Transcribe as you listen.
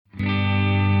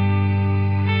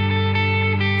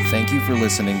Thank you for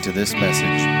listening to this message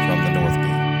from the North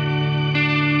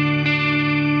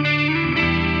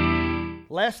Gate.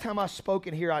 Last time I spoke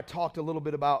in here, I talked a little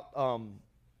bit about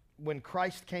when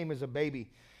Christ came as a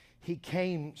baby. He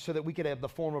came so that we could have the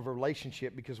form of a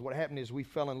relationship, because what happened is we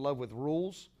fell in love with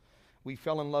rules, we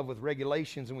fell in love with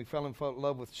regulations, and we fell in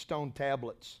love with stone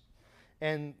tablets.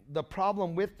 And the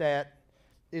problem with that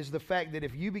is the fact that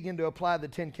if you begin to apply the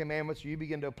Ten Commandments, or you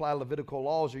begin to apply Levitical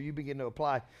laws, or you begin to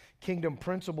apply kingdom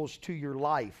principles to your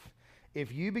life,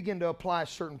 if you begin to apply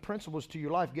certain principles to your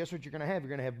life, guess what you're going to have? You're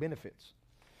going to have benefits.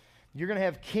 You're going to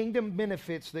have kingdom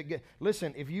benefits that get,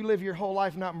 listen, if you live your whole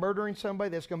life not murdering somebody,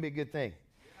 that's going to be a good thing.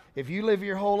 If you live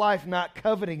your whole life not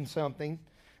coveting something,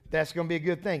 that's going to be a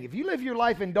good thing. If you live your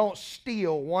life and don't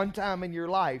steal one time in your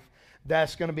life,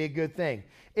 that's going to be a good thing.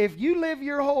 If you live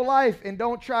your whole life and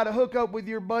don't try to hook up with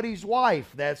your buddy's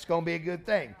wife, that's going to be a good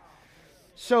thing.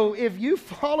 So if you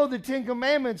follow the Ten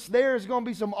Commandments, there's going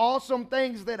to be some awesome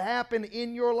things that happen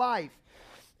in your life.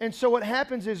 And so what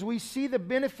happens is we see the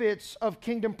benefits of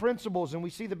kingdom principles, and we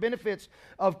see the benefits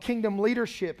of kingdom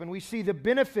leadership, and we see the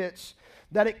benefits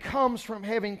that it comes from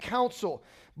having counsel.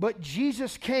 But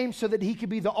Jesus came so that he could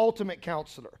be the ultimate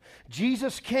counselor.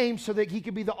 Jesus came so that he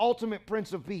could be the ultimate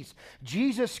Prince of Peace.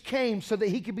 Jesus came so that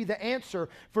he could be the answer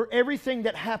for everything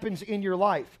that happens in your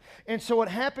life. And so what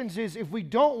happens is, if we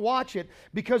don't watch it,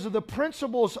 because of the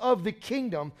principles of the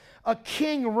kingdom, a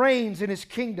king reigns in his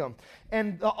kingdom.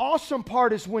 And the awesome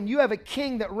part is when you have a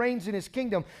king that reigns in his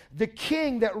kingdom, the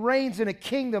king that reigns in a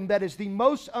kingdom that is the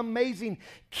most amazing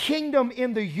kingdom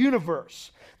in the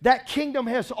universe. That kingdom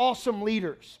has awesome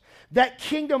leaders. That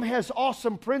kingdom has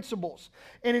awesome principles.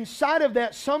 And inside of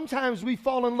that, sometimes we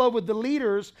fall in love with the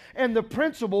leaders and the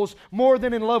principles more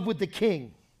than in love with the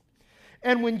king.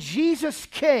 And when Jesus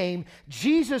came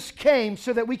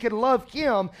so that we could love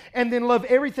him and then love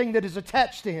everything that is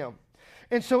attached to him.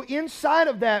 And so inside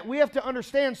of that, we have to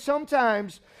understand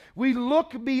sometimes we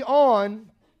look beyond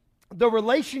the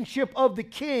relationship of the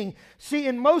king. See,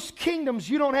 in most kingdoms,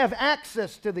 you don't have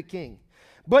access to the king.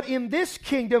 But in this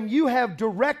kingdom, you have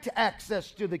direct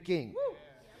access to the king.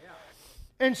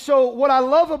 And so what I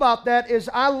love about that is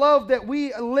I love that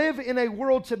we live in a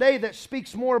world today that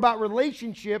speaks more about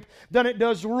relationship than it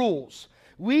does rules.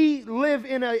 We live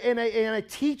in a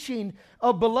teaching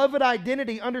of beloved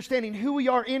identity, understanding who we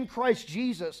are in Christ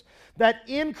Jesus, that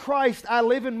in Christ I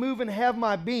live and move and have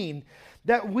my being,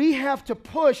 that we have to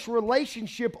push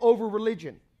relationship over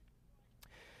religion.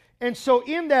 And so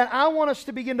in that, I want us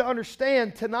to begin to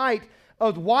understand tonight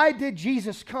of why did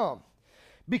Jesus come?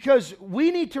 Because we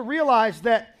need to realize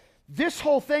that this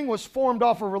whole thing was formed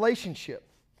off a relationship.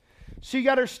 So you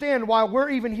got to understand why we're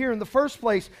even here in the first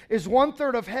place is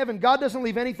 1/3 of heaven. God doesn't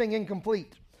leave anything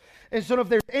incomplete. And so if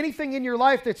there's anything in your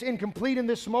life that's incomplete in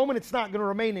this moment, it's not going to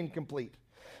remain incomplete.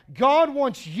 God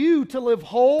wants you to live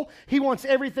whole. He wants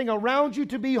everything around you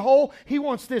to be whole. He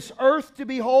wants this earth to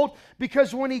be whole,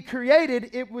 because when he created,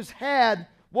 it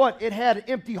had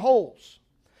empty holes.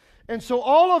 And so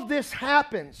all of this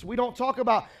happens. We don't talk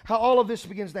about how all of this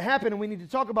begins to happen, and we need to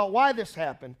talk about why this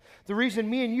happened. The reason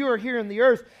me and you are here in the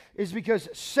earth is because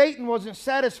Satan wasn't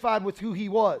satisfied with who he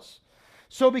was.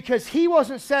 So because he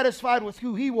wasn't satisfied with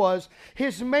who he was,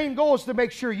 his main goal is to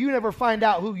make sure you never find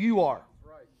out who you are.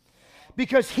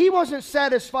 Because he wasn't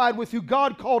satisfied with who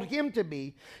God called him to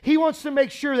be, he wants to make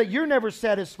sure that you're never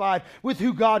satisfied with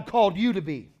who God called you to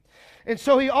be. And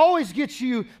so he always gets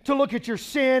you to look at your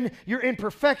sin, your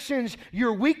imperfections,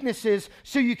 your weaknesses,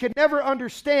 so you can never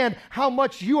understand how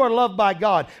much you are loved by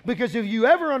God. Because if you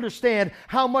ever understand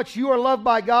how much you are loved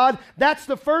by God, that's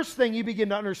the first thing you begin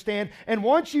to understand. And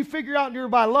once you figure out you're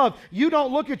by love, you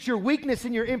don't look at your weakness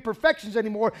and your imperfections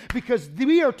anymore, because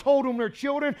we are told when we're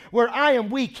children, where I am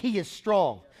weak, he is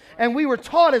strong. And we were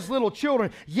taught as little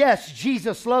children, yes,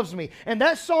 Jesus loves me. And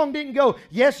that song didn't go,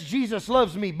 yes, Jesus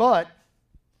loves me, but...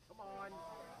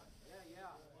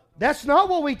 That's not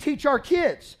what we teach our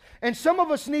kids. And some of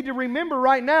us need to remember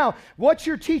right now, what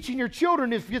you're teaching your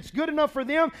children, if it's good enough for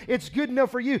them, it's good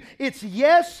enough for you. It's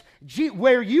yes,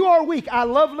 where you are weak. I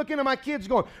love looking at my kids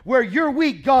going, where you're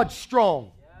weak, God's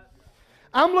strong.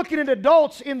 I'm looking at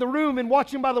adults in the room and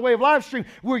watching by the way of live stream,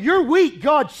 where you're weak,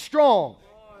 God's strong.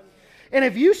 And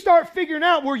if you start figuring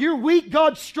out where you're weak,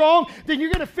 God's strong, then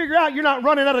you're going to figure out you're not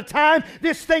running out of time.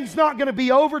 This thing's not going to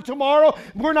be over tomorrow.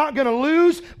 We're not going to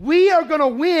lose. We are going to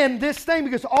win this thing,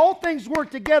 because all things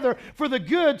work together for the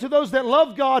good to those that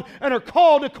love God and are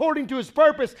called according to his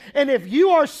purpose. And if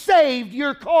you are saved,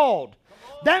 you're called.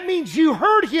 That means you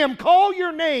heard him call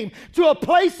your name to a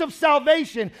place of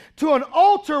salvation, to an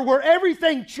altar where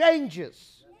everything changes.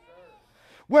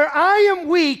 Where I am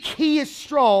weak, He is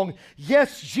strong.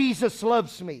 Yes, Jesus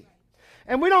loves me.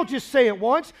 And we don't just say it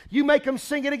once. You make them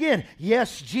sing it again.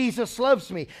 Yes, Jesus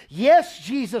loves me. Yes,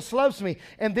 Jesus loves me.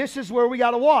 And this is where we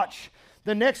got to watch.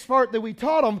 The next part that we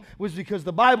taught them was because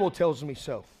the Bible tells me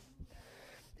so.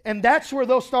 And that's where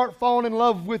they'll start falling in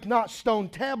love with not stone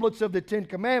tablets of the Ten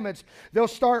Commandments. They'll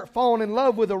start falling in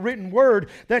love with a written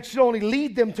word that should only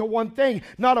lead them to one thing,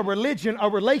 not a religion, a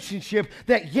relationship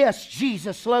that, yes,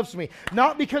 Jesus loves me.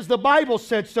 Not because the Bible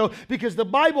said so, because the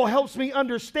Bible helps me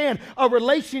understand a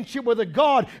relationship with a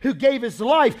God who gave His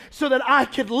life so that I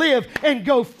could live and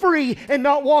go free and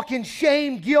not walk in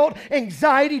shame, guilt,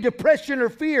 anxiety, depression, or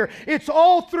fear. It's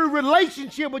all through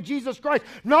relationship with Jesus Christ,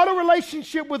 not a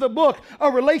relationship with a book, a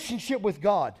relationship with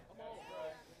God.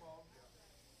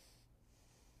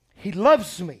 He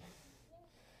loves me.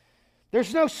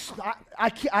 There's no,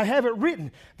 I have it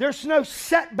written, there's no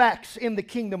setbacks in the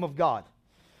kingdom of God.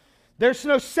 There's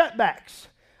no setbacks.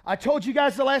 I told you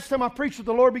guys the last time I preached with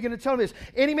the Lord began to tell me this.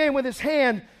 Any man with his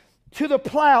hand to the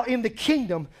plow in the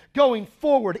kingdom going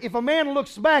forward, if a man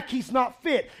looks back, he's not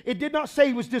fit. It did not say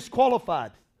he was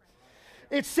disqualified.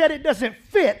 It said it doesn't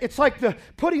fit. It's like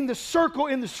putting the circle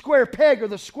in the square peg or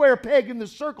the square peg in the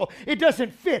circle. It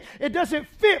doesn't fit. It doesn't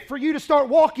fit for you to start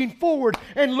walking forward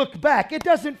and look back. It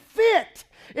doesn't fit.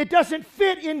 It doesn't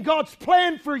fit in God's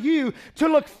plan for you to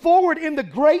look forward in the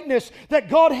greatness that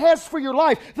God has for your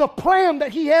life, the plan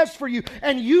that He has for you,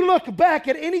 and you look back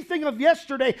at anything of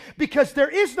yesterday because there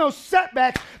is no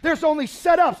setbacks, there's only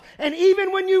setups. And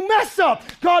even when you mess up,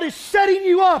 God is setting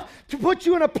you up to put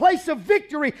you in a place of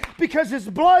victory because His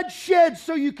blood shed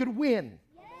so you could win.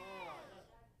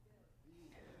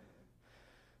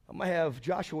 I'm going to have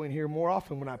Joshua in here more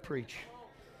often when I preach.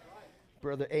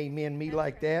 Brother, amen me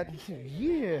like that.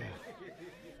 Yeah.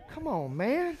 Come on,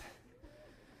 man.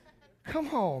 Come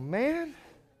on, man.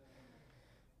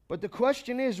 But the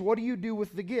question is, what do you do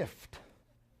with the gift?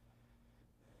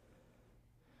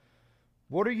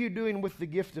 What are you doing with the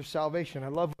gift of salvation? I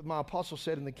love what my apostle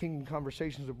said in the Kingdom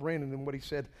Conversations with Brandon and what he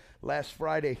said last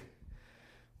Friday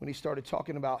when he started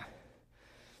talking about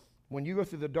when you go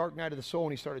through the dark night of the soul,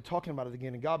 and he started talking about it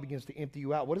again, and God begins to empty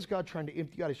you out. What is God trying to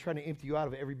empty you out? He's trying to empty you out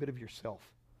of every bit of yourself.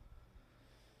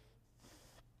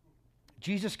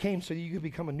 Jesus came so that you could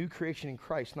become a new creation in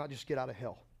Christ, not just get out of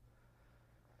hell.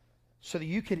 So that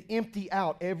you could empty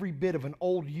out every bit of an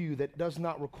old you that does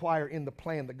not require in the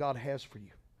plan that God has for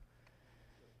you.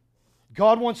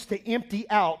 God wants to empty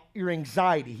out your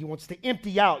anxiety. He wants to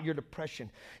empty out your depression.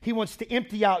 He wants to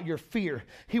empty out your fear.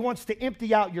 He wants to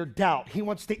empty out your doubt. He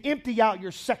wants to empty out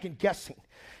your second guessing.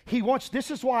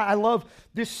 This is why I love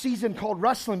this season called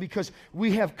wrestling, because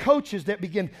we have coaches that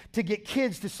begin to get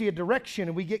kids to see a direction,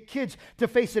 and we get kids to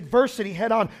face adversity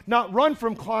head on, not run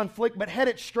from conflict, but head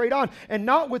it straight on, and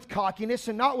not with cockiness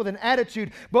and not with an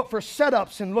attitude, but for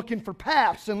setups and looking for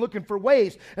paths and looking for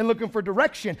ways and looking for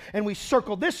direction. And we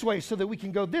circle this way so that we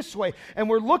can go this way. And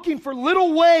we're looking for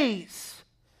little ways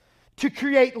to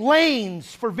create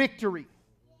lanes for victory.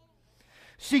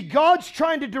 See, God's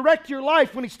trying to direct your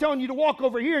life when He's telling you to walk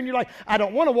over here, and you're like, I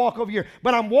don't want to walk over here,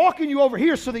 but I'm walking you over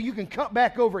here so that you can cut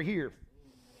back over here.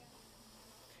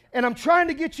 And I'm trying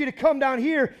to get you to come down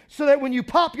here so that when you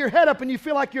pop your head up and you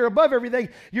feel like you're above everything,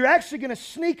 you're actually going to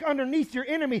sneak underneath your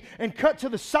enemy and cut to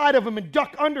the side of him and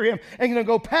duck under him, and you're going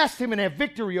to go past him and have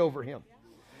victory over him.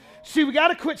 See, we got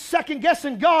to quit second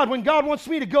guessing God when God wants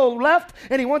me to go left,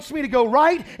 and He wants me to go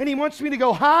right, and He wants me to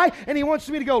go high, and He wants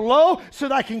me to go low so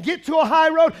that I can get to a high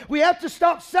road. We have to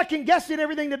stop second guessing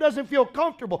everything that doesn't feel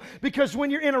comfortable, because when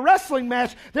you're in a wrestling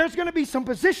match, there's going to be some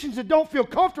positions that don't feel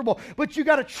comfortable, but you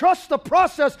got to trust the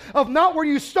process of not where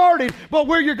you started, but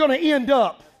where you're going to end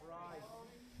up.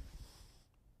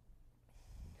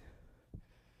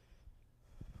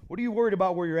 What are you worried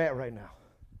about where you're at right now?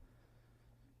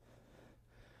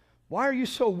 Why are you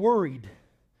so worried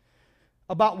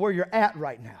about where you're at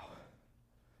right now?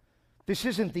 This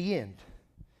isn't the end.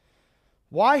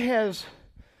 Why has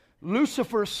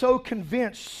Lucifer so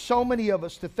convinced so many of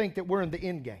us to think that we're in the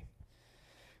end game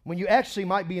when you actually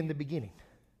might be in the beginning?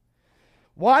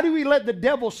 Why do we let the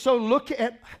devil so look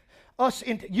at us?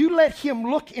 You let him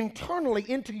look internally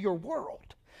into your world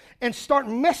and start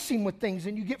messing with things,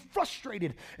 and you get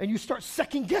frustrated, and you start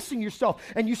second-guessing yourself,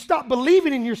 and you stop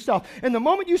believing in yourself. And the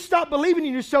moment you stop believing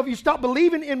in yourself, you stop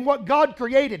believing in what God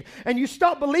created, and you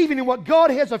stop believing in what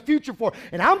God has a future for.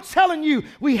 And I'm telling you,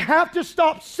 we have to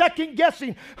stop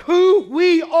second-guessing who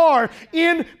we are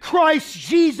in Christ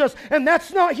Jesus. And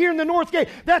that's not here in the North Gate.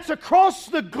 That's across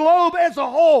the globe as a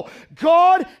whole.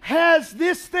 God has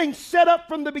this thing set up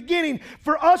from the beginning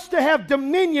for us to have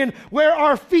dominion where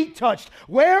our feet touched.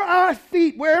 Where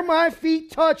where my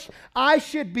feet touch, I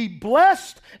should be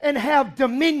blessed and have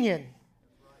dominion.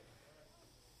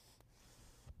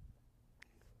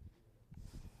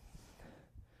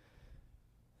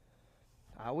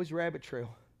 I always rabbit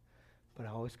trail, but I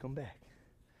always come back.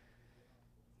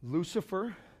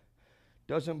 Lucifer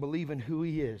doesn't believe in who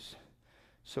he is,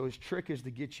 so his trick is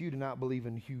to get you to not believe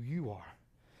in who you are.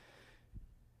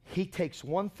 He takes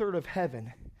 1/3 of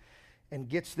heaven and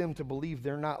gets them to believe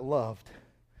they're not loved.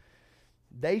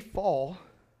 They fall.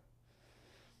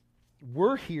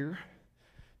 We're here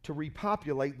to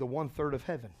repopulate the 1/3 of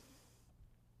heaven.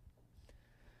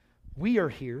 We are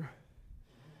here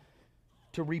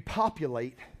to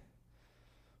repopulate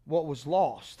what was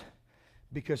lost,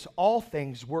 because all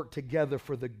things work together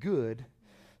for the good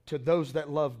to those that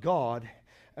love God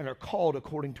and are called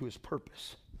according to his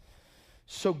purpose.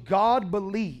 So God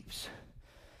believes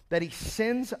that he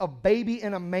sends a baby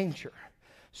in a manger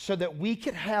so that we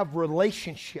could have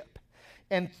relationship.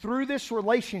 And through this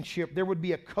relationship, there would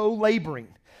be a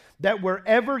co-laboring, that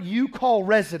wherever you call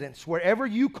residence, wherever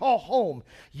you call home,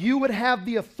 you would have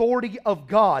the authority of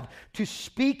God to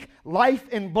speak life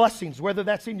and blessings, whether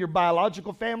that's in your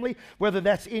biological family, whether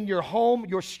that's in your home,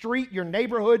 your street, your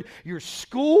neighborhood, your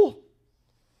school.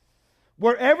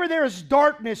 Wherever there is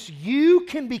darkness, you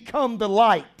can become the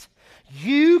light.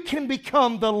 You can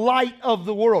become the light of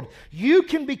the world. You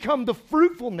can become the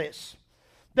fruitfulness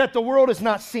that the world has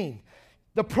not seen.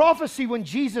 The prophecy when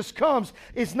Jesus comes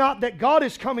is not that God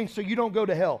is coming so you don't go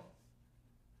to hell.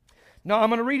 Now I'm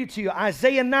going to read it to you.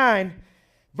 Isaiah 9,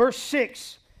 verse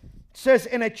 6 says,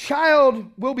 "And a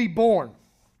child will be born.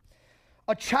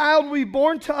 A child will be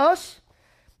born to us.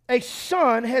 A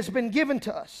son has been given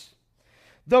to us.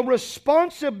 The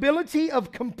responsibility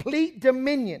of complete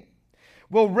dominion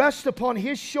will rest upon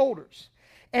his shoulders,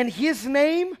 and his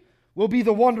name will be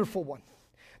the Wonderful One,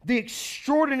 the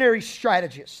Extraordinary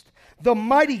Strategist, the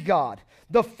Mighty God,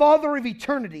 the Father of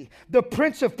Eternity, the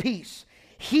Prince of Peace.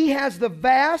 He has the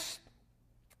vast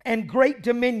and great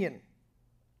dominion.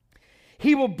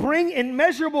 He will bring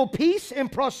immeasurable peace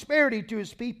and prosperity to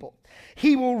his people.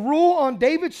 He will rule on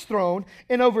David's throne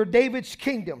and over David's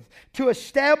kingdom, to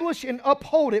establish and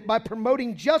uphold it by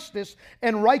promoting justice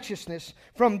and righteousness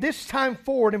from this time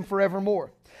forward and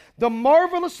forevermore. The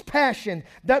marvelous passion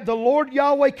that the Lord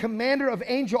Yahweh, commander of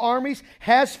angel armies,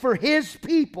 has for his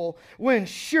people will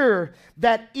ensure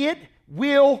that it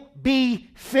will be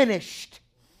finished."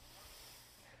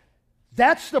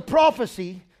 That's the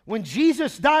prophecy. When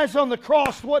Jesus dies on the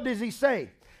cross, what does he say?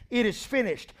 It is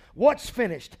finished. What's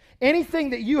finished? Anything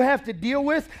that you have to deal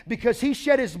with because he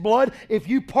shed his blood, if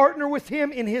you partner with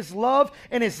him in his love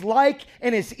and his like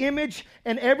and his image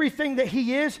and everything that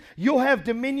he is, you'll have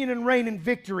dominion and reign and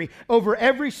victory over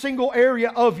every single area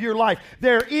of your life.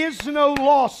 There is no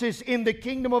losses in the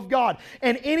kingdom of God.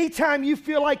 And anytime you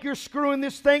feel like you're screwing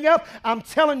this thing up, I'm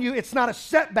telling you, it's not a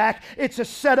setback, it's a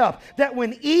setup. That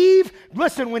when Eve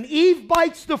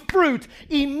bites the fruit,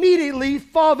 immediately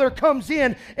Father comes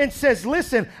in and says,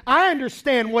 "Listen, I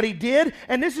understand what he did,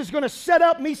 and this is going to set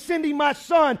up me sending my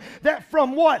son, that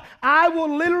from what? I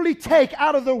will literally take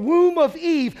out of the womb of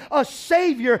Eve a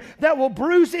Savior that will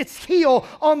bruise its heel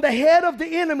on the head of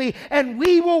the enemy, and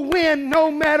we will win no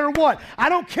matter what. I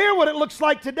don't care what it looks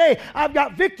like today. I've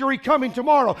got victory coming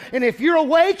tomorrow." And if you're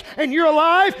awake and you're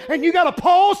alive and you got a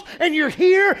pulse and you're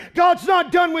here, God's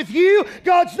not done with you.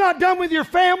 God's not done with your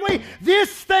family.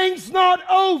 This thing's not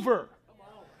over.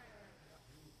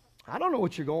 I don't know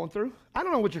what you're going through. I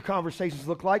don't know what your conversations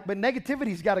look like, but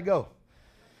negativity's got to go.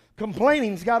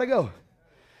 Complaining's got to go.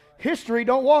 History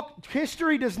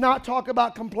does not talk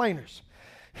about complainers.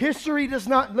 History does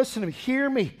not, listen to me, hear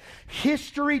me.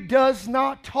 History does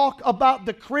not talk about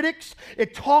the critics.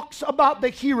 It talks about the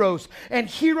heroes. And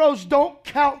heroes don't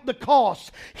count the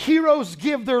cost. Heroes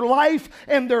give their life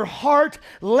and their heart.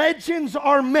 Legends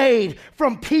are made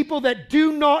from people that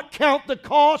do not count the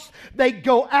cost. They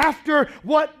go after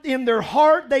what in their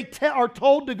heart they are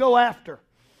told to go after.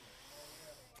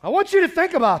 I want you to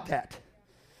think about that.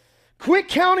 Quit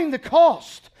counting the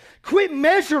cost. Quit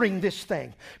measuring this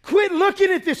thing. Quit looking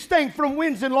at this thing from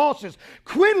wins and losses.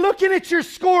 Quit looking at your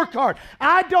scorecard.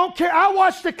 I don't care. I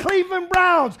watched the Cleveland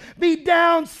Browns be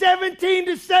down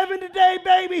 17-7 today,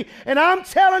 baby. And I'm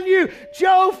telling you,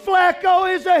 Joe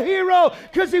Flacco is a hero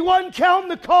because he wasn't counting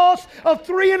the cost of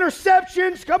 3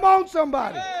 interceptions. Come on,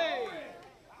 somebody. Hey.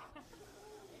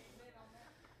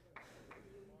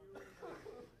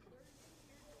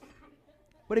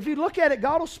 But if you look at it,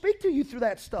 God will speak to you through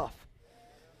that stuff.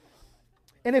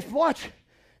 And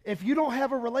if you don't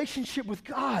have a relationship with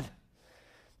God,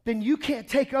 then you can't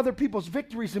take other people's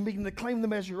victories and begin to claim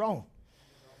them as your own.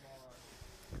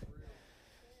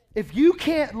 If you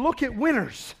can't look at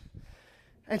winners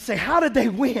and say, how did they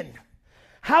win?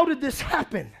 How did this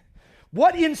happen?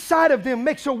 What inside of them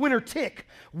makes a winner tick?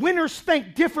 Winners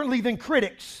think differently than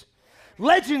critics.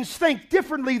 Legends think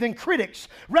differently than critics.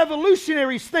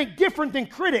 Revolutionaries think different than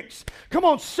critics. Come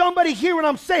on, somebody hear what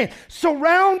I'm saying.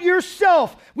 Surround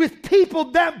yourself with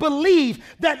people that believe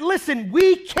that, listen,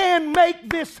 we can make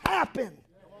this happen.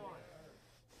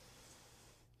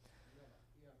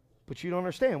 But you don't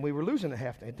understand. We were losing at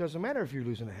halftime. It doesn't matter if you're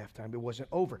losing at halftime. It wasn't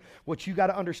over. What you got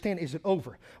to understand, is it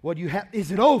over? What you have,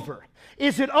 is it over?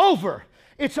 Is it over?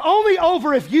 It's only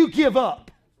over if you give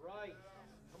up. Right.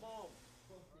 Come on.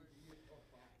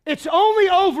 It's only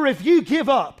over if you give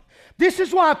up. This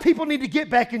is why people need to get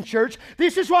back in church.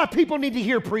 This is why people need to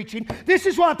hear preaching. This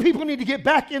is why people need to get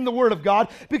back in the Word of God.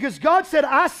 Because God said,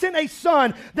 I sent a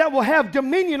son that will have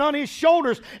dominion on his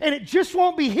shoulders. And it just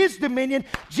won't be his dominion.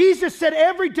 Jesus said,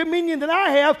 every dominion that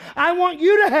I have, I want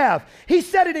you to have. He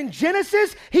said it in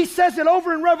Genesis. He says it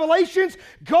over in Revelations.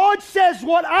 God says,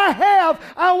 what I have,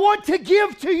 I want to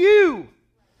give to you.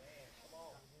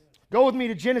 Go with me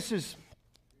to Genesis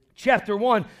chapter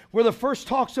 1, where the first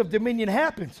talks of dominion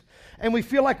happens. And we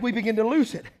feel like we begin to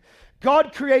lose it.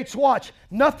 God creates, watch,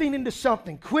 nothing into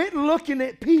something. Quit looking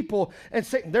at people and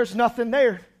saying, there's nothing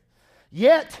there.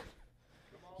 Yet.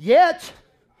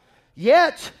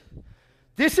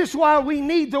 This is why we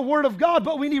need the Word of God,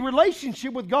 but we need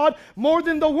relationship with God more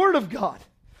than the Word of God.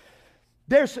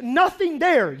 There's nothing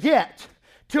there yet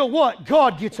till what?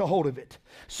 God gets a hold of it.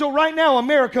 So right now,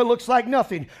 America looks like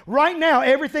nothing. Right now,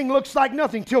 everything looks like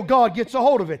nothing till God gets a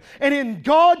hold of it. And in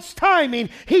God's timing,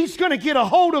 He's going to get a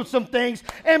hold of some things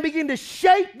and begin to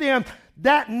shape them,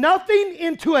 that nothing,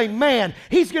 into a man.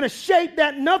 He's going to shape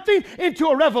that nothing into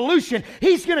a revolution.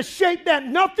 He's going to shape that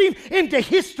nothing into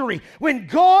history. When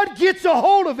God gets a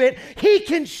hold of it, He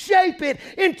can shape it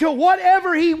into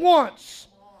whatever He wants.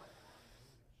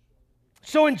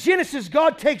 So in Genesis,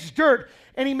 God takes dirt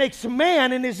and He makes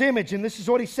man in His image. And this is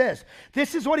what He says.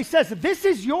 This is what He says. This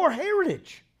is your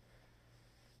heritage.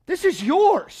 This is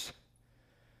yours.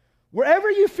 Wherever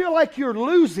you feel like you're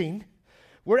losing,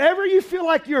 wherever you feel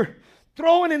like you're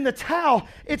throwing in the towel,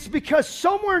 it's because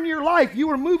somewhere in your life you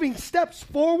were moving steps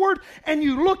forward and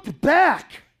you looked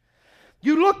back.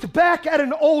 You looked back at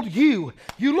an old you.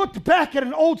 You looked back at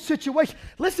an old situation.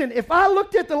 Listen, if I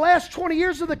looked at the last 20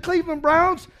 years of the Cleveland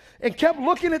Browns and kept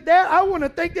looking at that, I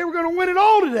wouldn't think they were going to win it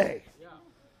all today. Yeah.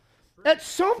 At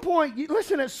some point,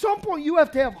 at some point you have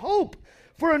to have hope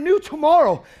for a new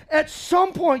tomorrow. At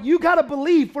some point, you got to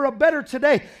believe for a better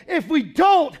today. If we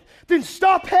don't, then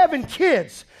stop having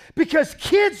kids. Because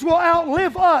kids will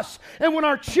outlive us. And when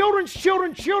our children's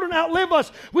children outlive us,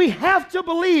 we have to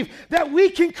believe that we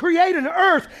can create an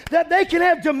earth that they can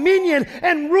have dominion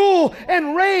and rule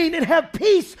and reign and have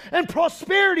peace and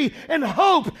prosperity and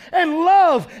hope and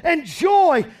love and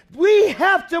joy. We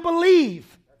have to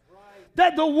believe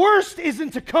that the worst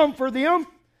isn't to come for them.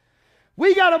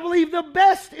 We got to believe the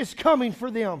best is coming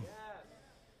for them.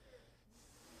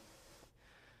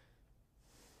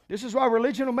 This is why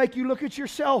religion will make you look at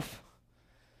yourself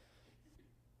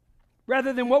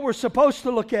rather than what we're supposed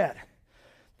to look at.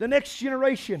 The next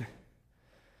generation.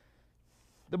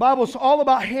 The Bible's all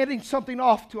about handing something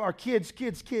off to our kids.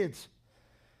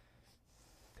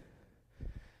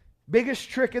 Biggest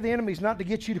trick of the enemy is not to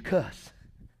get you to cuss.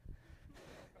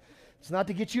 It's not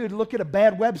to get you to look at a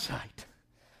bad website.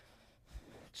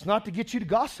 It's not to get you to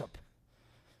gossip.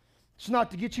 It's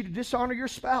not to get you to dishonor your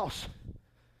spouse.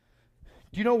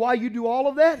 Do you know why you do all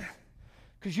of that?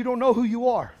 Because you don't know who you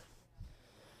are.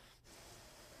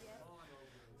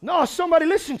 No, somebody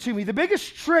listen to me. The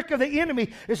biggest trick of the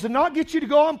enemy is to not get you to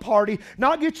go on party,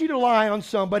 not get you to lie on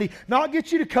somebody, not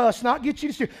get you to cuss, not get you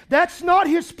to steal. That's not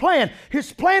his plan.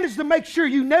 His plan is to make sure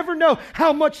you never know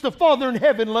how much the Father in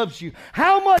heaven loves you.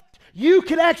 How much you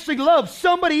can actually love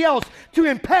somebody else, to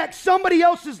impact somebody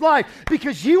else's life,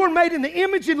 because you are made in the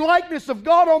image and likeness of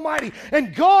God Almighty,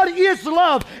 and God is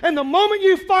love. And the moment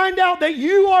you find out that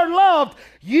you are loved,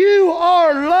 you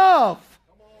are love.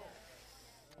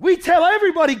 We tell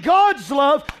everybody God's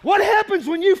love. What happens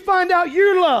when you find out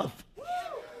you're loved?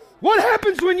 What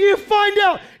happens when you find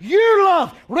out your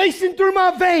love racing through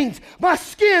my veins, my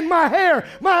skin, my hair,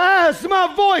 my eyes,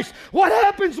 my voice? What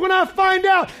happens when I find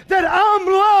out that I'm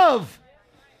love?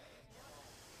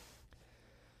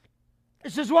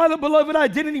 This is why the beloved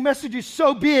identity message is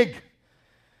so big.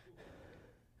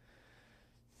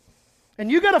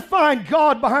 And you got to find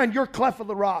God behind your cleft of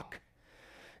the rock.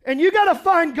 And you got to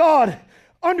find God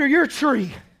under your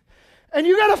tree. And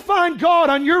you got to find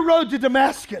God on your road to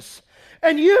Damascus.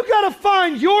 And you got to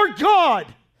find your God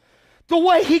the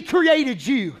way He created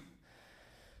you.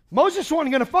 Moses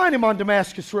wasn't going to find him on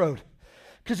Damascus Road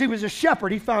because he was a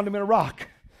shepherd. He found him in a rock.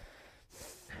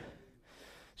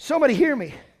 Somebody hear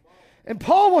me. And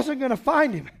Paul wasn't going to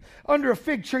find him under a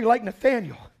fig tree like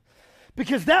Nathaniel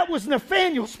because that was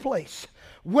Nathaniel's place.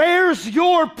 Where's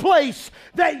your place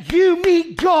that you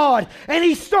meet God and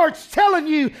He starts telling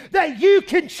you that you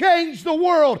can change the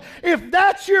world? If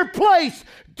that's your place,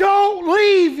 don't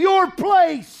leave your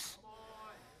place.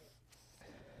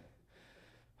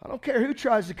 I don't care who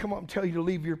tries to come up and tell you to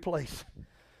leave your place.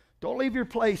 Don't leave your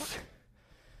place.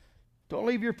 Don't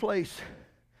leave your place.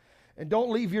 And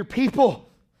don't leave your people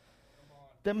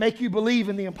that make you believe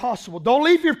in the impossible. Don't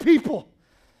leave your people.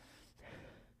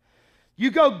 You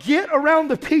go get around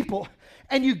the people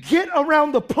and you get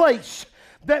around the place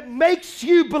that makes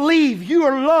you believe you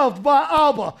are loved by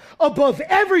Abba above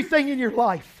everything in your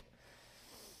life.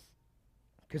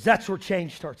 Because that's where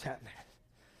change starts happening.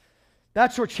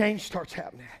 That's where change starts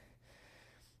happening.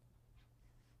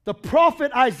 The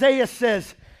prophet Isaiah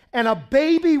says, and a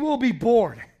baby will be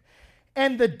born,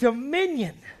 and the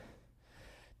dominion.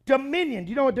 Do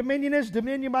you know what dominion is?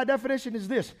 Dominion by definition is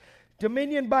this.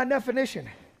 Dominion by definition.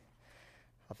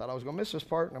 I thought I was going to miss this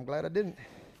part, and I'm glad I didn't,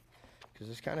 because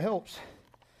this kind of helps.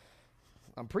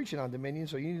 I'm preaching on dominion,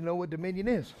 so you need to know what dominion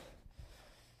is.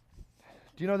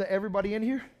 Do you know that everybody in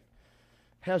here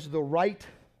has the right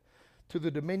to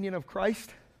the dominion of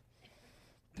Christ?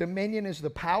 Dominion is the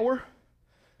power.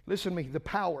 Listen to me, the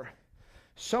power.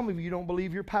 Some of you don't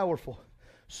believe you're powerful.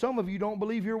 Some of you don't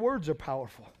believe your words are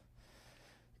powerful.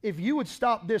 If you would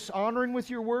stop dishonoring with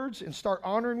your words and start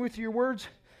honoring with your words,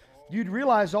 you'd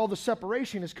realize all the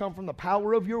separation has come from the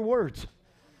power of your words.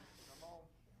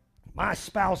 My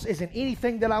spouse isn't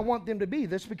anything that I want them to be.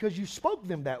 That's because you spoke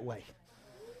them that way.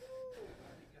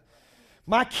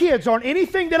 My kids aren't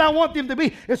anything that I want them to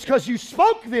be. It's because you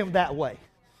spoke them that way.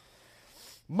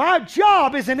 My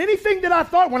job isn't anything that I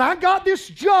thought. When I got this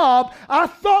job, I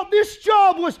thought this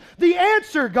job was the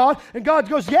answer, God. And God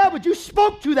goes, yeah, but you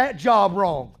spoke to that job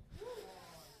wrong.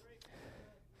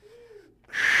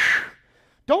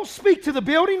 Don't speak to the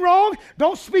building wrong.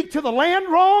 Don't speak to the land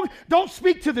wrong. Don't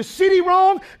speak to the city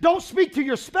wrong. Don't speak to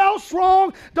your spouse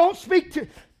wrong. Don't speak to...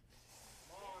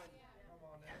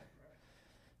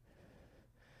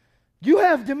 You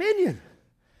have dominion.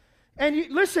 And you,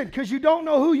 listen, because you don't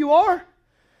know who you are,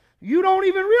 you don't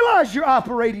even realize you're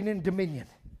operating in dominion.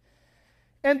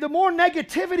 And the more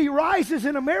negativity rises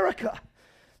in America,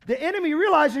 the enemy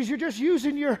realizes you're just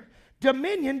using your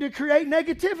dominion to create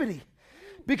negativity.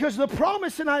 Because the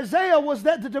promise in Isaiah was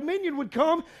that the dominion would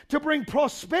come to bring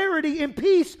prosperity and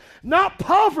peace, not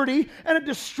poverty and a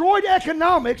destroyed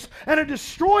economics and a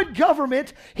destroyed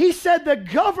government. He said the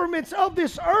governments of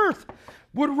this earth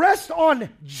would rest on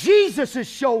Jesus'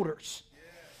 shoulders.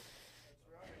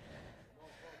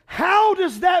 How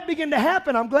does that begin to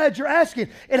happen? I'm glad you're asking.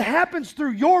 It happens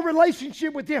through your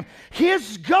relationship with Him.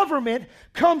 His government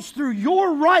comes through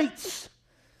your rights.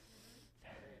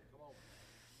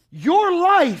 Your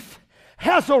life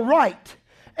has a right,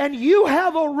 and you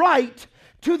have a right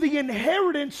to the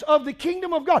inheritance of the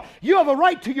kingdom of God. You have a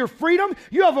right to your freedom.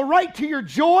 You have a right to your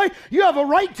joy. You have a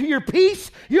right to your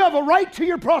peace. You have a right to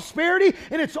your prosperity,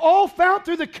 and it's all found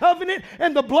through the covenant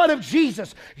and the blood of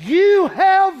Jesus. You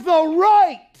have the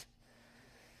right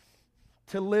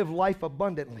to live life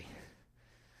abundantly,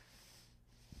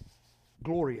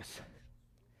 glorious,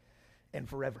 and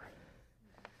forever.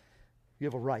 You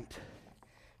have a right.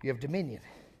 You have dominion.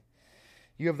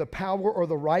 You have the power or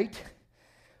the right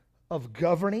of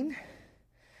governing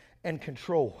and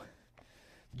control.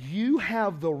 You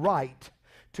have the right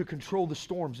to control the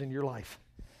storms in your life.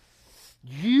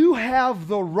 You have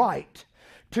the right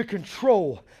to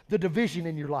control the division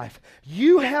in your life.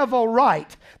 You have a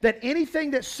right that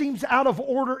anything that seems out of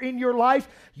order in your life,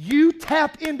 you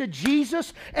tap into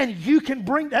Jesus and you can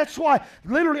bring. That's why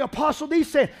literally Apostle D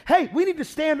said, hey, we need to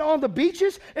stand on the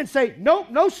beaches and say, nope,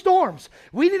 no storms.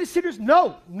 We need to sit here,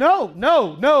 no.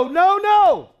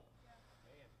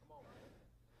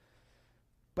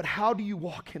 But how do you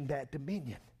walk in that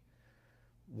dominion?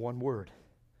 One word.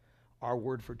 Our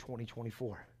word for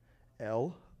 2024.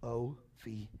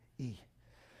 L-O-V-E.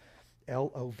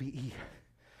 L-O-V-E.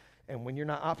 And when you're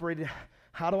not operating,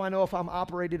 how do I know if I'm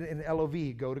operated in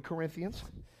L-O-V? Go to Corinthians.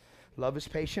 Love is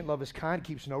patient, love is kind,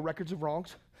 keeps no records of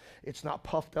wrongs. It's not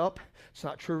puffed up. It's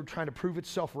not true, trying to prove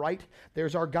itself right.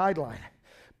 There's our guideline.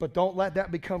 But don't let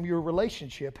that become your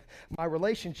relationship. My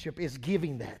relationship is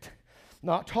giving that.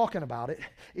 Not talking about it.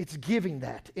 It's giving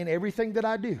that in everything that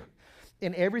I do.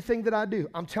 In everything that I do.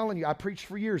 I'm telling you, I preached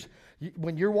for years.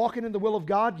 When you're walking in the will of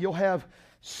God, you'll have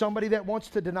somebody that wants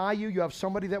to deny you. You have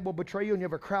somebody that will betray you. And you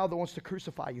have a crowd that wants to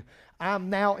crucify you. I'm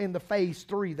now in the phase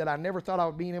 3 that I never thought I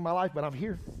would be in my life, but I'm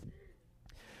here.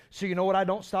 So you know what I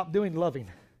don't stop doing? Loving.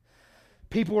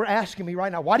 People are asking me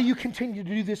right now, why do you continue to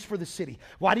do this for the city?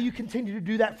 Why do you continue to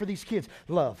do that for these kids?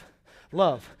 Love.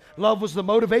 Love. Love was the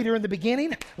motivator in the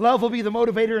beginning. Love will be the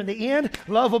motivator in the end.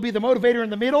 Love will be the motivator in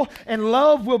the middle. And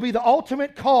love will be the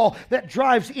ultimate call that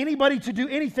drives anybody to do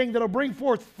anything that will bring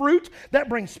forth fruit, that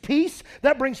brings peace,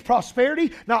 that brings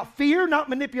prosperity, not fear, not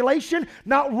manipulation,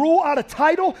 not rule out of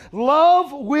title.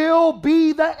 Love will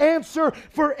be the answer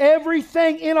for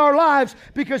everything in our lives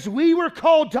because we were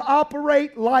called to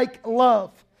operate like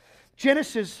love.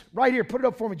 Genesis, right here, put it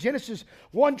up for me. Genesis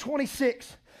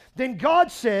 1:26. Then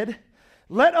God said,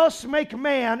 let us make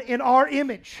man in our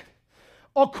image,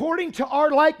 according to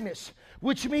our likeness,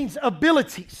 which means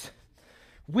abilities.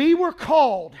 We were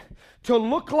called to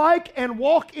look like and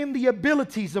walk in the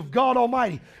abilities of God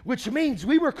Almighty, which means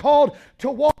we were called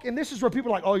to walk, and this is where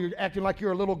people are like, oh, you're acting like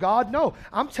you're a little God. No,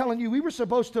 I'm telling you, we were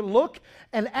supposed to look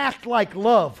and act like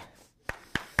love.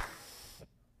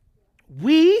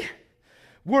 We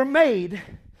were made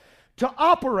to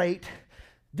operate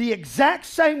the exact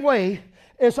same way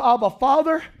as Abba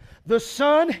Father, the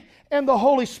Son, and the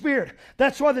Holy Spirit.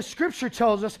 That's why the Scripture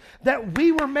tells us that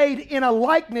we were made in a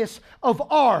likeness of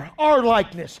our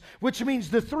likeness, which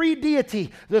means the three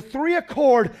deity, the three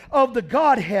accord of the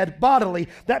Godhead bodily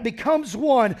that becomes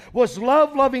one was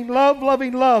love, loving,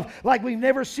 love, like we've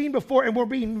never seen before. And we're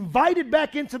being invited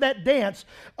back into that dance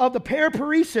of the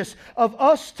periparesis of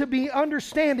us to be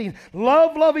understanding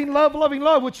love, loving,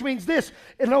 love, which means this,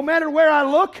 and no matter where I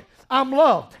look, I'm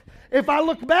loved. If I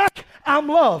look back, I'm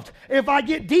loved. If I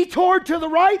get detoured to the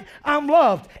right, I'm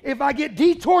loved. If I get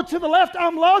detoured to the left,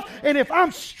 I'm loved. And if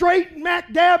I'm straight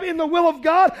smack dab in the will of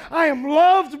God, I am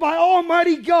loved by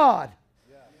Almighty God.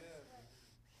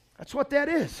 That's what that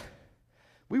is.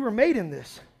 We were made in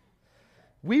this.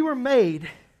 We were made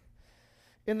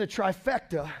in the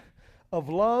trifecta of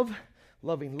love,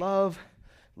 loving love,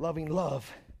 loving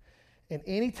love. And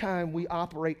anytime we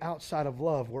operate outside of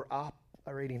love, we're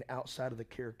operating outside of the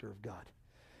character of God.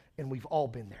 And we've all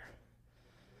been there.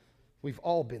 We've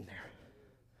all been there.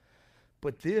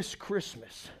 But this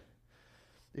Christmas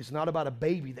is not about a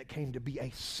baby that came to be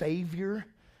a savior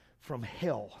from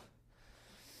hell.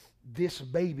 This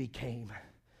baby came.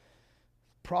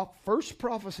 First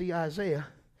prophecy, Isaiah,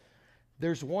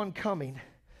 there's one coming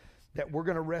that we're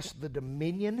going to rest the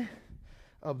dominion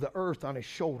of the earth on his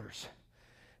shoulders.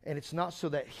 And it's not so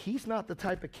that he's not the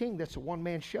type of king that's a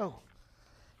one-man show.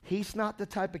 He's not the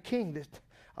type of king that's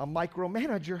a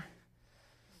micromanager.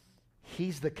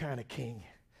 He's the kind of king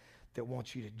that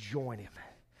wants you to join him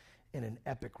in an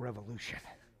epic revolution.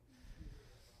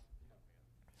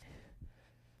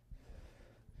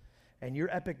 And your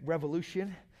epic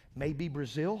revolution may be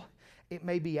Brazil, it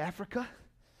may be Africa,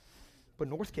 but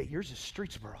Northgate, yours is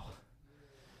Streetsboro.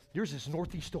 Yours is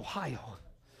Northeast Ohio.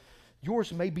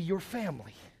 Yours may be your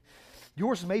family.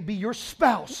 Yours may be your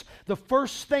spouse. The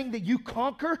first thing that you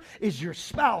conquer is your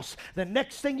spouse. The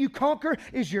next thing you conquer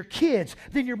is your kids,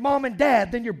 then your mom and dad,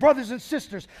 then your brothers and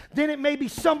sisters. Then it may be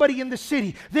somebody in the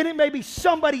city. Then it may be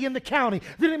somebody in the county.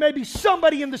 Then it may be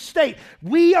somebody in the state.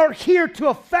 We are here to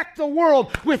affect the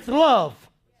world with love.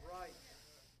 Right.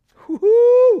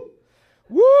 Woo-hoo!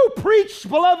 Woo! Preach,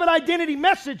 beloved identity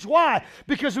message. Why?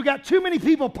 Because we got too many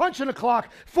people punching the clock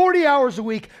 40 hours a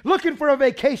week, looking for a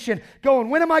vacation, going,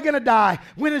 when am I going to die?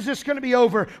 When is this going to be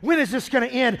over? When is this going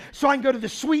to end? So I can go to the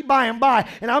sweet by and by.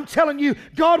 And I'm telling you,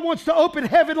 God wants to open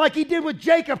heaven like he did with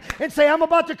Jacob and say, I'm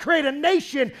about to create a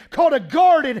nation called a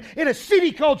garden in a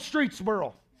city called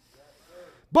Streetsboro.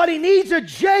 But he needs a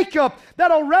Jacob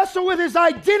that'll wrestle with his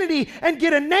identity and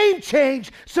get a name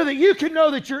change so that you can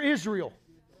know that you're Israel.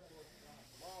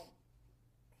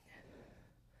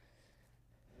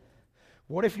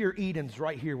 What if your Eden's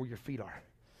right here where your feet are?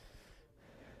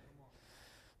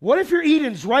 What if your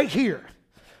Eden's right here?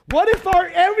 What if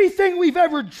everything we've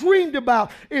ever dreamed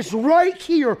about is right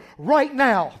here, right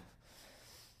now?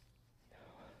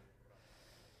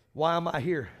 Why am I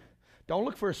here? Don't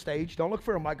look for a stage. Don't look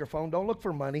for a microphone. Don't look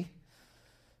for money.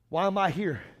 Why am I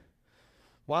here?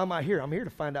 Why am I here? I'm here to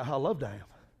find out how loved I am.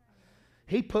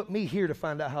 He put me here to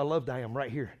find out how loved I am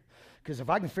right here. Because if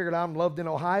I can figure out I'm loved in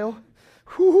Ohio,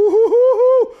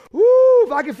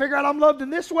 if I can figure out I'm loved in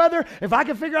this weather, if I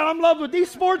can figure out I'm loved with these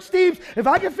sports teams, if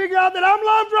I can figure out that I'm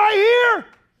loved right here.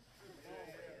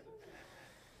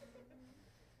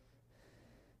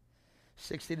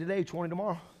 60 today, 20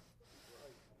 tomorrow.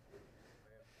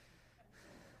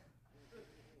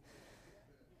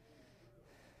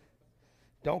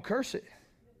 Don't curse it.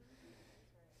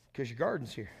 Because your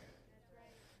garden's here.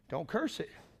 Don't curse it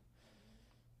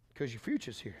because your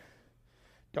future's here.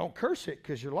 Don't curse it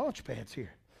because your launch pad's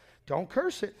here. Don't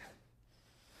curse it.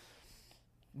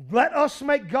 Let us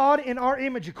make God in our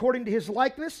image according to His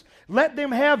likeness. Let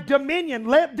them have dominion.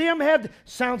 Let them have,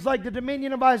 sounds like the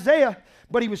dominion of Isaiah,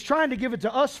 but He was trying to give it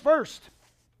to us first.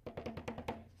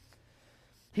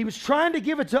 He was trying to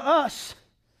give it to us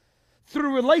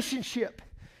through relationship.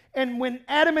 And when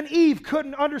Adam and Eve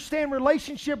couldn't understand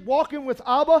relationship walking with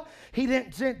Abba, He then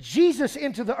sent Jesus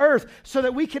into the earth so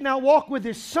that we can now walk with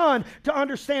His Son to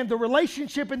understand the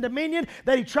relationship and dominion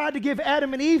that He tried to give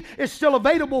Adam and Eve is still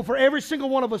available for every single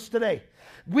one of us today.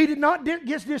 We did not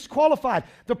get disqualified.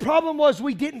 The problem was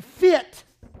we didn't fit.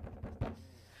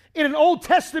 In an Old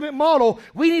Testament model,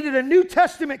 we needed a New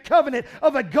Testament covenant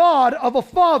of a God, of a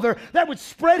Father that would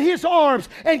spread His arms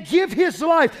and give His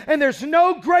life. And there's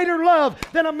no greater love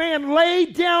than a man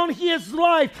laid down his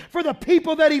life for the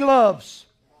people that he loves.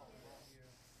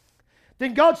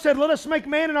 Then God said, let us make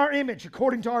man in our image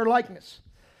according to our likeness.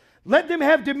 Let them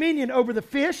have dominion over the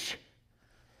fish,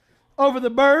 over the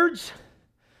birds,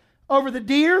 over the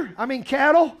deer,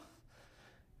 cattle,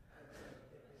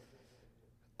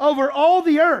 over all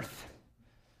the earth,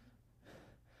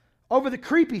 over the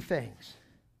creepy things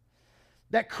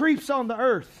that creeps on the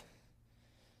earth.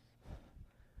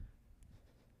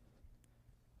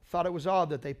 Thought it was odd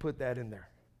that they put that in there.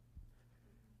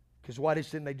 Because why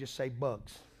didn't they just say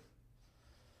bugs?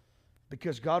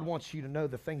 Because God wants you to know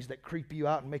the things that creep you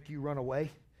out and make you run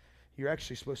away, you're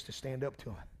actually supposed to stand up to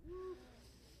them.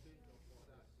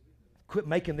 Quit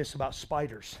making this about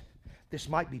spiders. This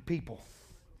might be people.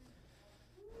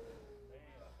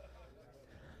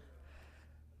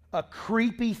 A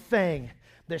creepy thing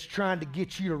that's trying to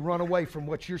get you to run away from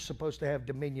what you're supposed to have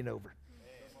dominion over.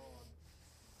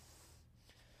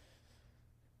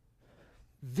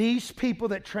 These people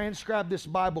that transcribed this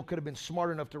Bible could have been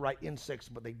smart enough to write insects,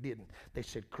 but they didn't. They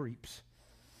said creeps.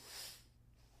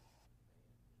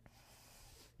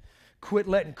 Quit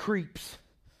letting creeps.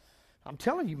 I'm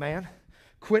telling you, man.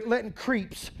 Quit letting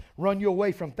creeps run you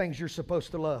away from things you're supposed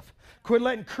to love. Quit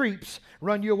letting creeps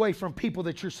run you away from people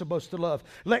that you're supposed to love.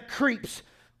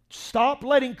 Stop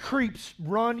letting creeps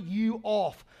run you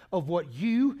off of what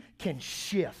you can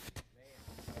shift.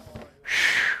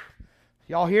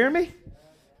 Y'all hear me?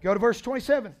 Go to verse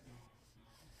 27.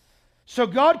 So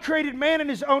God created man in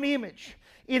His own image.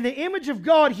 In the image of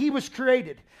God He was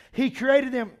created. He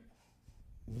created them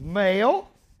male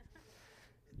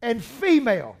and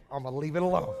female. I'm going to leave it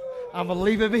alone. I'm going to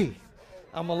leave it be.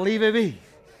 I'm going to leave it be.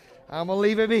 I'm going to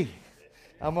leave it be.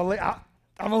 I'm going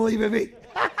to leave it be.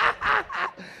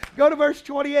 Go to verse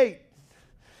 28.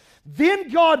 Then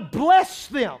God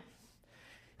blessed them.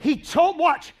 He told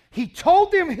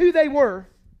them who they were.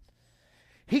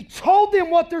 He told them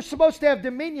what they're supposed to have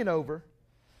dominion over.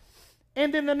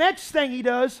 And then the next thing He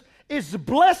does is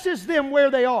blesses them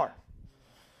where they are.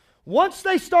 Once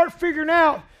they start figuring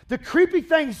out the creepy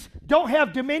things don't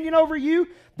have dominion over you,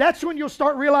 that's when you'll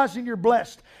start realizing you're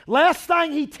blessed. Last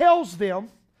thing He tells them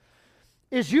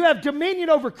is you have dominion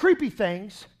over creepy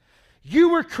things. You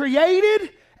were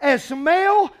created as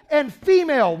male and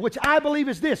female, which I believe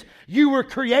is this. You were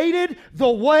created the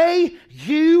way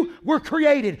you were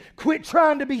created. Quit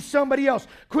trying to be somebody else.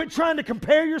 Quit trying to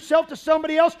compare yourself to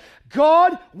somebody else.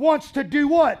 God wants to do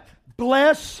what?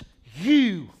 Bless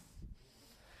you.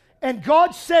 And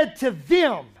God said to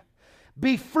them,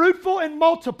 be fruitful and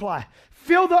multiply.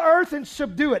 Fill the earth and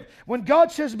subdue it. When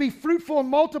God says be fruitful and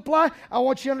multiply, I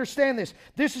want you to understand this.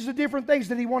 This is the different things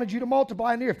that He wanted you to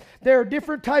multiply in the earth. There are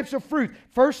different types of fruit.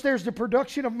 First, there's the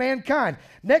production of mankind.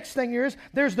 Next thing is,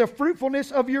 there's the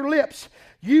fruitfulness of your lips.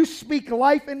 You speak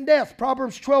life and death.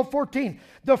 Proverbs 12:14.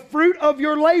 The fruit of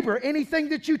your labor, anything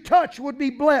that you touch would be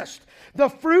blessed. The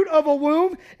fruit of a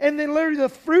womb, and then literally the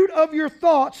fruit of your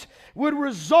thoughts would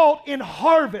result in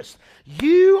harvest.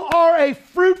 You are a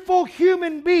fruitful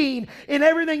human being in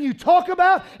everything you talk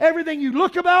about, everything you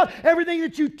look about, everything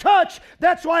that you touch.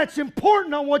 That's why it's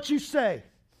important on what you say.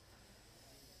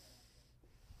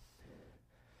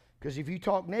 Because if you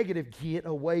talk negative, get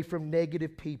away from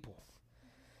negative people.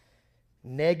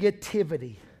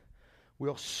 Negativity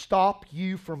will stop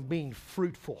you from being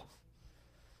fruitful.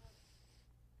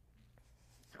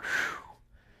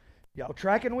 Y'all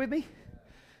tracking with me?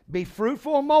 Be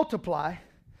fruitful and multiply.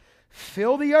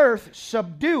 Fill the earth,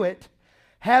 subdue it,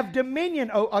 have dominion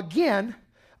again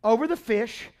over the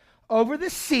fish, over the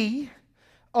sea,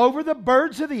 over the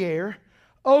birds of the air,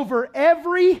 over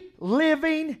every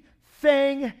living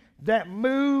thing that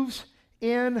moves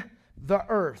in the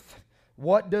earth.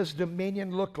 What does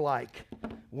dominion look like?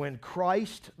 when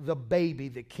Christ, the baby,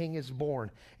 the King, is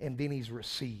born, and then He's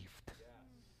received.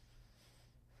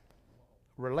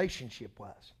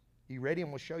 Relationship-wise. You ready? I'm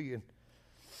going to show you.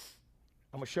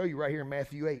 I'm going to show you right here in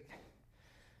Matthew 8.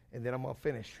 And then I'm going to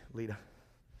finish, Lita.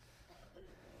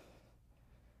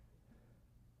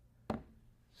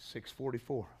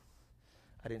 6:44.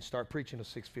 I didn't start preaching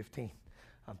until 6:15.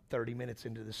 I'm 30 minutes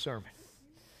into the sermon.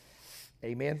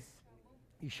 Amen.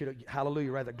 You should have,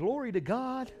 hallelujah, right there. Glory to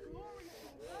God.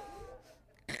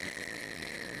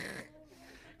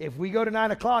 If we go to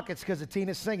 9 o'clock, it's because of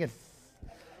Tina's singing.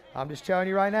 I'm just telling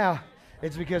you right now.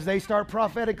 It's because they start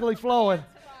prophetically flowing.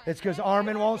 It's because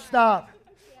Armin won't stop.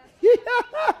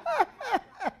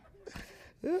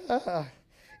 Isn't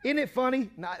it funny?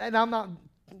 And I'm not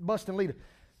busting Lita.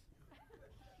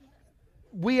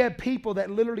 We have people that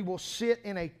literally will sit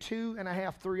in a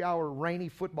 2.5, 3 hour rainy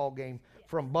football game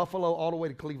from Buffalo all the way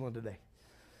to Cleveland today.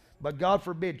 But God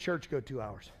forbid church go 2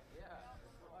 hours.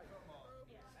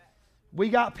 We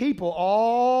got people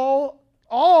all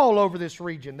over this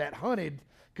region that hunted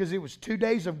because it was 2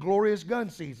 days of glorious gun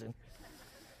season.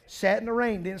 Sat in the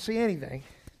rain, didn't see anything.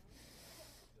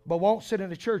 But won't sit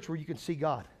in a church where you can see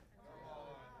God.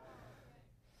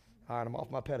 All right, I'm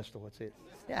off my pedestal. That's it.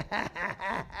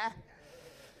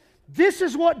 This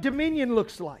is what dominion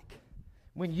looks like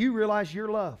when you realize your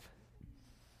love.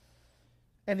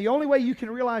 And the only way you can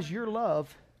realize your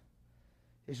love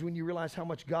is when you realize how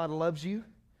much God loves you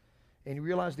and you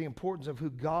realize the importance of who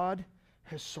God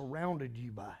has surrounded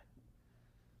you by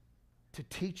to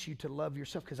teach you to love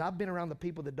yourself. Because I've been around the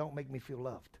people that don't make me feel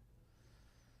loved.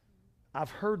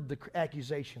 I've heard the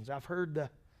accusations. I've heard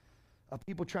of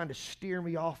people trying to steer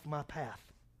me off my path.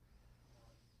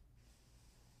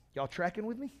 Y'all tracking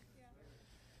with me?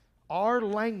 Our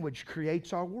language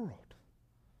creates our world.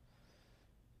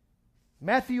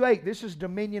 Matthew 8, this is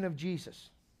dominion of Jesus.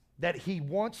 That He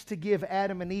wants to give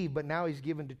Adam and Eve, but now He's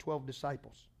given to 12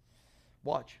 disciples.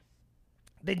 Watch.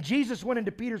 Then Jesus went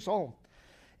into Peter's home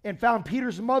and found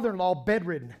Peter's mother-in-law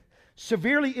bedridden,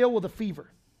 severely ill with a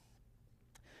fever.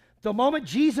 The moment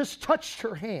Jesus touched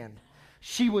her hand,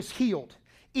 she was healed.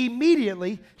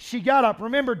 Immediately, she got up.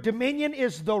 Remember, dominion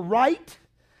is the right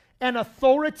and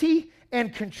authority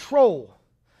and control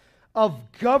of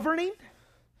governing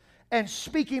and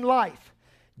speaking life.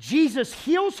 Jesus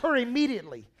heals her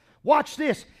immediately. Watch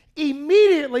this.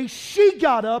 Immediately, she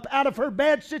got up out of her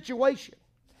bad situation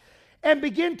and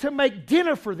began to make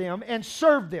dinner for them and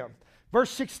serve them.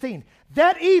 Verse 16.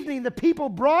 That evening, the people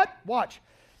brought, watch,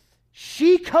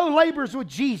 she co-labors with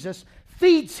Jesus,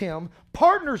 feeds Him,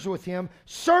 partners with Him,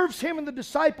 serves Him and the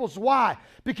disciples. Why?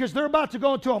 Because they're about to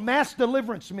go into a mass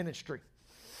deliverance ministry.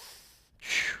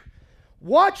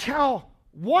 Watch how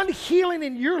one healing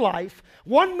in your life,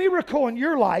 one miracle in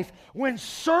your life, when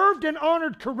served and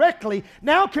honored correctly,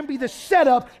 now can be the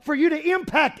setup for you to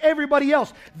impact everybody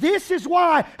else. This is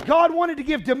why God wanted to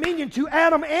give dominion to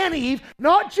Adam and Eve,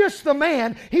 not just the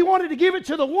man. He wanted to give it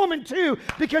to the woman too,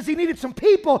 because He needed some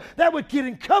people that would get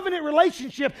in covenant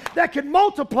relationship that could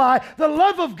multiply the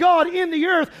love of God in the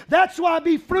earth. That's why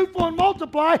be fruitful and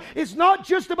multiply is not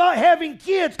just about having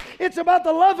kids. It's about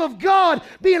the love of God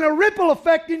being a ripple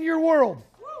effect in your world.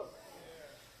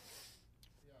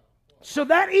 So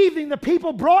that evening, the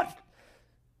people brought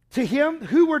to Him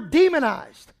who were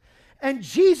demonized. And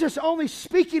Jesus only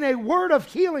speaking a word of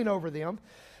healing over them,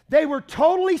 they were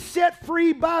totally set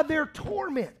free by their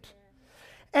torment.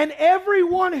 And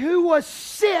everyone who was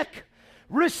sick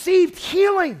received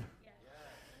healing.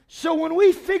 So when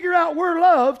we figure out we're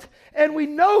loved and we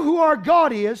know who our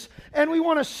God is and we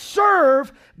want to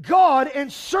serve God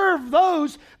and serve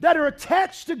those that are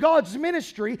attached to God's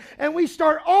ministry and we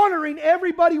start honoring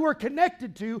everybody we're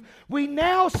connected to, we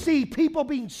now see people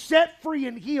being set free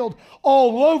and healed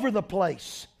all over the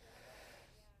place.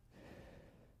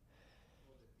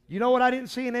 You know what I didn't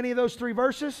see in any of those 3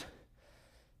 verses?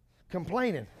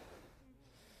 Complaining.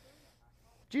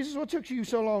 Jesus, what took you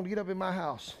so long to get up in my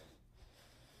house?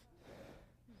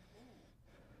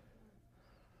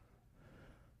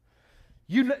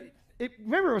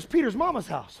 Remember, it was Peter's mama's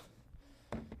house.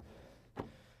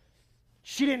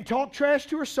 She didn't talk trash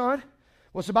to her son.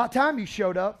 Well, it's about time you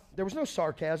showed up. There was no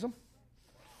sarcasm.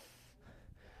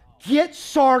 Get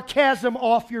sarcasm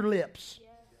off your lips.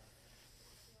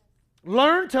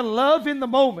 Learn to love in the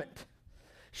moment.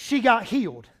 She got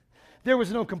healed. There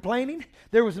was no complaining.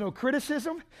 There was no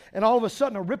criticism. And all of a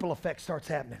sudden, a ripple effect starts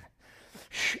happening.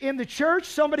 In the church,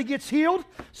 somebody gets healed,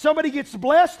 somebody gets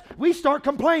blessed, we start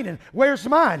complaining. Where's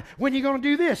mine? When you going to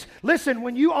do this? Listen,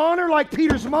 when you honor like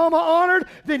Peter's mama honored,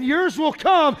 then yours will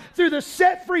come through the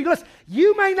set free. Listen,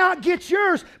 you may not get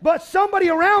yours, but somebody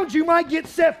around you might get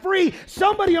set free.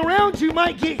 Somebody around you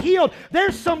might get healed.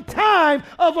 There's some time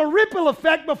of a ripple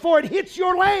effect before it hits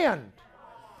your land.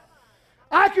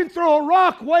 I can throw a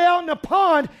rock way out in a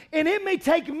pond, and it may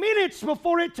take minutes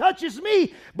before it touches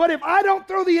me. But if I don't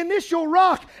throw the initial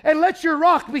rock, and let your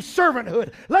rock be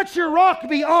servanthood, let your rock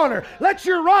be honor, let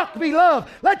your rock be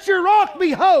love, let your rock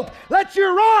be hope, let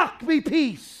your rock be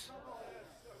peace.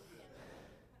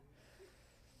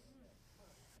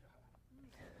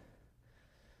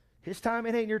 His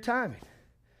timing ain't your timing.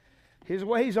 His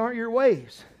ways aren't your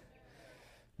ways.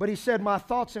 But he said, my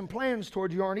thoughts and plans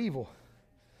toward you aren't evil.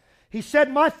 He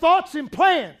said, my thoughts and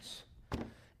plans.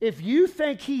 If you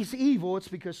think he's evil, it's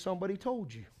because somebody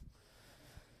told you.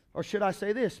 Or should I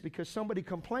say this? Because somebody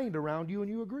complained around you and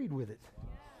you agreed with it.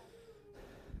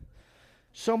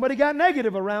 Somebody got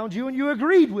negative around you and you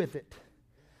agreed with it.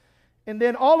 And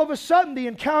then all of a sudden, the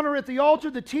encounter at the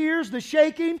altar, the tears, the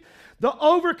shaking, the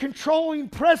over-controlling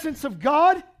presence of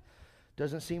God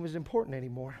doesn't seem as important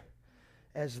anymore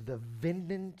as the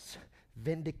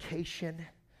vindication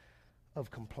of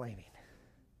complaining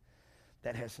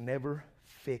that has never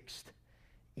fixed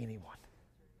anyone.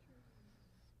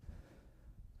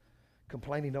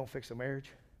 Complaining don't fix a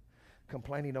marriage.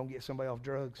 Complaining don't get somebody off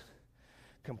drugs.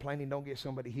 Complaining don't get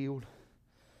somebody healed.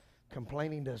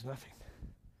 Complaining does nothing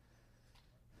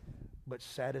but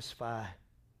satisfy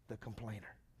the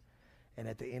complainer. And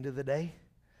at the end of the day,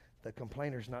 the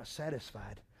complainer's not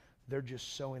satisfied. They're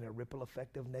just sowing a ripple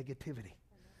effect of negativity,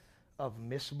 of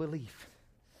misbelief.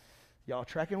 Y'all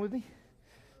tracking with me?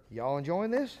 Y'all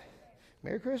enjoying this?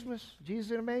 Merry Christmas.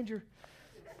 Jesus in a manger.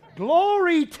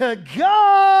 Glory to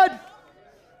God.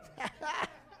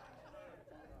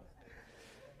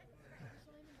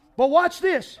 But watch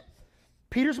this.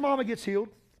 Peter's mama gets healed.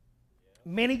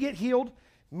 Many get healed.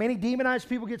 Many demonized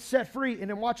people get set free. And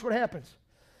then watch what happens.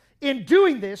 In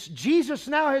doing this, Jesus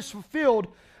now has fulfilled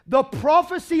the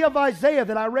prophecy of Isaiah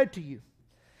that I read to you.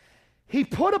 He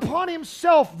put upon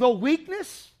himself the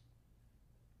weakness,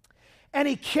 and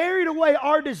he carried away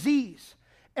our disease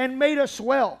and made us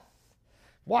well.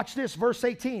 Watch this, verse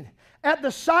 18. At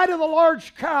the sight of the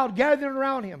large crowd gathering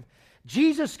around him,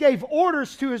 Jesus gave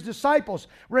orders to his disciples.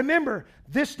 Remember,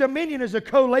 this dominion is a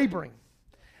co-laboring.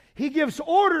 He gives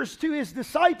orders to his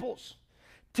disciples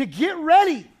to get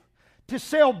ready to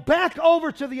sail back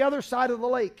over to the other side of the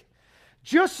lake.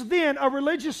 Just then, a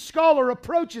religious scholar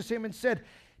approaches him and said,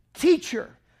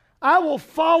 "Teacher, I will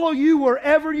follow you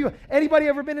wherever you..." Anybody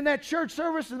ever been in that church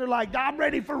service and they're like, "I'm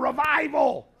ready for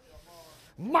revival.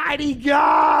 Mighty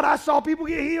God, I saw people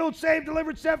get healed, saved,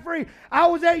 delivered, set free. I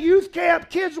was at youth camp.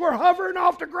 Kids were hovering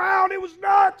off the ground. It was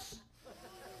nuts.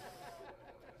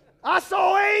 I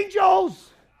saw angels.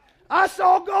 I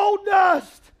saw gold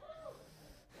dust."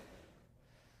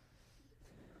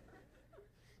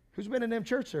 Who's been in them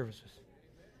church services?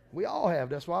 We all have.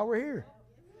 That's why we're here.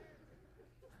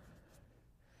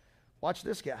 Watch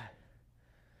this guy.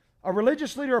 A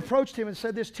religious leader approached him and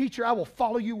said this, "Teacher, I will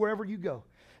follow you wherever you go."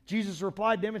 Jesus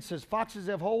replied to him and says, "Foxes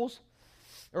have holes,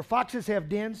 or foxes have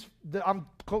dens." I'm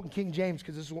quoting King James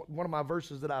because this is one of my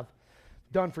verses that I've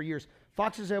done for years.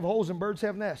 "Foxes have holes and birds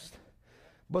have nests,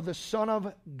 but the Son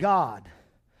of God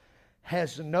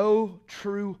has no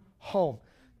true home."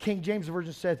 King James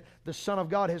Version said, "The Son of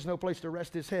God has no place to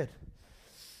rest his head."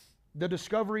 The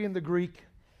discovery in the Greek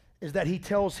is that he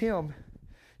tells him,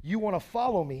 "You want to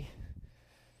follow me,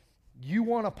 you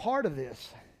want a part of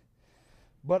this,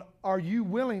 but are you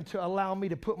willing to allow me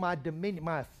to put my dominion,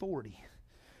 my authority?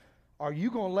 Are you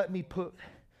going to let me put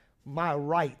my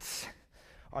rights?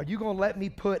 Are you going to let me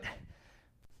put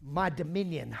my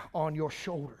dominion on your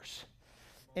shoulders?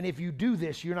 And if you do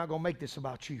this, you're not going to make this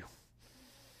about you.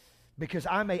 Because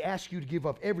I may ask you to give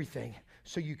up everything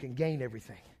so you can gain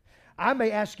everything. I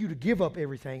may ask you to give up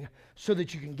everything so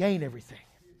that you can gain everything."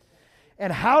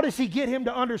 And how does he get him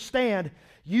to understand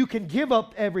you can give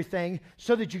up everything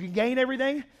so that you can gain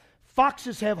everything?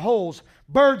 Foxes have holes,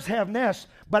 birds have nests,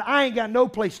 but I ain't got no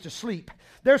place to sleep.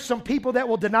 There's some people that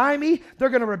will deny me. They're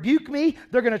going to rebuke me.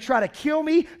 They're going to try to kill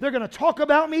me. They're going to talk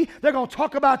about me. They're going to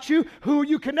talk about you. Who are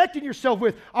you connecting yourself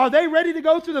with? Are they ready to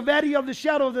go through the valley of the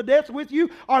shadow of the death with you?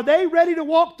 Are they ready to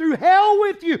walk through hell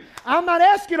with you? I'm not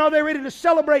asking, are they ready to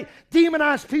celebrate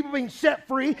demonized people being set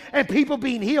free and people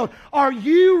being healed? Are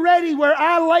you ready where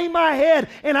I lay my head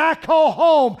and I call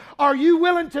home? Are you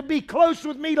willing to be close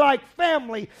with me like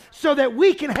family so that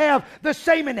we can have the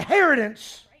same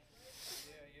inheritance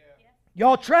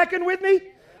Y'all tracking with me?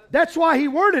 That's why he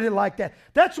worded it like that.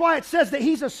 That's why it says that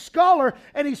he's a scholar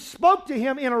and he spoke to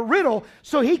him in a riddle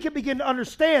so he could begin to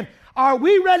understand, are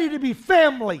we ready to be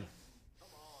family?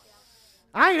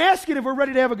 I ain't asking if we're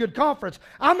ready to have a good conference.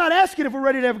 I'm not asking if we're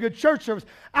ready to have a good church service.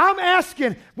 I'm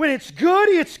asking when it's good,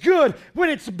 it's good. When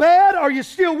it's bad, are you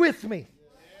still with me?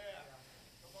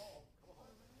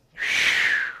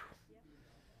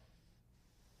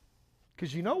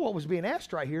 Because you know what was being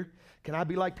asked right here. Can I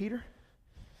be like Peter?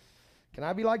 Can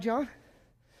I be like John?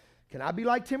 Can I be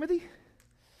like Timothy?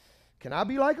 Can I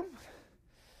be like them?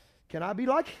 Can I be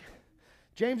like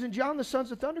James and John, the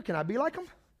sons of thunder? Can I be like them?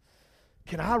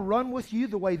 Can I run with you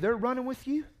the way they're running with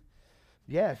you?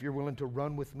 Yeah, if you're willing to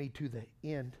run with me to the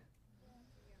end.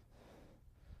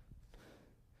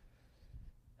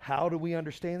 How do we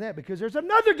understand that? Because there's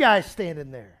another guy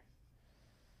standing there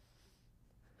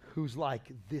who's like,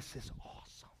 this is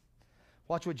awesome.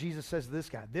 Watch what Jesus says to this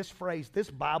guy. This phrase, this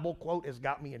Bible quote has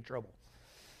got me in trouble.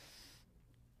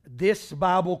 This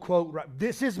Bible quote,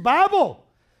 this is Bible.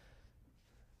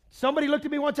 Somebody looked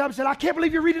at me one time and said, I can't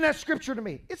believe you're reading that scripture to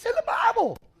me. It's in the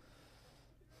Bible.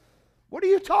 What are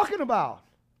you talking about?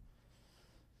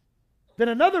 Then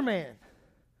another man,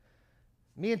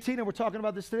 me and Tina were talking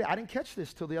about this today. I didn't catch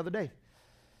this till the other day.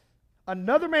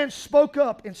 Another man spoke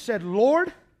up and said,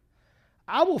 Lord,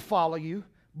 I will follow you,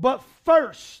 but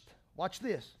first, watch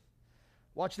this.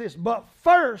 Watch this. But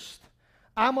first,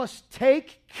 I must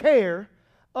take care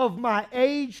of my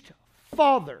aged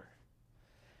father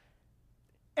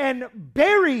and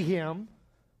bury him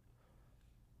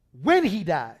when he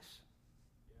dies.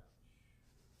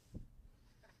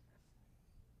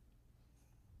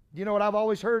 You know what I've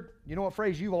always heard? You know what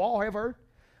phrase you all have heard?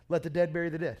 Let the dead bury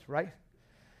the dead, right?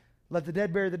 Let the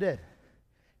dead bury the dead.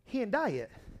 He ain't die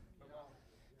yet.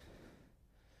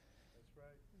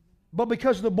 But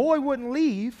because the boy wouldn't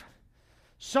leave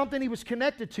something he was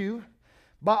connected to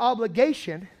by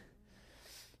obligation,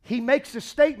 he makes a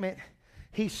statement.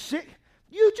 He's sick.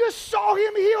 You just saw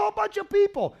him heal a bunch of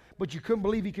people, but you couldn't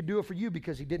believe he could do it for you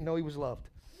because he didn't know he was loved.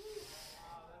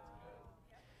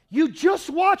 You just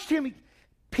watched him.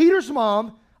 Peter's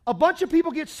mom, a bunch of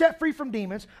people get set free from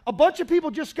demons. A bunch of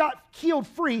people just got healed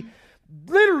free.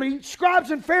 Literally,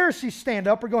 scribes and Pharisees stand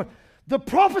up and going, the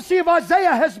prophecy of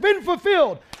Isaiah has been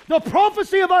fulfilled. The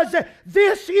prophecy of Isaiah.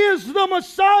 This is the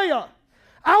Messiah.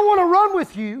 I want to run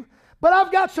with you, but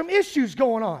I've got some issues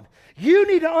going on. You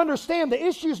need to understand the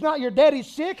issue is not your daddy's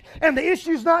sick, and the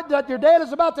issue is not that your dad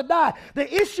is about to die.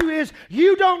 The issue is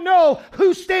you don't know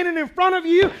who's standing in front of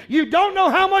you. You don't know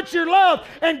how much you're loved,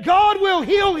 and God will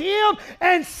heal him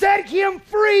and set him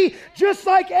free just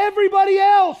like everybody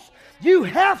else. You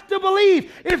have to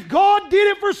believe if God did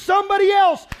it for somebody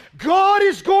else, God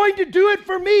is going to do it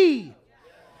for me.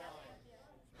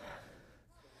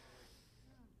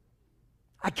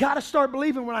 I got to start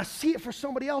believing when I see it for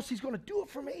somebody else, he's going to do it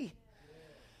for me.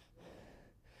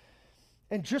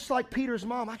 And just like Peter's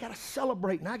mom, I got to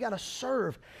celebrate and I got to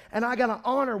serve and I got to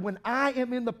honor when I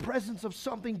am in the presence of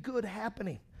something good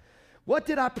happening. What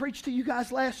did I preach to you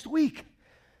guys last week?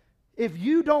 If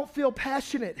you don't feel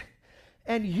passionate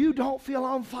and you don't feel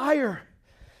on fire,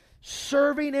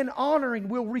 serving and honoring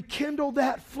will rekindle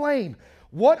that flame.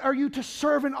 What are you to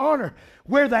serve and honor?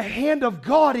 Where the hand of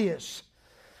God is.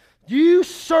 You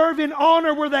serve and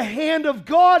honor where the hand of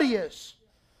God is.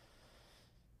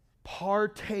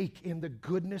 Partake in the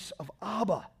goodness of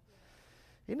Abba.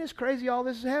 Isn't this crazy all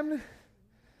this is happening?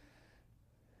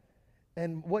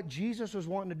 And what Jesus was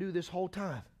wanting to do this whole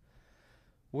time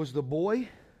was the boy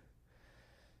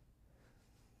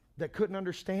that couldn't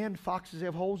understand foxes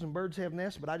have holes and birds have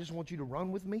nests, but I just want you to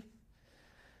run with me.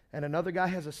 And another guy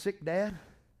has a sick dad.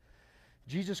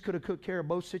 Jesus could have took care of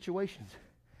both situations.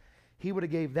 He would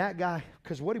have gave that guy,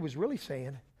 because what he was really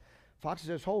saying, foxes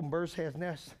have holes and birds have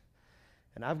nests,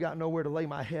 and I've got nowhere to lay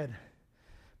my head,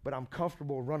 but I'm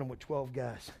comfortable running with 12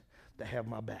 guys that have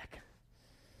my back.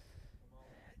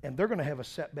 And they're going to have a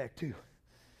setback too.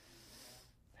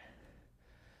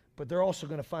 But they're also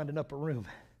going to find an upper room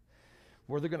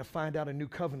where they're going to find out a new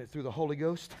covenant through the Holy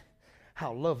Ghost,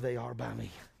 how loved they are by me.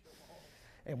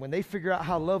 And when they figure out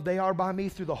how loved they are by me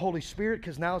through the Holy Spirit,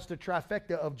 because now it's the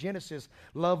trifecta of Genesis,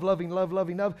 love, loving, love,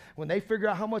 loving, love. When they figure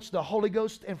out how much the Holy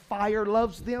Ghost and fire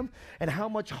loves them, and how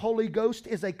much Holy Ghost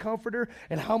is a comforter,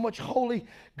 and how much Holy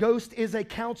Ghost is a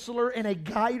counselor and a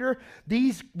guider,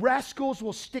 these rascals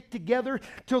will stick together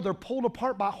till they're pulled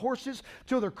apart by horses,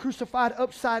 till they're crucified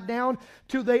upside down,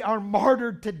 till they are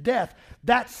martyred to death.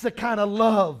 That's the kind of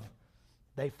love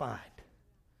they find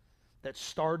that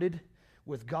started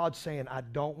with God saying, I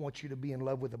don't want you to be in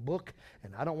love with a book,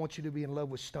 and I don't want you to be in love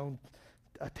with stone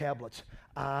tablets.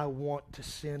 I want to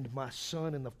send my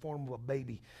son in the form of a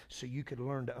baby so you could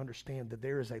learn to understand that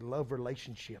there is a love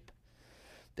relationship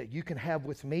that you can have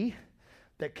with me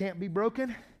that can't be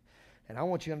broken. And I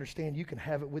want you to understand you can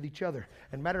have it with each other.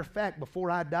 And matter of fact,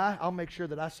 before I die, I'll make sure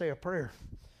that I say a prayer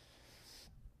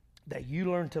that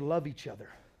you learn to love each other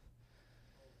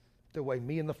the way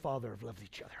me and the Father have loved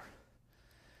each other.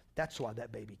 That's why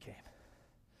that baby came.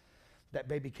 That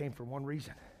baby came for one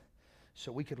reason.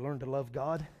 So we could learn to love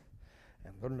God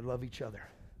and learn to love each other.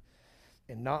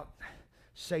 And not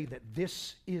say that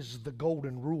this is the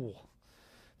golden rule.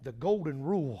 The golden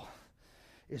rule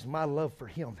is my love for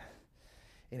Him.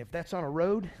 And if that's on a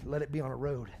road, let it be on a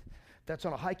road. If that's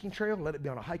on a hiking trail, let it be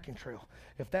on a hiking trail.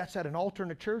 If that's at an altar in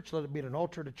a church, let it be at an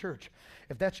altar at a church.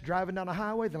 If that's driving down a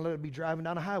highway, then let it be driving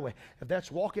down a highway. If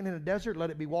that's walking in a desert, let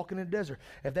it be walking in a desert.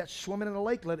 If that's swimming in a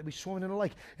lake, let it be swimming in a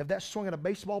lake. If that's swinging a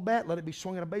baseball bat, let it be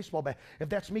swinging a baseball bat. If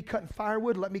that's me cutting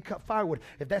firewood, let me cut firewood.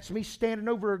 If that's me standing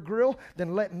over a grill,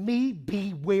 then let me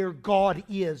be where God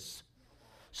is,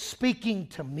 speaking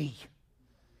to me.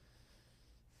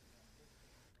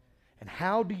 And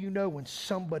how do you know when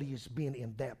somebody is being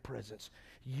in that presence?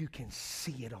 You can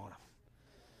see it on them.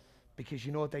 Because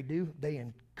you know what they do? They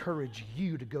encourage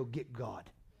you to go get God.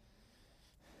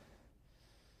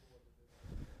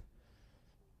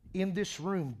 In this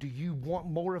room, do you want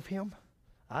more of Him?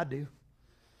 I do.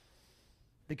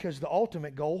 Because the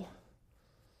ultimate goal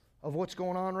of what's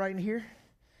going on right in here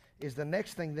is the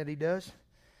next thing that He does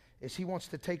is He wants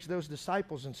to take those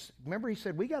disciples and remember He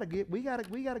said we got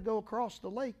to go across the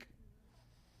lake.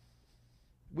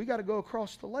 We got to go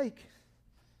across the lake.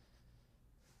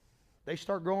 They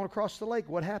start going across the lake.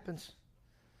 What happens?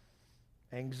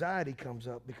 Anxiety comes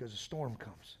up because a storm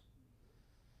comes.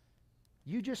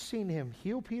 You just seen Him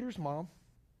heal Peter's mom.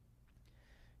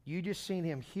 You just seen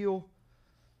Him heal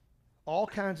all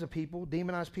kinds of people.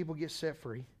 Demonized people get set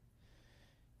free.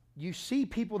 You see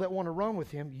people that want to run with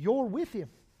Him. You're with Him.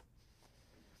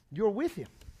 You're with Him.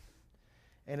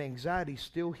 And anxiety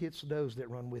still hits those that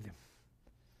run with Him.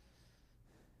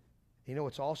 You know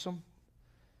what's awesome?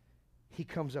 He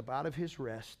comes up out of His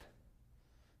rest,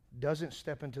 doesn't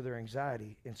step into their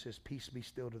anxiety, and says, peace be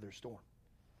still to their storm.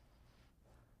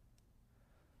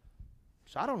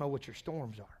 So I don't know what your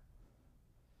storms are.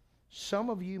 Some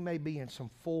of you may be in some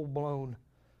full-blown,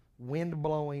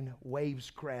 wind-blowing, waves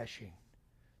crashing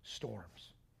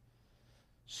storms.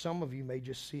 Some of you may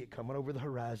just see it coming over the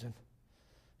horizon.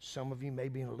 Some of you may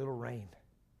be in a little rain.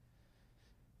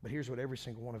 But here's what every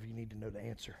single one of you need to know the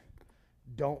answer.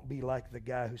 Don't be like the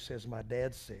guy who says, my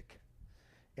dad's sick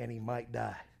and he might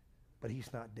die, but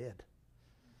he's not dead.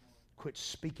 Quit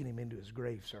speaking him into his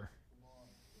grave, sir.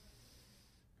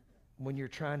 When you're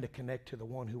trying to connect to the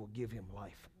one who will give him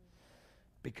life.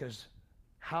 Because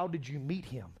how did you meet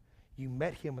Him? You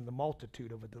met Him in the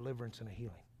multitude of a deliverance and a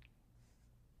healing.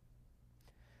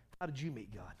 How did you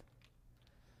meet God?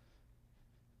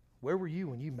 Where were you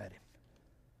when you met Him?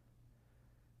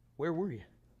 Where were you?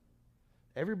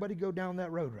 Everybody go down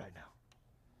that road right now.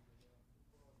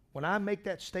 When I make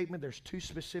that statement, there's two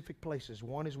specific places.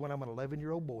 One is when I'm an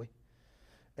 11-year-old boy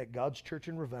at God's church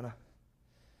in Ravenna,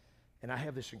 and I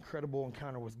have this incredible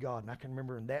encounter with God. And I can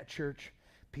remember in that church,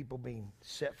 people being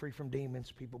set free from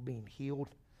demons, people being healed.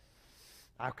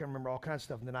 I can remember all kinds of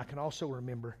stuff. And then I can also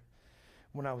remember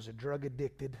when I was a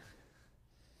drug-addicted,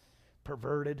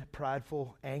 perverted,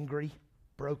 prideful, angry,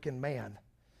 broken man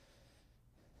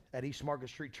at East Market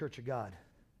Street Church of God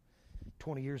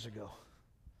 20 years ago.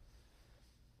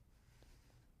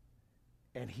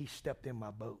 And He stepped in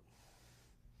my boat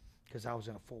because I was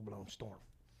in a full-blown storm.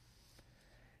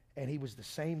 And He was the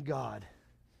same God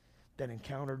that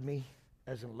encountered me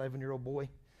as an 11-year-old boy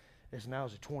as now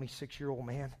as a 26-year-old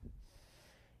man.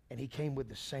 And He came with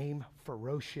the same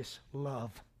ferocious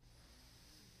love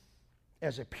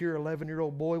as a pure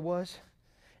 11-year-old boy was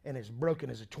and as broken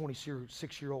as a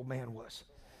 26-year-old man was.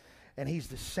 And He's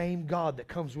the same God that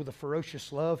comes with a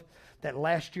ferocious love that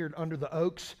last year under the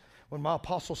oaks, when my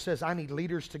apostle says, I need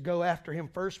leaders to go after Him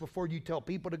first before you tell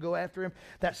people to go after Him,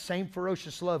 that same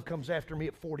ferocious love comes after me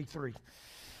at 43.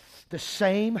 The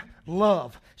same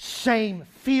love, same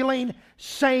feeling,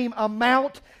 same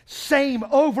amount, same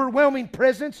overwhelming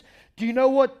presence. Do you know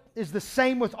what is the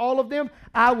same with all of them?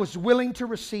 I was willing to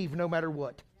receive no matter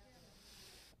what.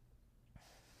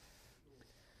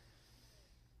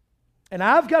 And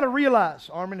I've got to realize,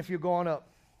 Armin, if you're going up,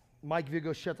 Mike, if you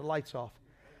go shut the lights off.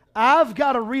 I've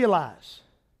got to realize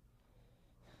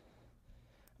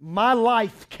my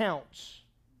life counts.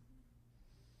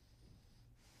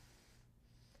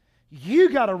 You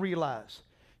got to realize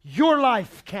your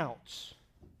life counts.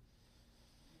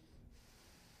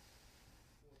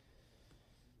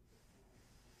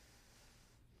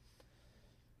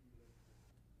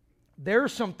 There are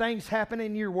some things happening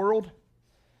in your world.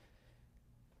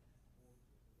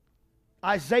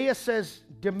 Isaiah says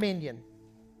dominion.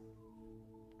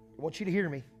 I want you to hear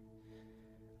me.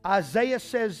 Isaiah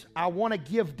says, I want to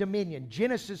give dominion.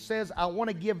 Genesis says, I want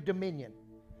to give dominion.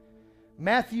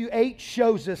 Matthew 8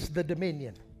 shows us the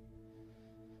dominion.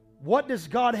 What does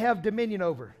God have dominion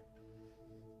over?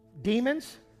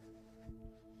 Demons?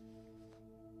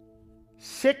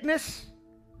 Sickness?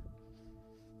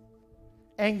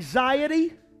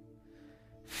 Anxiety?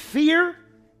 Fear?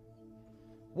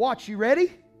 Watch, you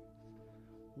ready?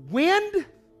 Wind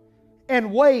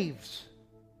and waves.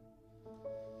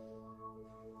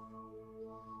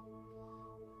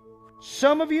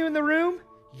 Some of you in the room,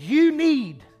 you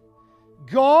need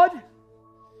God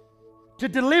to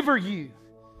deliver you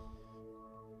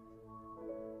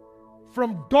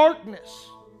from darkness,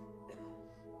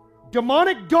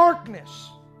 demonic darkness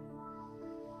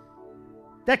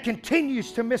that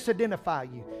continues to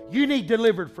misidentify you. You need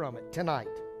delivered from it tonight.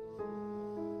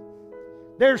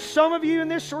 There's some of you in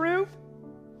this room,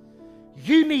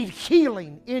 you need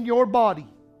healing in your body.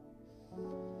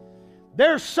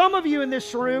 There's some of you in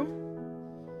this room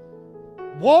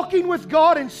walking with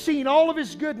God and seeing all of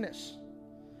His goodness.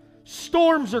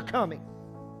 Storms are coming.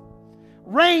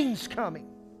 Rain's coming.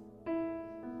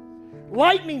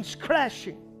 Lightning's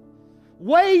crashing.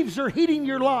 Waves are hitting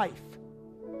your life.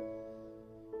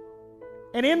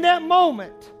 And in that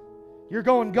moment, you're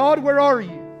going, God, where are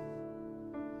you?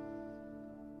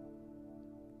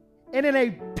 And in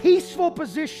a peaceful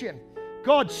position,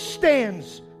 God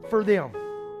stands for them.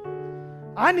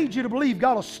 I need you to believe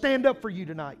God will stand up for you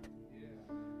tonight.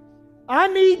 I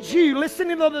need you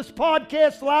listening to this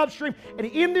podcast, live stream, and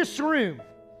in this room,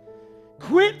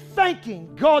 quit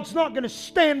thinking God's not going to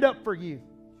stand up for you.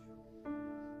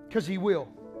 Because He will.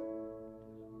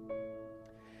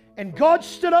 And God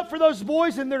stood up for those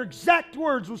boys, and their exact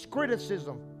words was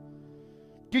criticism.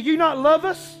 Do you not love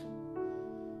us?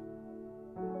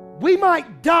 We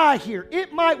might die here.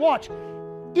 It might, watch,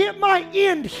 it might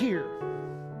end here.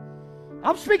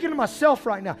 I'm speaking to myself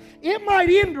right now. It might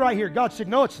end right here. God said,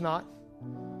 no, it's not.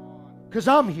 Because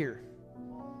I'm here.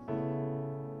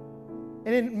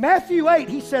 And in Matthew 8,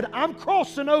 He said, I'm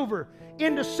crossing over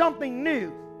into something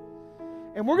new.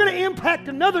 And we're going to impact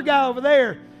another guy over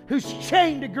there who's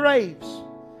chained to graves.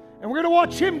 And we're going to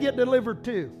watch him get delivered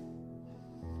too.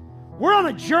 We're on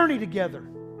a journey together.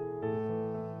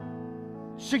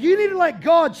 So you need to let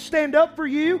God stand up for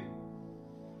you.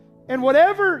 And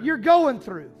whatever you're going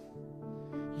through,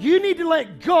 you need to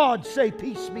let God say,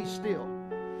 peace be still.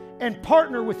 And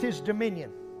partner with His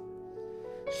dominion.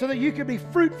 So that you can be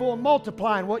fruitful and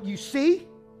multiply in what you see,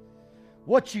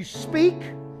 what you speak,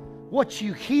 what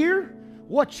you hear,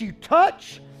 what you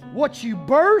touch, what you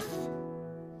birth.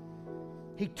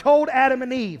 He told Adam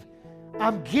and Eve,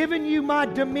 I'm giving you my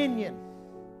dominion.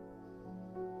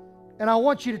 And I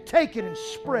want you to take it and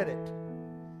spread it.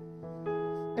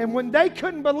 And when they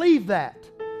couldn't believe that,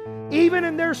 even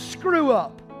in their screw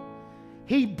up,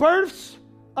 He births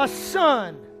a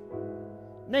son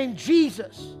named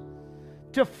Jesus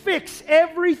to fix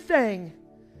everything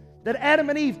that Adam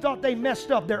and Eve thought they messed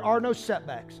up. There are no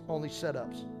setbacks, only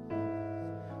setups.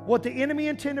 What the enemy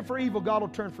intended for evil, God will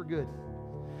turn for good.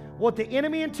 What the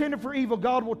enemy intended for evil,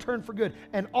 God will turn for good.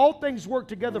 And all things work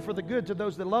together for the good to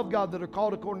those that love God, that are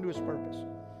called according to His purpose.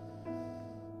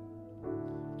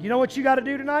 You know what you got to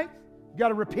do tonight? You got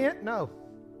to repent? No.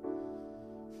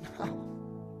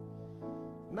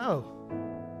 No.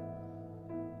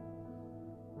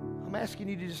 I'm asking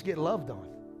you to just get loved on.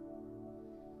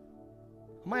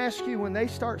 I'm going to ask you when they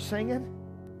start singing,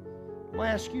 I'm going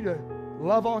to ask you to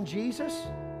love on Jesus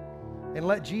and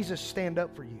let Jesus stand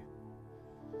up for you.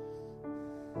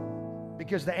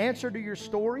 Because the answer to your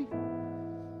story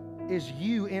is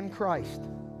you in Christ.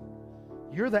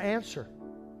 You're the answer.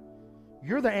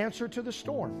 You're the answer to the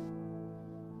storm.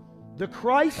 The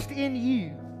Christ in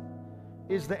you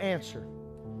is the answer.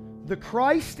 The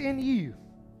Christ in you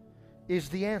is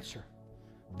the answer.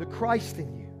 The Christ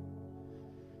in you.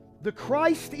 The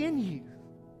Christ in you.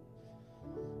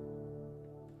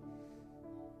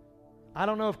 I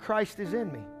don't know if Christ is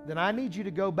in me. Then I need you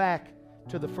to go back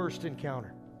to the first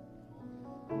encounter.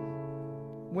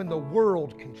 When the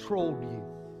world controlled you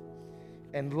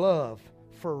and love,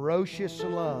 ferocious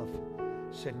love,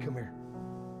 said, come here.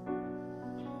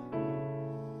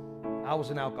 I was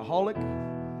an alcoholic,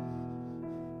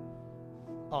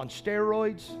 on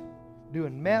steroids,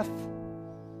 doing meth,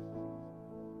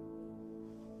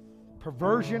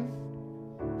 perversion,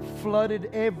 flooded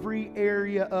every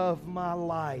area of my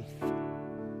life.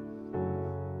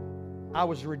 I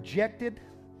was rejected.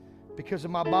 Because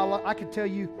of my biology, I could tell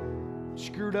you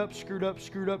screwed up.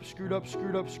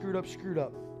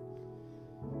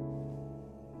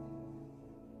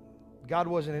 God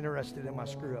wasn't interested in my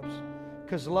screw-ups.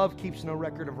 Because love keeps no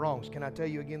record of wrongs. Can I tell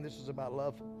you again, this is about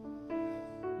love?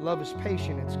 Love is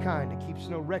patient, it's kind, it keeps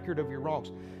no record of your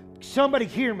wrongs. Somebody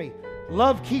hear me.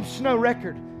 Love keeps no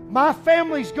record. My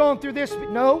family's gone through this.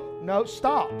 No,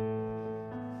 stop.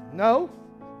 No.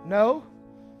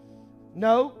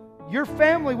 Your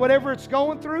family, whatever it's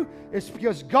going through, it's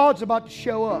because God's about to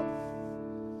show up.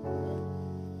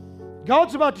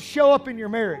 God's about to show up in your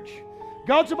marriage.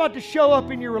 God's about to show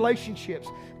up in your relationships.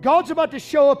 God's about to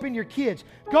show up in your kids.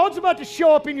 God's about to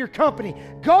show up in your company.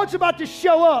 God's about to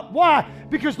show up. Why?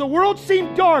 Because the world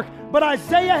seemed dark, but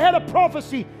Isaiah had a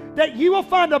prophecy that you will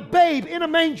find a babe in a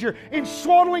manger in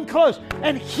swaddling clothes,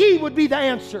 and He would be the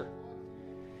answer.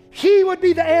 He would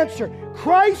be the answer.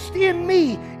 Christ in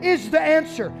me is the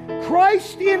answer.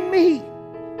 Christ in me.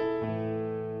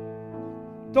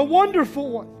 The wonderful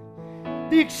one.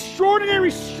 The extraordinary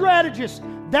strategist.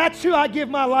 That's who I give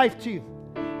my life to.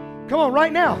 Come on,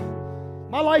 right now.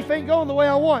 My life ain't going the way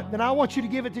I want. Then I want you to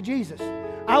give it to Jesus.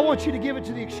 I want you to give it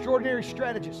to the extraordinary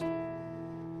strategist.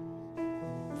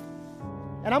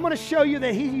 And I'm going to show you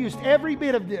that He used every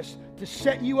bit of this to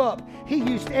set you up. He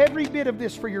used every bit of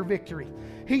this for your victory.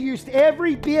 He used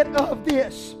every bit of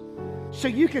this so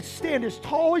you could stand as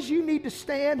tall as you need to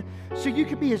stand, so you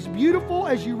could be as beautiful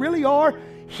as you really are.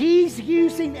 He's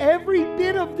using every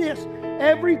bit of this.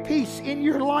 Every piece in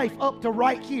your life up to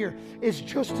right here is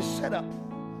just to set up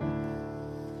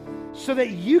so that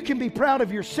you can be proud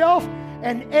of yourself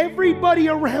and everybody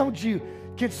around you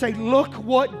can say, look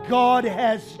what God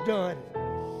has done.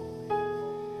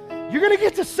 You're going to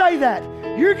get to say that.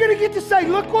 You're going to get to say,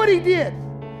 look what He did.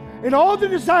 And all the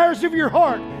desires of your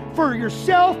heart for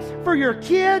yourself, for your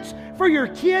kids'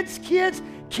 kids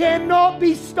cannot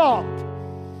be stopped.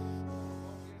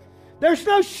 There's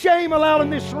no shame allowed in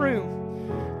this room.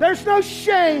 There's no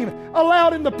shame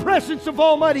allowed in the presence of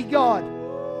Almighty God.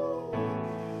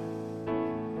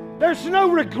 There's no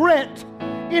regret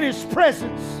in His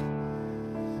presence.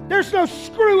 There's no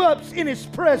screw-ups in His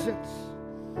presence.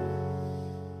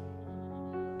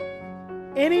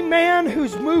 Any man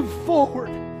who's moved forward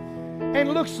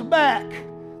and looks back,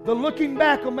 the looking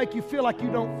back will make you feel like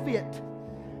you don't fit.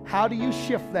 How do you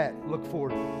shift that? Look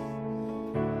forward.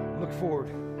 Look forward.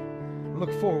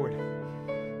 Look forward.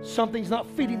 Something's not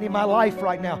fitting in my life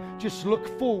right now. Just look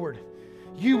forward.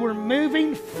 You were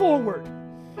moving forward.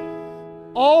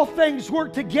 All things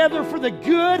work together for the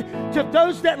good to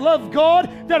those that love God,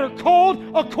 that are called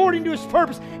according to His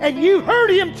purpose. And you heard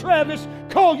Him, Travis,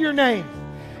 call your name.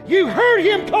 You heard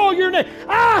Him call your name.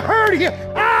 I heard Him.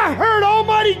 I heard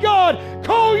Almighty God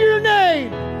call your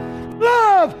name.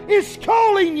 Love is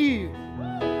calling you.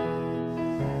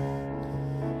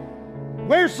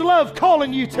 Where's love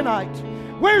calling you tonight?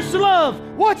 Where's love?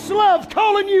 What's love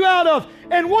calling you out of?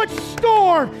 And what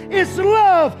storm is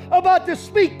love about to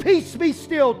speak peace be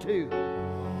still to?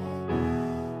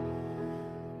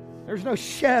 There's no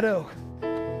shadow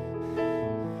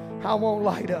I won't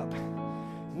light up.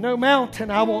 No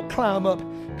mountain I won't climb up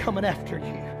coming after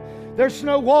you. There's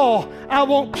no wall I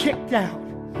won't kick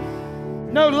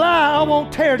down. No lie I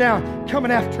won't tear down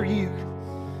coming after you.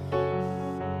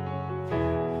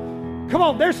 Come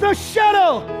on, there's no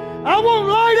shadow I won't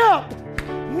light up.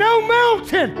 No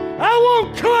mountain I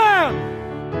won't climb.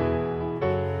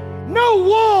 No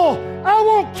wall I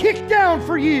won't kick down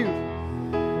for you.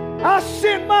 I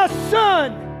sent my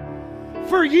Son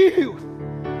for you.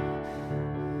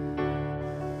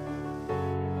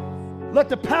 Let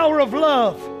the power of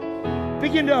love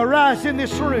begin to arise in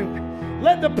this room.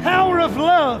 Let the power of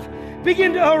love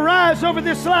begin to arise over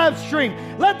this live stream.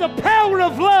 Let the power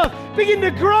of love begin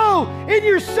to grow in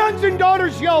your sons and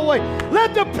daughters, Yahweh.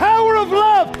 Let the power of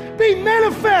love be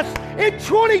manifest in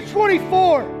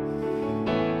 2024.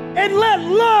 And let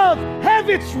love have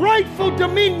its rightful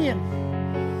dominion.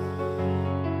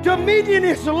 Dominion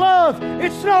is love.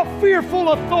 It's not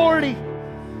fearful authority.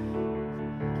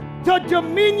 The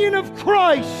dominion of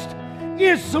Christ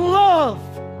is love.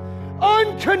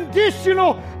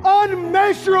 Unconditional,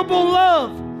 unmeasurable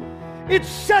love. It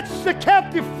sets the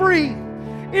captive free.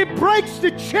 It breaks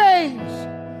the chains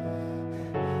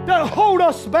that hold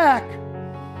us back.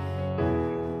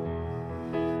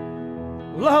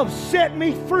 Love set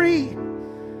me free.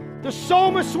 The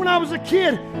psalmist, when I was a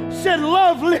kid, said,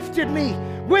 love lifted me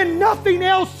when nothing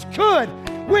else could.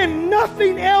 When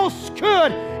nothing else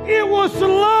could. It was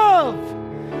love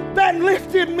that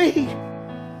lifted me.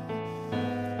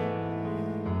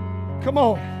 Come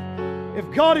on. If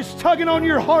God is tugging on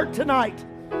your heart tonight,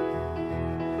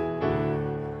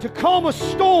 to calm a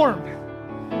storm,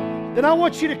 then I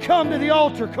want you to come to the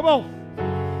altar. Come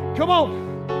on. Come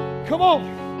on. Come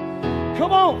on.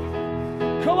 Come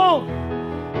on. Come on.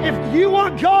 If you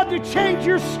want God to change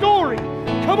your story,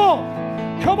 come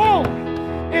on. Come on.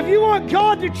 If you want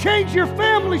God to change your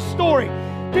family story,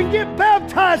 then get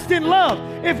baptized in love.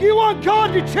 If you want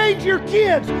God to change your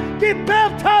kids, get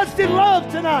baptized in love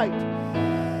tonight.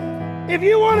 If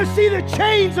you want to see the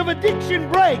chains of addiction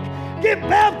break, get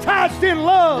baptized in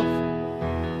love.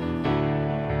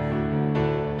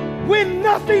 When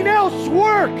nothing else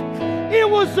worked, it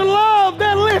was love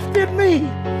that lifted me.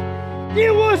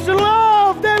 It was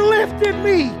love that lifted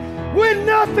me. When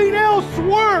nothing else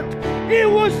worked, it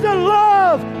was the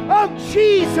love of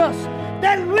Jesus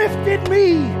that lifted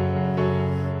me.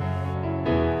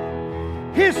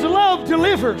 His love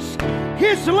delivers.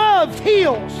 His love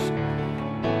heals.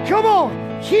 Come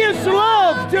on. His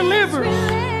love delivers.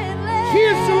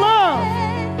 His love.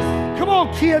 Come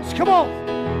on, kids. Come on.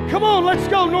 Come on, let's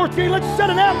go, Northgate. Let's set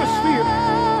an atmosphere.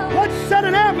 Let's set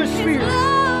an atmosphere.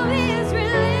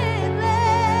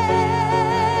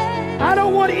 I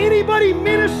don't want anybody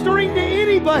ministering to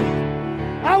anybody.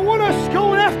 I want us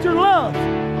going after love.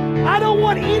 I don't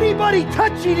want anybody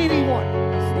touching anyone.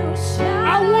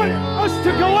 I want us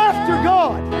to go after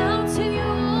God.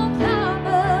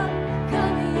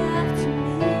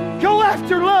 Go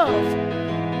after love.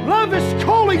 Love is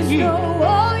calling you.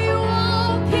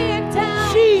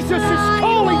 Jesus is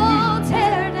calling you.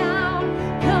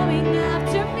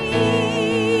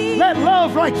 Let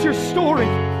love write your story.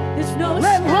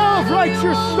 Let love write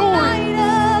your story.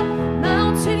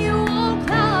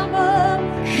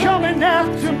 Coming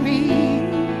after me.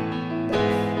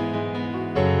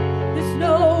 There's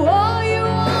no wall you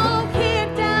won't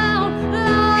kick down,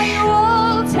 lie you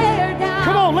won't tear down.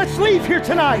 Come on, let's leave here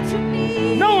tonight,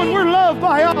 knowing we're loved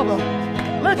by Abba.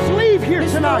 Let's leave here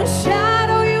tonight. There's no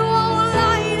shadow you won't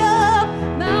light up,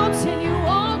 mountain you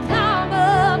won't climb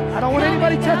up. I don't want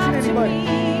anybody touching anybody.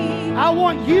 I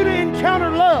want you to encounter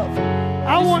love.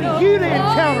 I want you to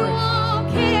encounter it.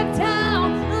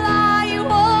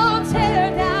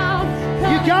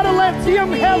 You gotta let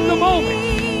them have the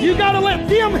moment. You gotta let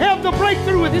them have the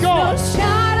breakthrough with God. There's no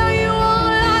shadow you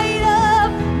won't light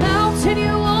up, mountain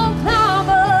you won't climb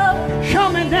up.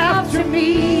 Coming after me.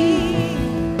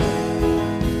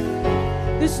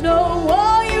 There's no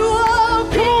wall you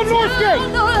won't Come on, Northgate.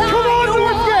 Come on,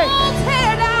 Northgate.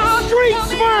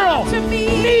 Streetsboro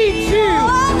needs you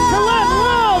to let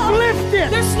love lift it.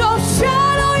 There's no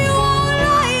shadow you won't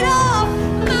light up,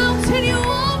 mountain you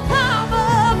won't climb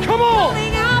up. Come on.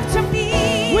 Coming after me.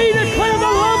 We declare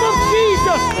the love of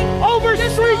Jesus over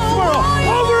Streetsboro,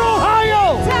 over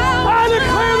Ohio. I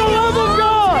declare the love of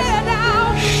God.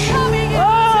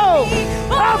 Oh,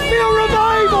 I feel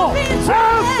revival.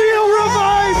 I feel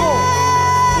revival.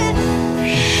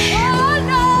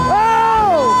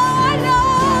 Oh,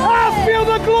 I feel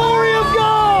the glory of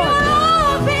God.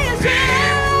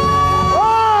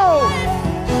 Oh,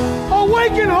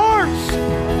 awaken hearts.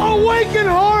 Awaken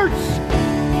hearts.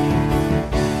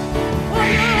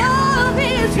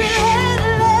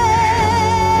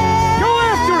 Go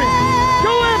after him.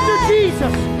 Go after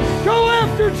Jesus. Go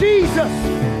after Jesus.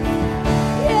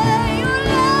 Yeah, your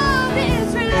love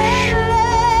is relentless.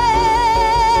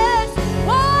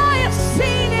 Oh, I have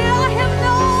seen it, I have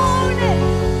known it.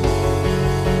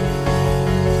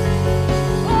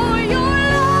 Oh, your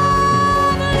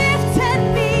love lifted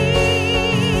me.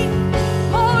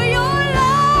 Oh, your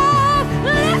love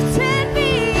lifted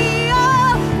me.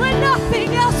 Oh, when nothing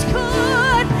else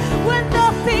could, when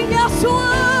nothing else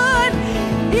would.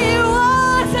 It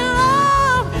was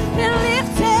love that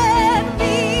lifted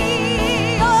me.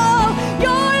 Oh,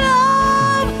 your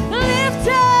love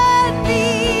lifted me.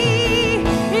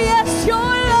 Yes,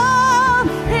 your love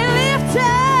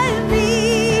lifted me.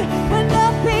 When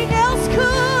nothing else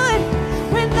could,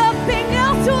 when nothing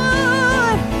else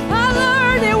would. I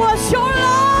learned it was your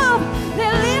love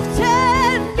that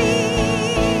lifted me.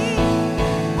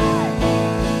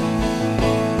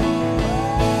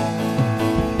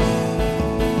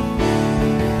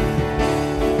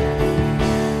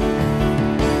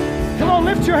 Come on,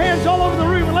 lift your hands all over the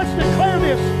room and let's declare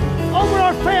this over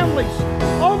our families,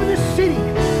 over this city.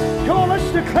 Come on, let's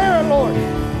declare it, Lord.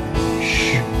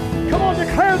 Shh. Come on,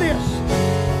 declare this.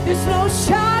 There's no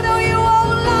shadow you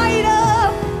won't light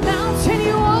up, mountain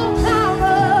you won't climb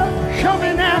up.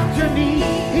 Coming after me.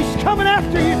 He's coming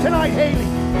after you tonight, Haley.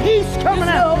 He's coming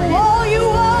There's no after you. wall you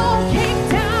won't kick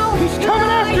down. He's coming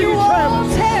lie after you, won't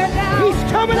Travis. tear down. He's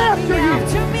coming after you.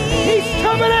 me. He's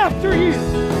coming after you.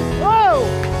 Oh,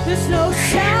 There's no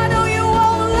shadow you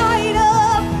won't light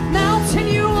up, mountain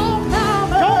you won't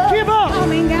climb up. don't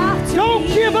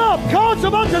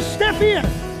to step in.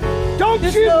 Don't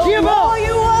There's you no give wall up.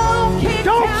 you won't kick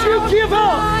Don't down, you give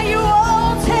up. lie you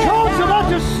won't tear God's down. about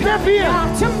to step in.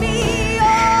 Out to me, oh,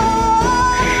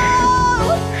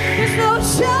 there's no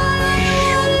shadow you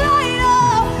won't light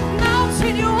up,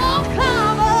 mountain you won't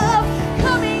climb up,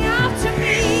 coming out to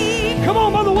me. Come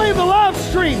on, by the way of the live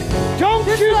stream. Don't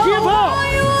There's you no give up. wall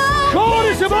you won't God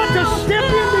kick is about to down, step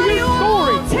into lie your you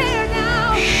story. won't tear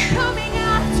down, coming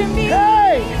out to me.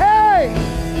 Hey, hey,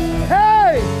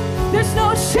 hey. There's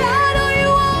no shadow you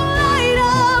won't light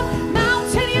up,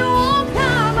 mountain you won't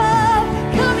climb up,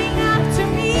 coming after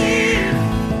me.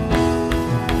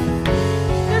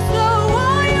 There's no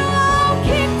wall you won't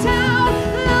kick down,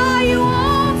 lie you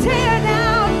won't tear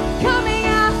down, coming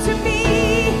after me.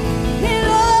 And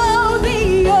oh, the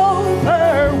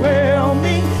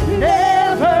overwhelming,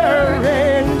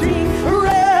 never-ending,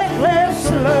 reckless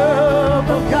love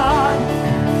of God.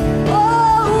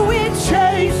 Oh, it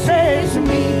chases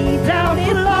me down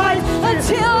in life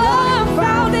until I'm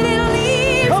found and it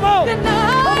leaves Come on. the Come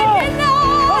night on. and Come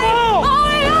night. on.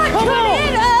 Oh, and I Come on.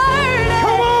 couldn't earn it,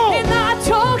 Come on. and I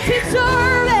don't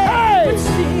deserve it, Hey. but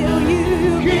still you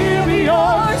give me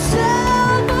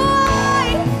yourself away.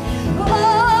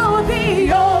 Oh, the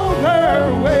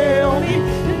overwhelming,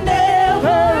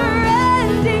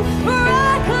 never-ending,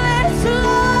 reckless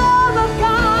love of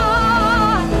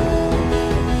God.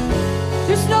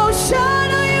 There's no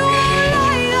shadow you won't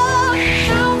light up,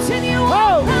 mountain you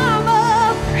won't climb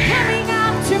up, coming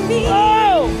after me.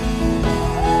 Oh,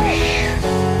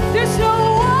 There's no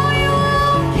wall you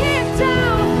won't kick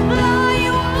down, lie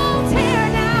you won't tear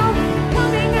down,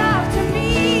 coming after me.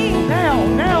 now,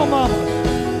 mama.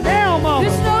 Now, mama.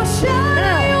 There's no shadow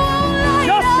Now. you won't light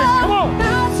Justin, up, come on.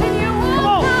 mountain you Come on.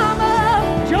 won't climb up,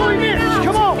 Joey coming Mitch, after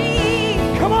come on. me.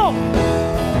 Come on.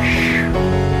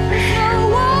 There's no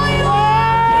wall you Oh!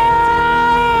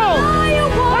 lie you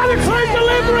won't I declare tear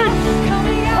deliverance. down,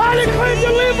 coming I after declare me.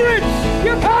 deliverance.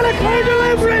 You're I coming declare after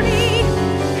deliverance. me.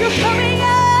 You're coming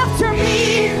after me.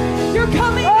 You're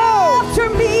coming Oh. after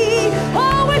me.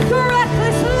 Oh, with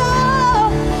reckless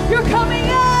love. You're coming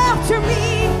after me.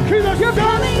 Who the You're Son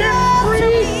coming set after free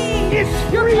me. is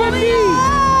You're free coming indeed.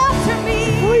 after me.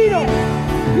 Freedom.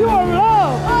 You are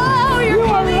love. Oh, you're You are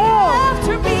coming loved.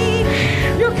 after me.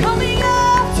 You're coming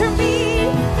after me.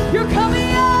 You're coming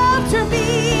after me.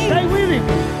 Stay with him.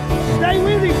 Stay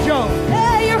with him, Joe.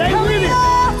 Hey, you're Stay with coming him.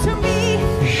 after me.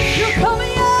 You're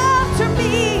coming after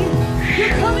me.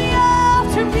 You're coming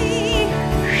after me.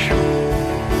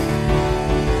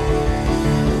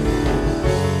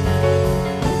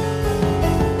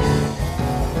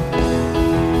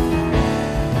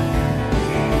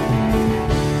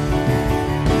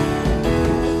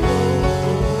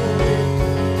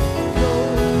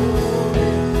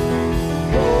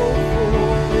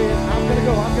 I'm gonna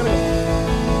go. I'm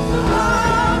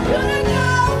gonna go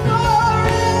for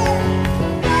it.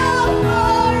 Go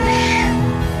for it.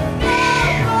 Go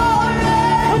for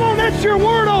it. Come on, that's your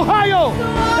word, Ohio.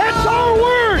 That's our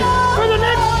word for the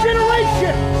next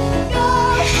generation. Go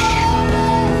for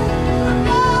it.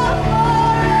 Go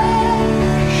for it.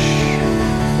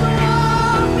 So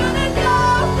I'm gonna go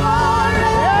for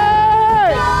it. Hey!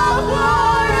 Go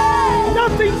for it.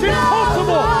 Nothing's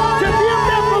impossible to them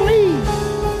that believe.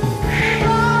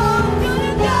 I'm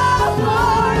gonna go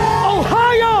for it.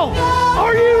 Ohio,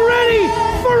 are you ready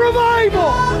for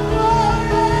revival?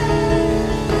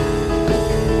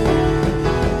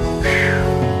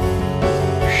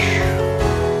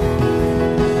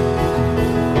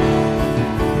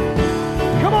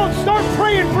 Come on, start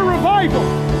praying for revival.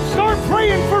 Start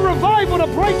praying for revival to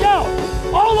break out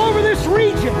all over this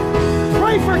region.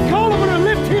 Pray for Gulliver to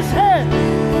lift his head.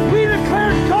 We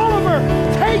declare, Gulliver,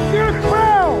 take your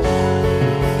crown.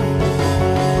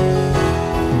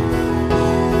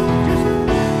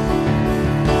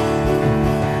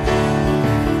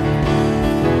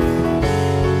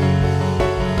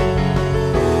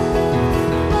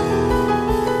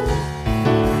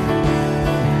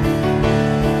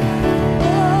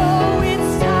 Oh,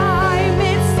 it's time,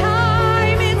 it's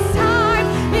time, it's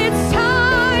time, it's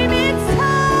time, it's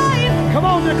time. Come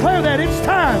on, declare that. It's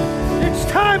time. It's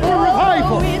time for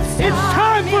revival. Oh, it's It's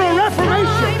time for a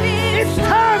reformation. It's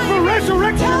time for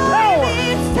resurrection power.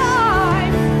 It's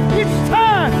time. It's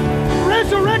time.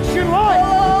 Resurrection life.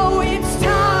 Oh, it's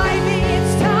time,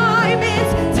 it's time,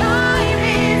 it's time,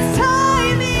 it's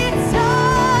time, it's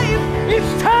time.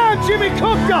 It's time, Jimmy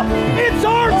Cookta. It's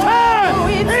our time. Oh,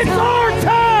 It's our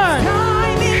time.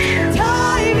 It's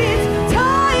time, it's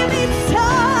time, it's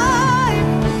time.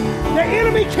 The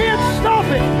enemy can't stop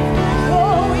it.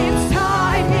 Oh, it's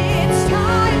time, it's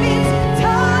time, it's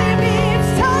time,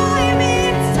 it's time,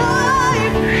 it's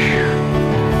time.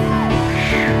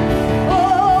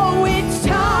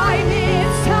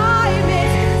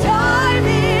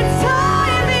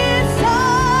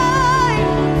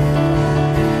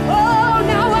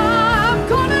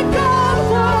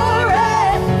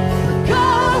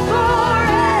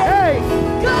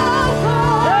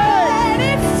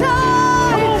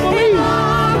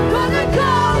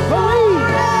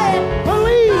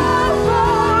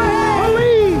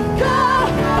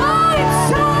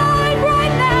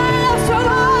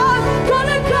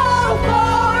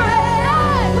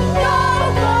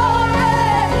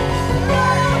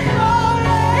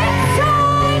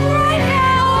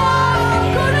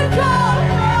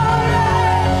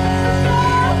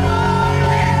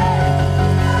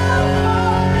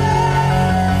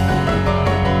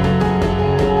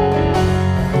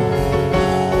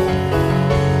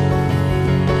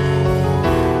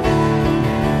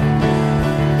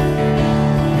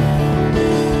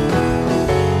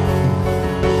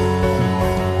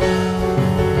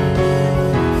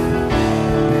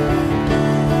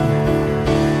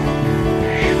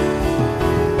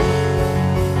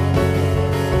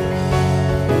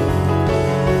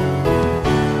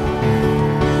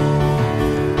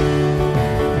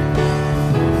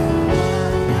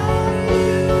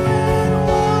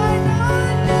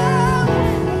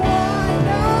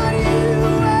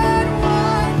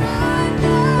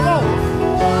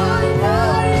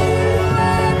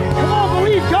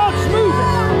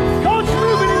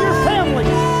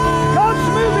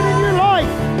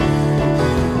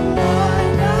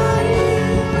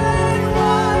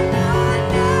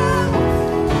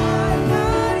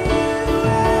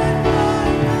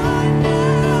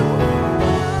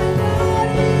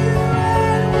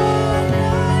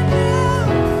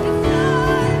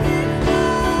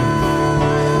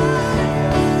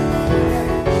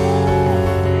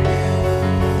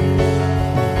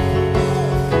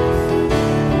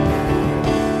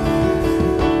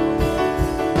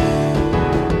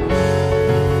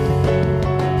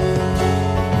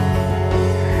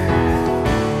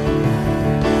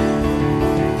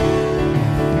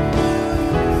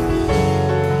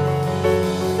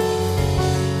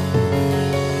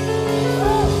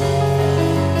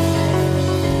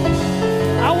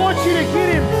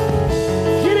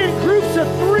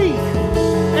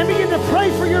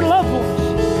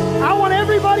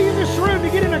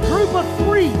 get in a group of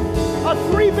three, a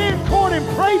three-man court, and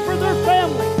pray for their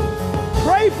family.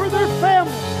 Pray for their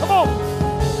family. Come on.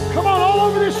 Come on, all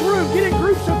over this room. Get in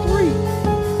groups of three.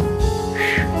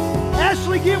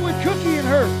 Ashley, get with Cookie and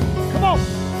her. Come on.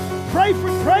 Pray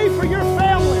for your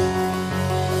family.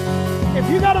 If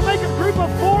you got to make a group of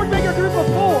four, make a group of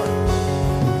four.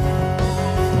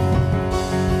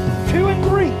 2 and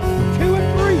 3. 2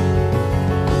 and 3.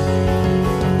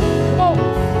 Come on.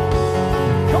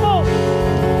 Come on.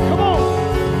 Come on.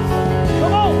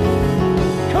 Come on.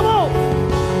 Come on.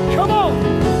 Come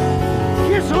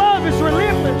on. His love is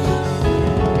relentless.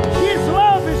 His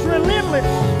love is relentless.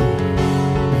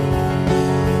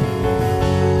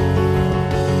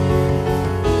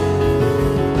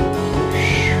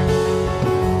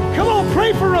 Come on,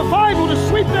 pray for revival to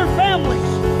sweep their families.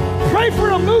 Pray for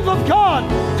a move of God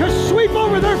to sweep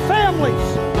over their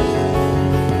families.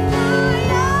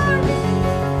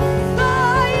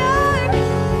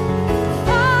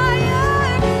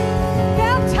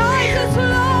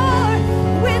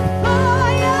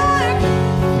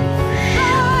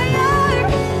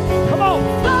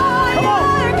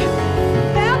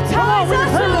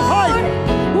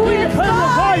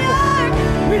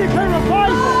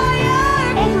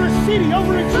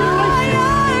 Over a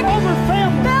generation, over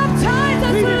families.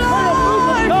 We declare a move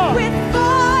of God. We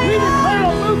declare a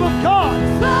move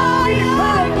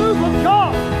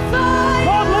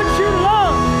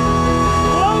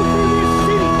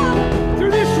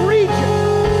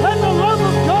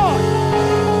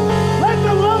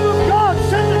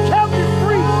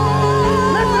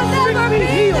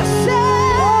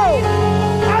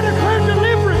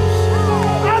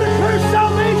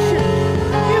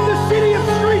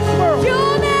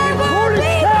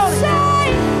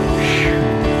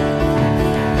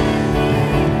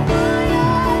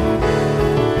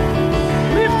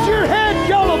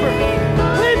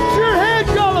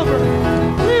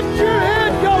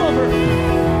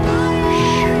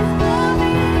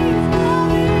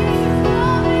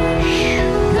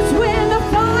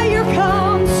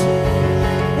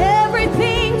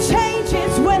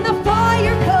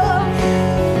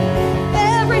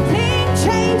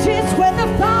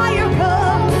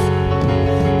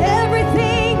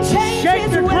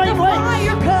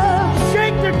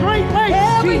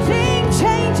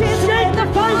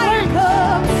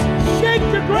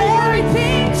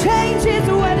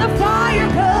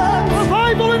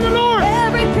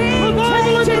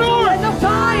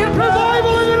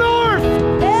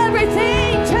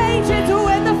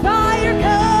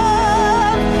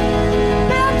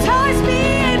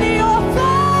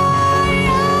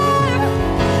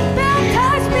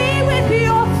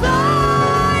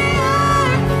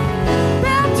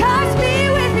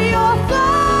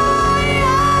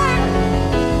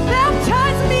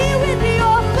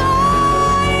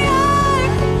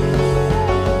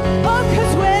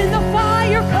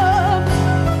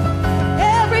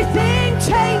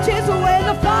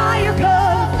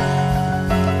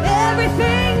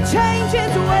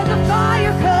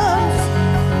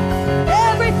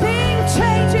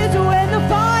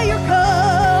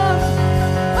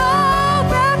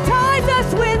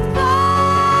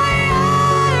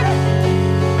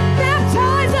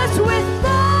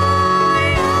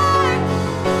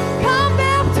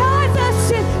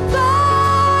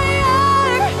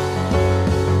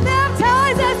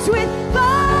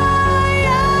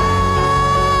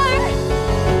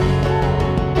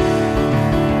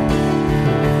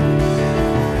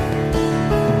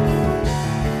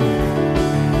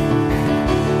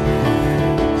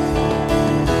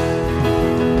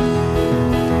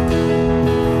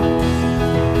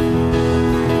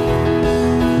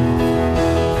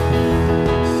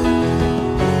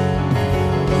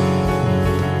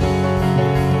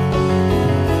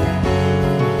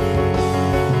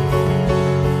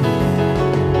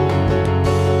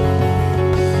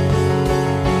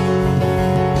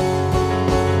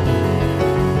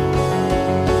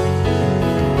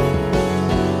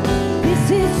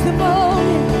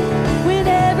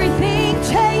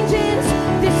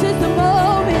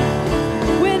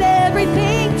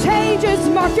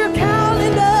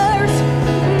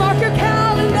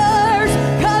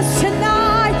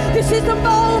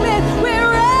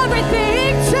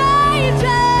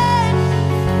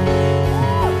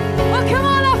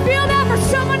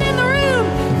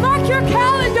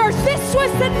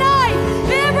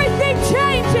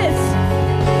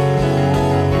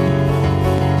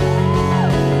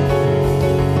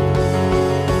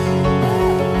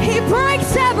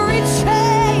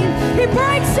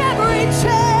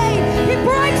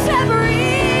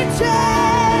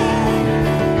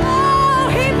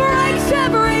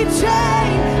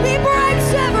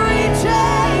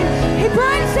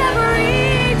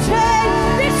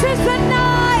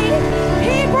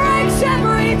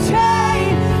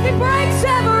breaks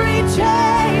every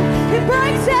chain. He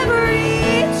breaks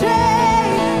every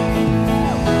chain.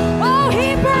 Oh, He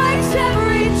breaks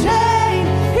every chain.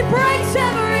 He breaks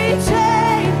every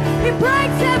chain. He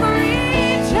breaks every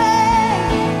chain.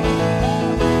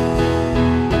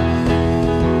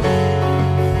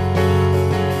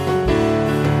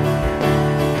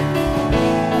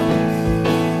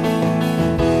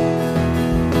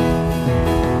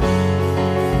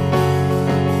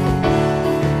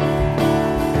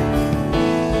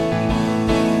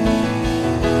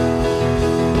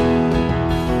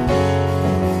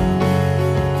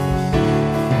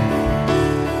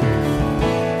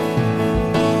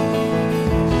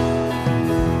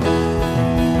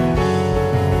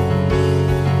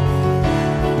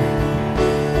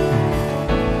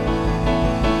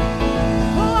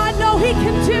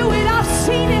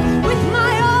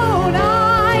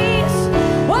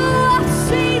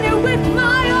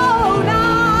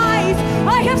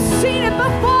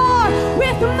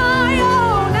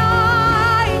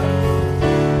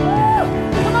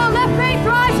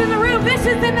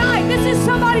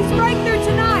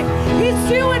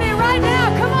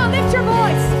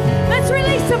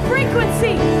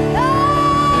 Frequency. Hey!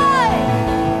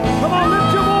 Come on,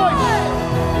 lift your voice.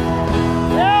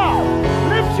 Yeah,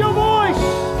 lift your voice.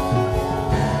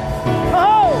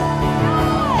 Oh,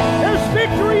 there's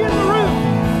victory in the room.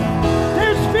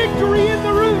 There's victory in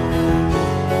the room.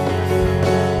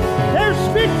 There's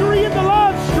victory in the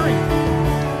live stream.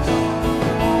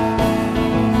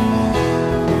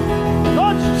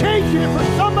 God's changing it for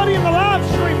somebody in the live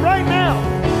stream right now.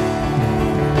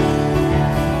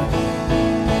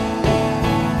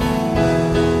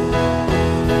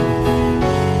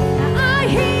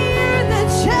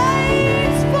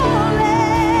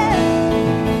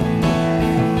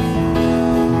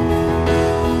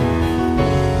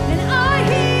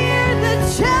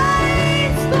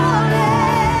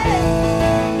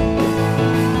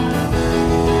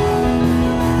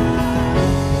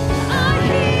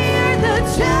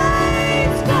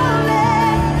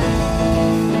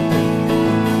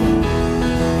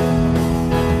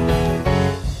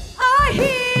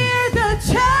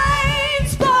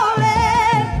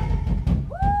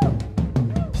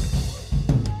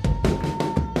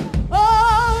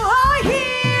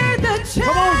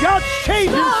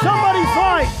 Changing somebody's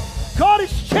life. God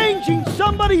is changing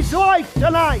somebody's life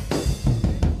tonight.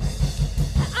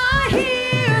 I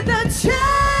hear the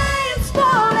chains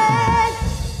falling.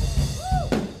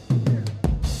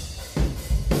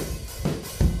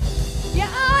 Yeah,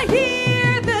 I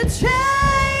hear the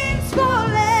chains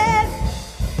falling.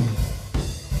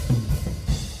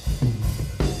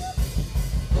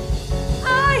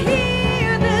 I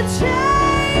hear the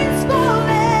chains falling.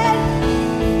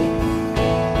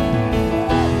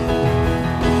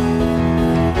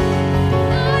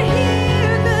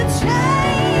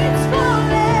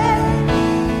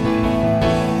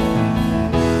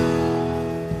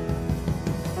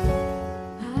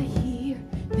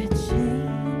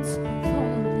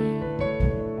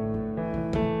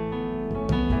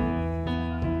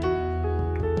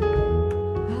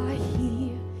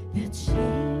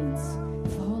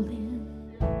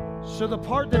 So the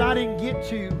part that I didn't get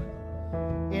to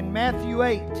in Matthew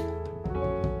 8,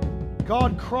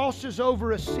 God crosses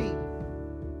over a sea.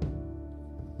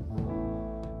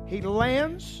 He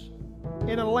lands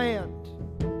in a land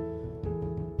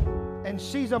and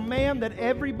sees a man that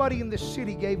everybody in the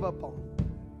city gave up on.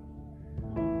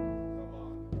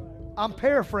 I'm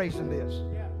paraphrasing this,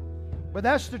 but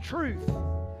that's the truth.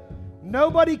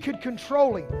 Nobody could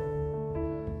control him.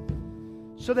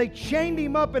 So they chained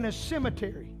him up in a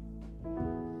cemetery.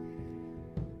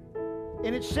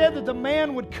 And it said that the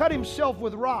man would cut himself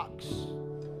with rocks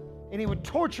and he would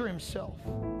torture himself.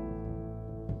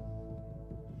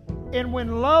 And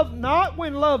when love, not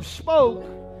when love spoke,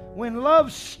 when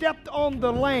love stepped on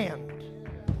the land,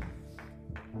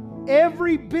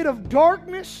 every bit of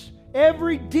darkness,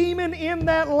 every demon in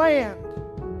that land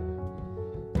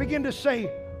began to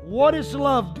say, "What is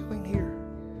love doing here?"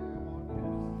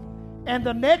 And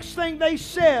the next thing they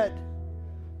said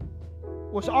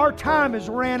was, "Our time has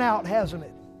ran out, hasn't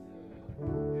it?"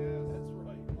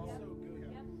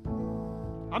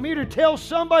 I'm here to tell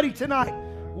somebody tonight,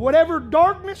 whatever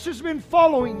darkness has been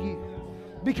following you,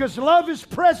 because love is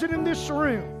present in this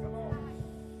room,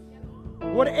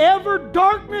 whatever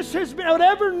darkness has been,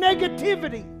 whatever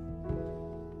negativity,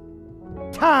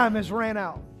 time has ran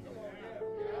out.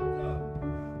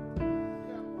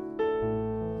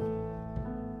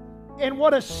 And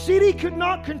what a city could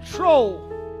not control,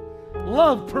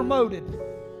 love promoted.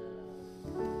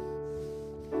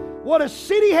 What a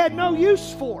city had no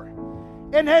use for,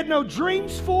 and had no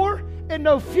dreams for and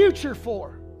no future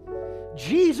for.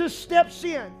 Jesus steps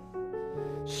in,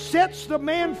 sets the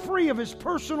man free of his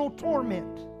personal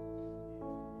torment,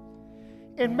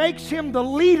 and makes him the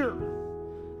leader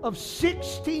of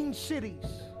 16 cities.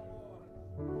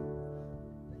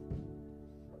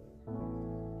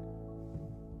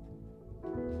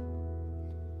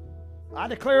 I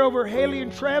declare over Haley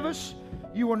and Travis,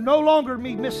 you will no longer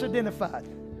be misidentified.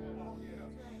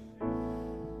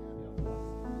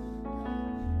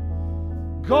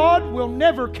 God will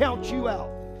never count you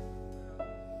out.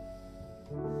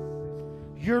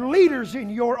 You're leaders in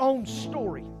your own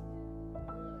story.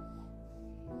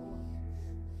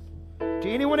 To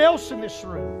anyone else in this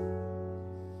room,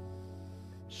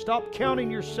 stop counting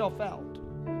yourself out.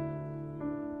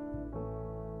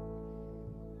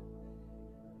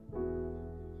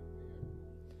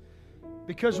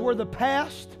 Because where the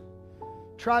past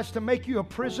tries to make you a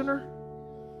prisoner,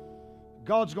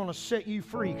 God's going to set you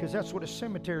free, because that's what a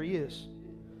cemetery is.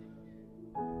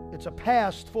 It's a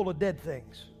past full of dead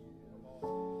things.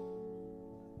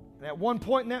 And at one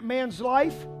point in that man's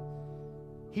life,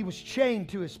 he was chained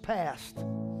to his past.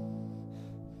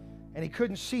 And he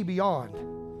couldn't see beyond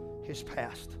his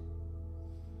past.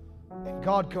 And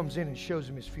God comes in and shows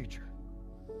him his future.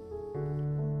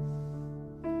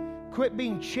 Quit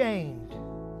being chained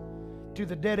to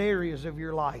the dead areas of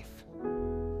your life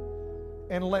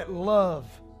and let love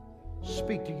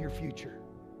speak to your future.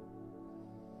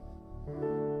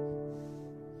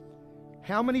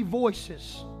 How many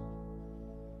voices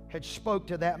had spoke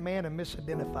to that man and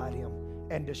misidentified him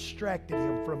and distracted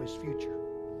him from his future?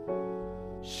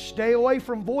 Stay away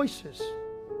from voices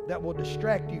that will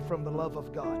distract you from the love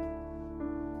of God.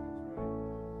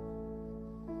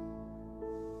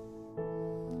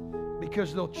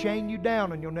 Because they'll chain you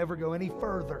down and you'll never go any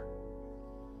further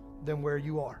than where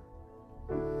you are.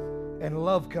 And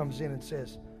love comes in and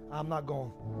says, I'm not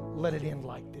going to let it end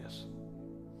like this.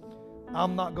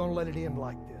 I'm not going to let it end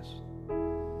like this.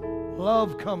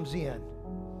 Love comes in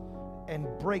and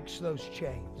breaks those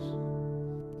chains.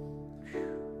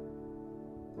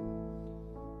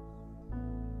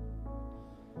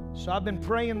 So I've been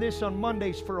praying this on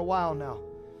Mondays for a while now.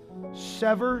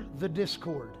 Sever the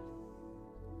discord.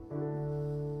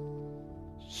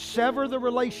 Sever the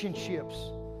relationships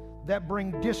that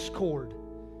bring discord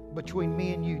between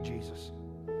me and you, Jesus.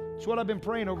 That's what I've been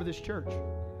praying over this church.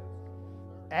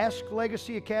 Ask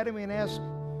Legacy Academy and ask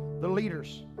the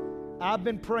leaders. I've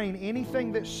been praying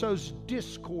anything that sows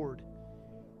discord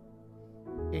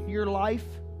in your life,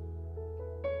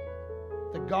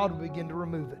 that God will begin to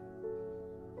remove it,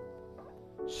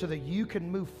 so that you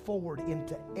can move forward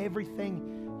into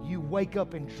everything you wake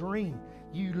up and dream.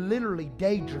 You literally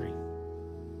daydream.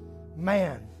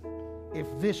 Man, if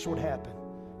this would happen.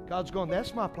 God's going,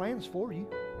 that's my plans for you.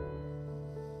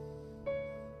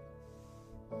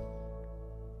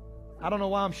 I don't know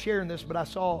why I'm sharing this, but I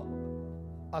saw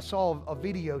a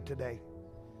video today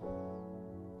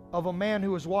of a man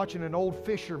who was watching an old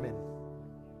fisherman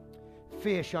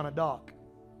fish on a dock.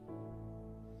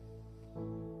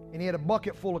 And he had a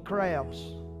bucket full of crabs.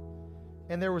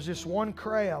 And there was this one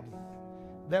crab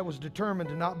that was determined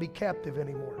to not be captive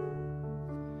anymore.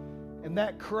 And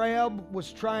that crab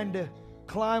was trying to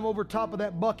climb over top of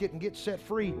that bucket and get set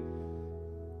free.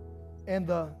 And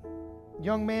the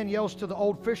young man yells to the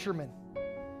old fisherman.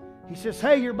 He says,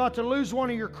 hey, you're about to lose one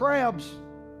of your crabs.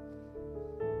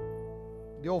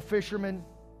 The old fisherman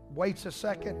waits a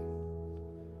second,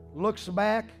 looks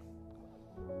back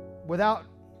without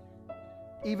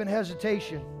even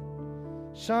hesitation.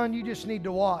 Son, you just need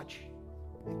to watch.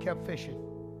 And kept fishing.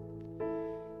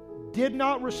 Did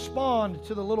not respond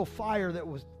to the little fire that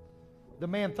was the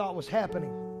man thought was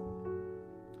happening.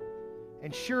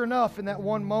 And sure enough, in that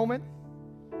one moment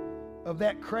of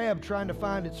that crab trying to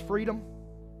find its freedom,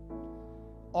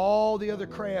 all the other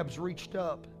crabs reached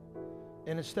up,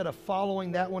 and instead of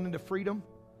following that one into freedom,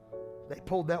 they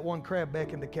pulled that one crab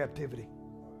back into captivity.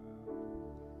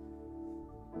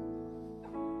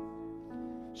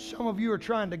 Some of you are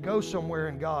trying to go somewhere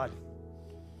in God.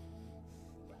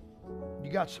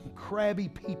 You got some crabby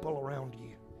people around you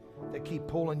that keep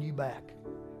pulling you back.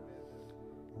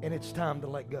 And it's time to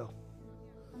let go.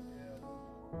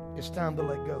 It's time to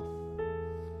let go.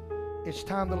 It's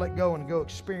time to let go and go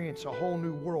experience a whole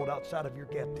new world outside of your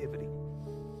captivity.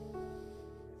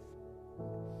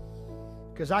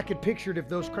 Because I could picture it, if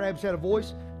those crabs had a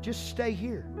voice, just stay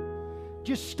here.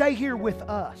 Just stay here with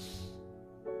us.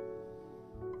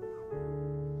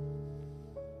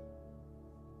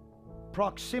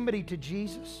 Proximity to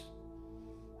Jesus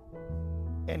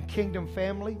and kingdom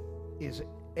family is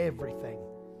everything.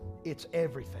 It's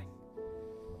everything.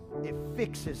 It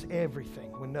fixes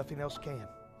everything when nothing else can.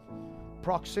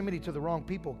 Proximity to the wrong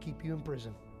people will keep you in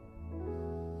prison.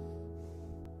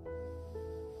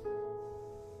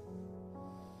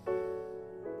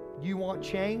 You want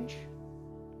change?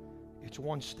 It's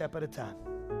one step at a time.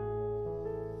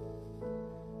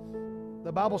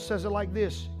 The Bible says it like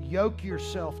this: yoke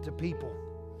yourself to people.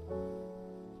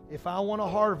 If I want to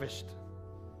harvest,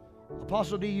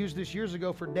 Apostle D used this years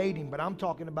ago for dating, but I'm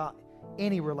talking about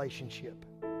any relationship.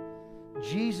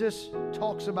 Jesus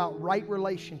talks about right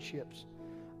relationships,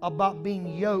 about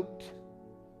being yoked,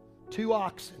 2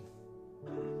 oxen,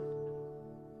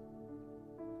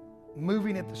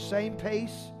 moving at the same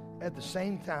pace at the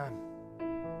same time.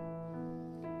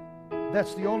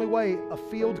 That's the only way a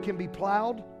field can be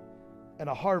plowed and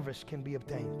a harvest can be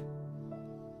obtained,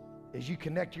 is you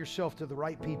connect yourself to the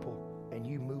right people and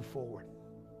you move forward.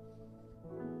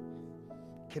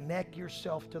 Connect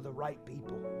yourself to the right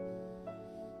people.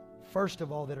 First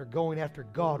of all, that are going after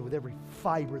God with every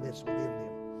fiber that's within them.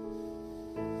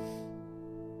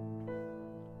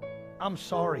 I'm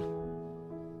sorry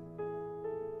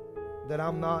that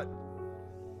I'm not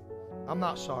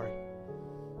sorry.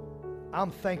 I'm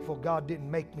thankful God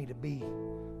didn't make me to be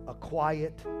a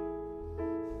quiet,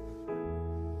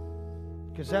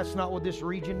 because that's not what this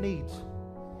region needs.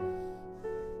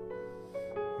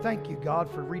 Thank you, God,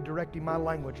 for redirecting my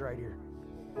language right here.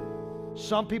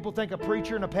 Some people think a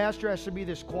preacher and a pastor has to be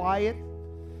this quiet,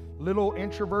 little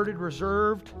introverted,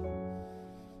 reserved.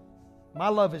 My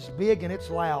love is big and it's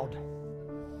loud.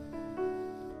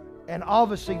 And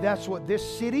obviously that's what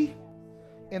this city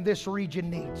and this region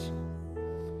needs,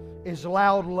 is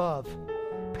loud love,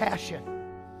 passion.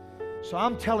 So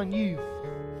I'm telling you,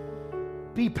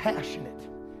 be passionate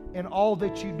in all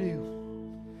that you do.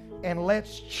 And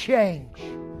let's change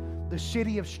the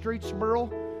city of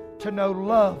Streetsboro to know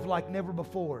love like never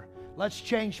before. Let's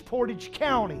change Portage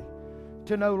County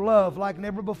to know love like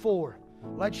never before.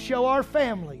 Let's show our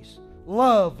families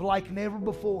love like never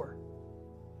before.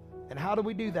 And how do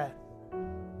we do that?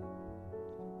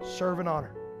 Serve and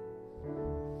honor.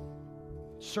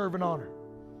 Serve and honor.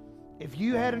 If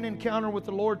you had an encounter with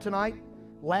the Lord tonight,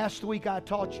 last week I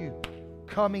taught you,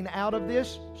 coming out of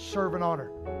this, serve and honor.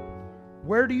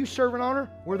 Where do you serve and honor?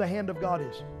 Where the hand of God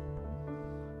is.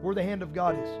 Where the hand of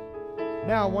God is.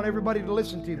 Now, I want everybody to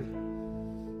listen to me.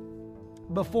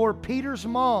 Before Peter's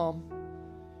mom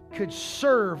could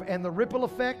serve and the ripple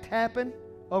effect happen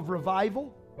of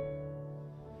revival,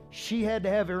 she had to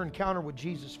have her encounter with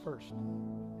Jesus first.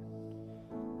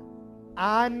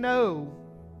 I know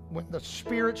when the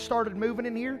Spirit started moving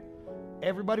in here,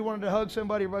 everybody wanted to hug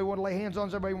somebody, everybody wanted to lay hands on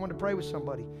somebody, everybody wanted to pray with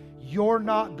somebody. You're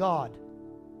not God.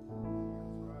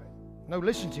 No,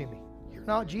 listen to me. You're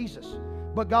not Jesus.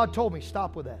 But God told me,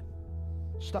 stop with that.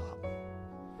 Stop.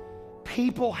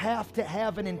 People have to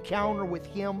have an encounter with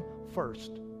Him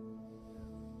first.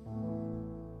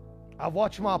 I've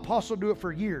watched my apostle do it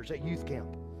for years at youth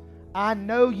camp. I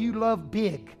know you love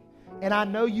big, and I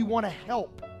know you want to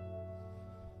help.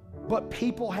 But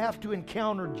people have to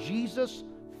encounter Jesus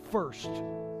first.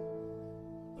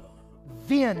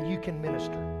 Then you can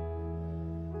minister.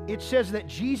 It says that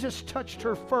Jesus touched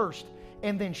her first,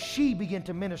 and then she began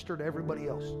to minister to everybody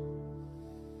else.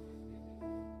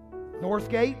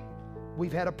 Northgate,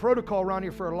 we've had a protocol around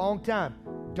here for a long time.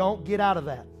 Don't get out of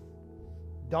that.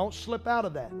 Don't slip out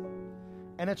of that.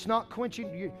 And it's not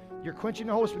quenching, you're quenching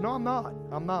the Holy Spirit. No, I'm not.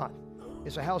 I'm not.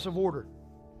 It's a house of order.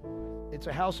 It's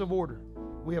a house of order.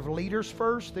 We have leaders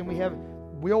first, then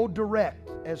we'll direct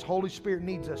as Holy Spirit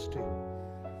needs us to.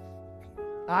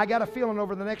 I got a feeling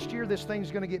over the next year this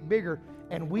thing's going to get bigger,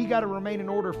 and we got to remain in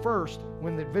order first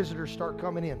when the visitors start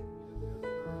coming in.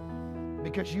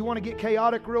 Because you want to get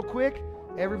chaotic real quick,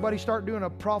 everybody start doing a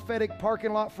prophetic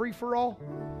parking lot free-for-all.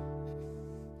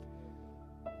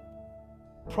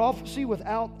 Prophecy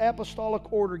without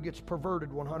apostolic order gets perverted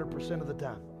 100% of the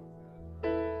time.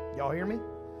 Y'all hear me?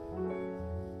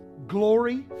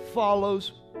 Glory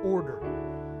follows order.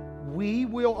 We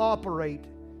will operate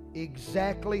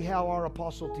exactly how our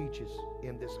apostle teaches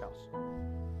in this house.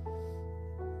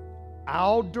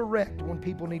 I'll direct when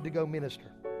people need to go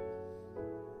minister.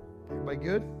 Everybody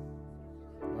good?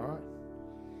 All right.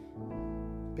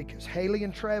 Because Haley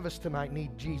and Travis tonight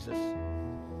need Jesus.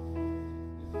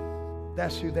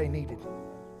 That's who they needed.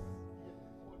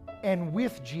 And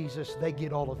with Jesus, they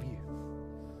get all of you.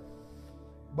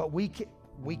 But we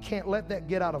can't let that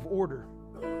get out of order.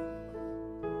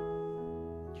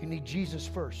 You need Jesus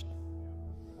first.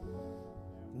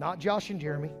 Not Josh and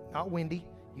Jeremy, not Wendy.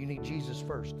 You need Jesus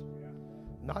first.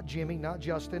 Not Jimmy, not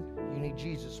Justin. You need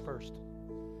Jesus first.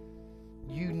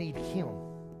 You need Him.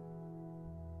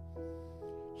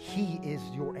 He is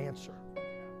your answer.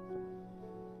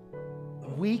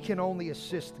 We can only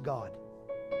assist God.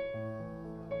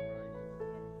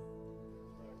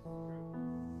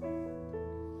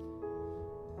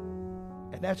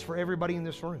 And that's for everybody in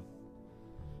this room.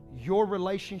 Your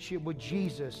relationship with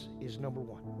Jesus is number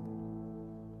one.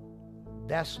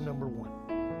 That's number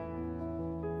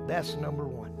one. That's number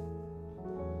one.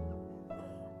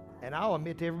 And I'll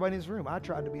admit to everybody in this room, I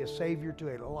tried to be a savior to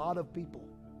a lot of people.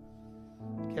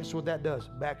 Guess what that does?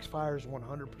 Backfires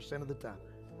 100% of the time.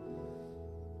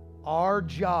 Our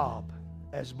job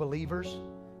as believers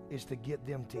is to get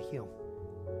them to Him.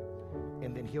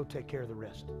 And then He'll take care of the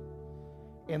rest.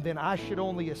 And then I should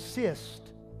only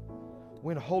assist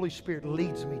when Holy Spirit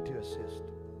leads me to assist.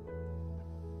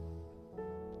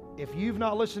 If you've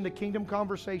not listened to Kingdom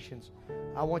Conversations,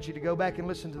 I want you to go back and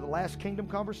listen to the last Kingdom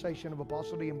Conversation of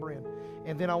Apostle D. and Bryn.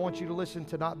 And then I want you to listen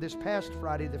to not this past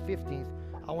Friday, the 15th.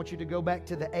 I want you to go back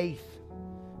to the 8th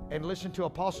and listen to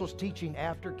Apostles' teaching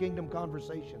after Kingdom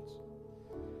Conversations.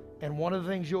 And one of the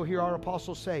things you'll hear our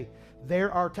apostles say,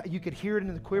 you could hear it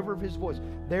in the quiver of his voice.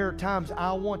 There are times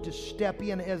I want to step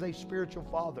in as a spiritual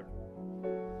father.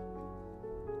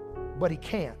 But he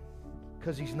can't,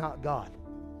 because he's not God.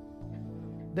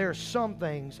 There are some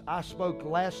things I spoke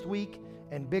last week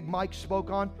and Big Mike spoke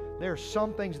on. There are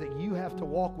some things that you have to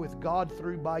walk with God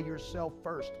through by yourself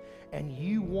first. And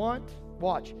you want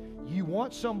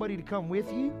somebody to come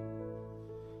with you.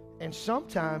 And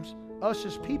sometimes us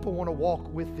as people want to walk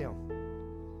with them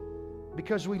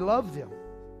because we love them.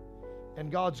 And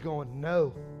God's going,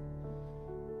 no.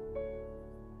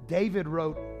 David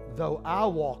wrote, though I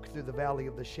walk through the valley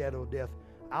of the shadow of death,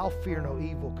 I'll fear no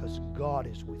evil because God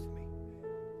is with me.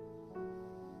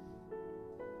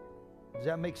 Does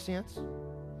that make sense?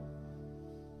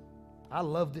 I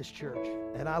love this church,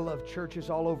 and I love churches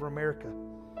all over America.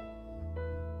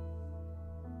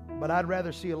 But I'd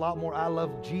rather see a lot more I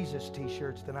love Jesus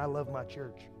t-shirts than I love my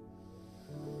church.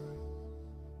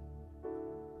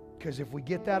 Because if we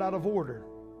get that out of order,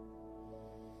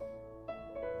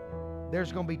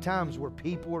 there's going to be times where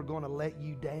people are going to let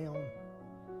you down.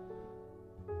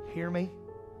 Hear me?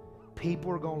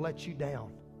 People are going to let you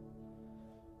down.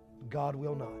 God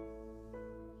will not.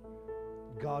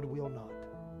 God will not.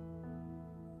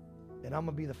 And I'm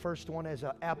going to be the first one as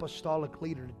an apostolic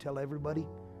leader to tell everybody,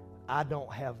 I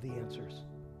don't have the answers.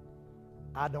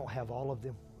 I don't have all of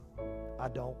them. I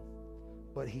don't.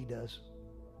 But He does.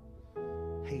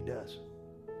 He does.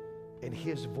 And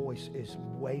His voice is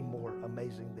way more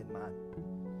amazing than mine.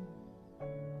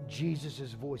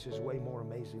 Jesus' voice is way more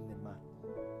amazing than mine.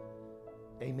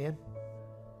 Amen?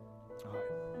 All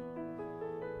right.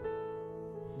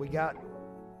 We got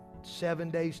 7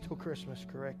 days till Christmas,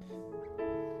 correct?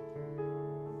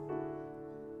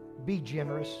 Be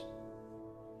generous.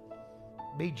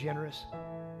 Be generous.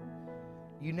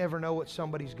 You never know what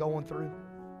somebody's going through.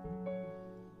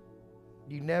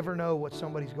 You never know what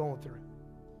somebody's going through.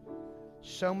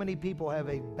 So many people have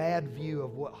a bad view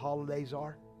of what holidays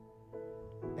are,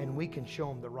 and we can show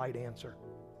them the right answer.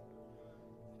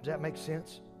 Does that make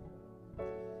sense?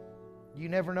 You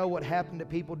never know what happened to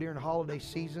people during holiday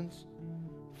seasons.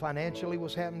 Financially,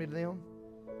 what's happening to them.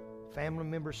 Family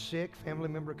member sick, family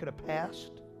member could have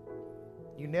passed.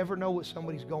 You never know what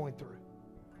somebody's going through.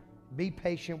 Be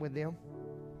patient with them.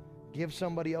 Give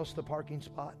somebody else the parking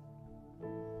spot.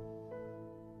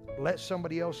 Let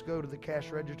somebody else go to the cash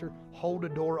register. Hold a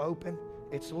door open.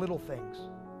 It's little things.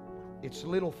 It's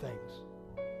little things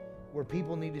where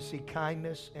people need to see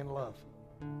kindness and love.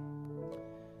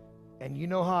 And you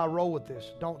know how I roll with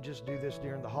this. Don't just do this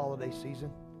during the holiday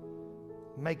season.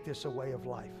 Make this a way of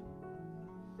life.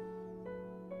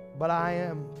 But I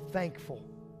am thankful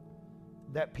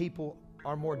that people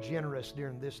are more generous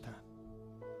during this time.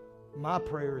 My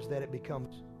prayer is that it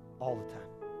becomes all the time.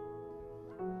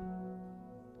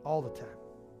 All the time.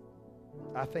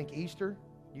 I think Easter,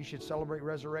 you should celebrate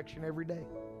resurrection every day.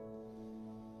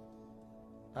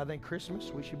 I think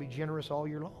Christmas, we should be generous all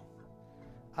year long.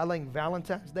 I think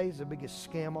Valentine's Day is the biggest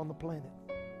scam on the planet.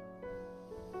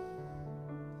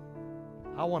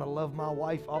 I want to love my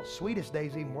wife. Sweetest Day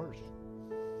is even worse.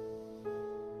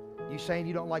 You saying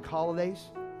you don't like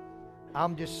holidays?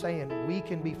 I'm just saying we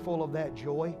can be full of that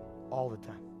joy all the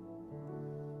time.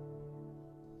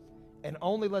 And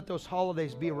only let those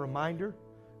holidays be a reminder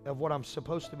of what I'm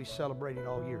supposed to be celebrating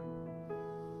all year.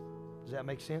 Does that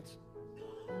make sense?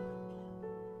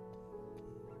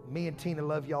 Me and Tina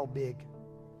love y'all big.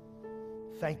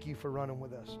 Thank you for running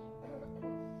with us.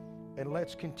 And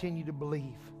let's continue to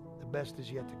believe the best is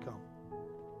yet to come.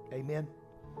 Amen?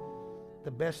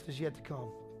 The best is yet to come.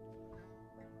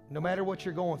 No matter what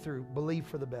you're going through, believe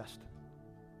for the best.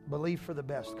 Believe for the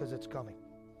best, because it's coming.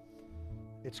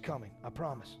 It's coming. I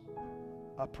promise.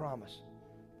 I promise.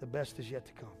 The best is yet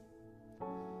to come.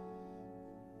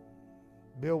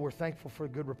 Bill, we're thankful for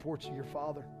good reports of your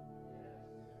father.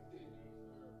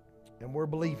 And we're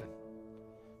believing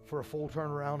for a full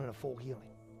turnaround and a full healing.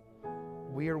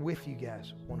 We are with you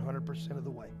guys 100% of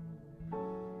the way.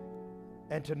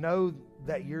 And to know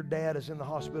that your dad is in the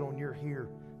hospital and you're here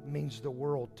means the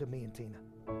world to me and Tina.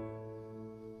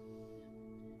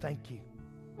 Thank you.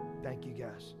 Thank you,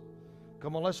 guys.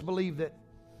 Come on, let's believe that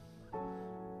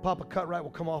Papa Cutright will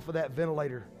come off of that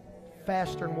ventilator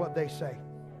faster than what they say.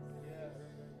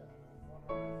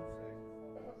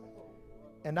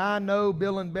 And I know,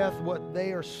 Bill and Beth, what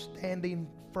they are standing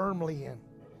firmly in.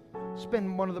 It's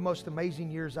been one of the most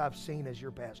amazing years I've seen as your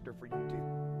pastor for you two.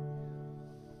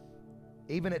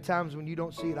 Even at times when you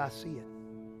don't see it, I see it.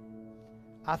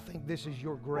 I think this is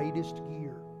your greatest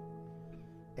year.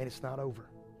 And it's not over.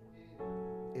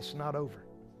 It's not over.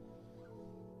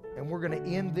 And we're going to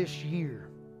end this year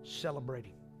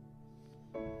celebrating.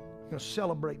 We're going to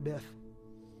celebrate, Beth.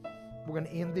 We're going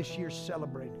to end this year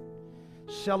celebrating.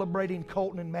 Celebrating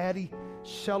Colton and Maddie.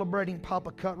 Celebrating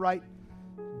Papa Cutright.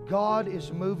 God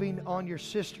is moving on your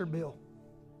sister, Bill.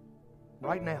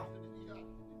 Right now.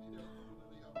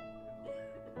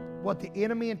 What the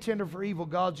enemy intended for evil,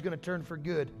 God's going to turn for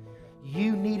good.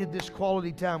 You needed this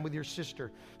quality time with your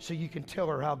sister so you can tell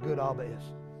her how good Abba is.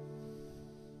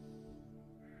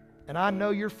 And I know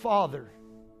your father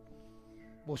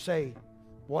will say,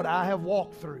 what I have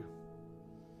walked through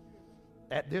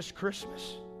at this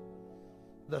Christmas,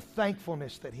 the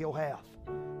thankfulness that he'll have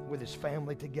with his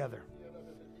family together,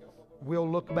 we'll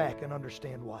look back and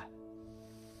understand why.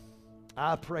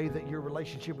 I pray that your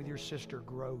relationship with your sister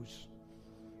grows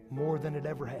more than it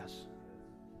ever has.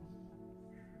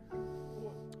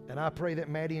 And I pray that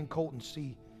Maddie and Colton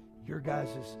see your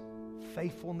guys'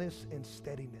 faithfulness and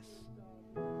steadiness.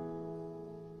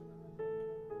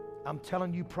 I'm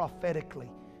telling you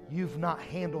prophetically, you've not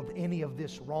handled any of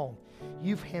this wrong.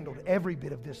 You've handled every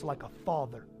bit of this like a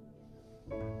father.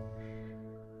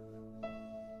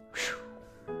 Whew.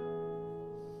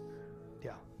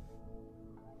 Yeah.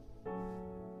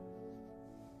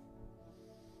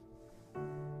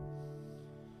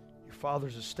 Your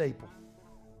father's a staple.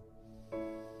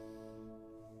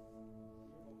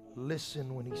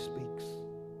 Listen when he speaks.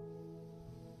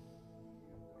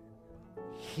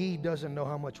 He doesn't know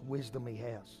how much wisdom he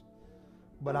has,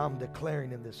 but I'm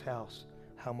declaring in this house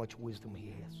how much wisdom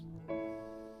he has.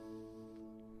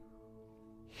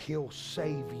 He'll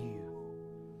save you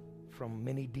from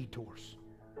many detours.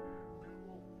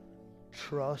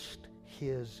 Trust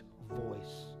his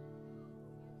voice.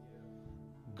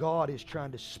 God is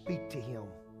trying to speak to him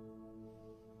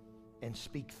and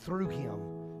speak through him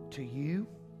to you,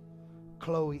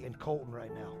 Chloe, and Colton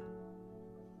right now.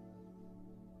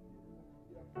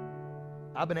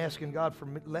 I've been asking God for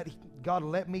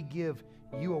let me give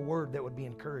you a word that would be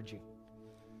encouraging.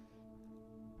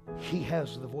 He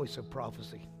has the voice of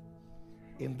prophecy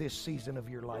in this season of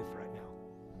your life right now.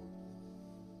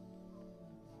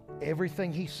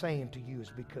 Everything he's saying to you is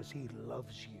because he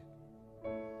loves you.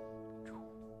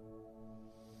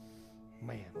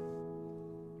 Man,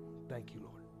 thank you,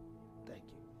 Lord. Thank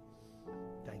you.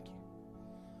 Thank you.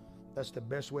 That's the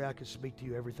best way I can speak to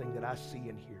you, everything that I see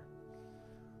and hear.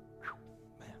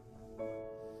 Man.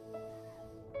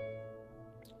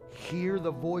 Hear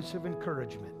the voice of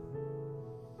encouragement.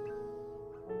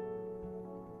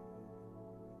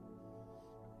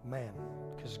 Man,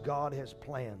 because God has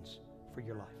plans for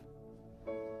your life.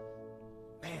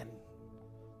 Man,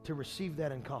 to receive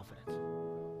that in confidence.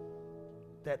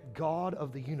 That God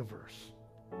of the universe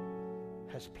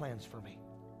has plans for me.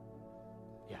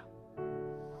 Yeah.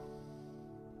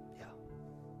 Yeah.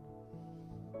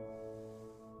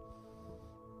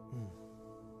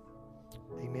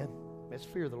 Amen. Let's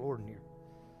fear the Lord in here.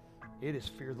 It is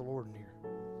fear the Lord in here.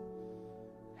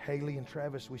 Haley and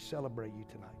Travis, we celebrate you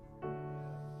tonight.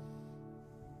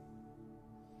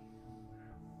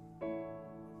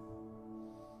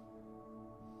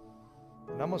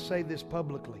 And I'm going to say this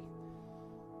publicly.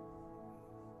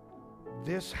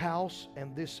 This house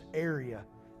and this area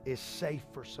is safe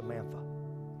for Samantha.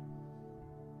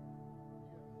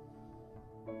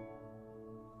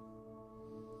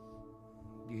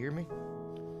 You hear me?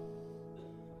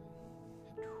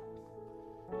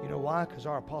 You know why? Because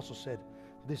our apostle said,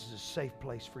 this is a safe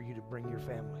place for you to bring your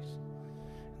families.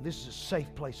 And this is a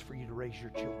safe place for you to raise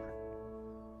your children.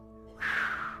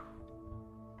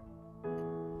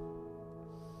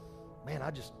 Man,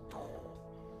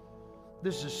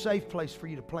 this is a safe place for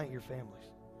you to plant your families.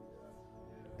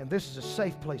 And this is a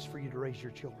safe place for you to raise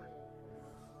your children.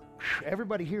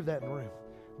 Everybody hear that in the room.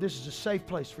 This is a safe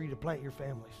place for you to plant your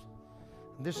families.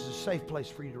 And this is a safe place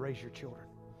for you to raise your children.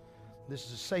 This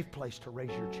is a safe place to raise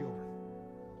your children.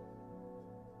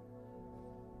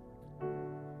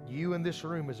 You in this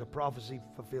room is a prophecy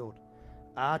fulfilled.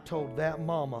 I told that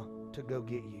mama to go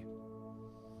get you.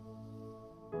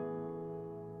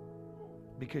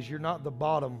 Because you're not the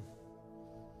bottom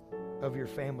of your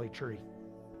family tree.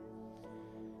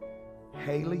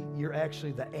 Haley, you're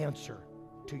actually the answer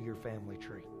to your family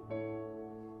tree.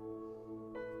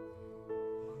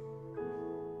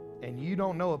 And you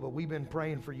don't know it, but we've been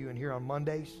praying for you in here on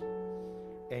Mondays.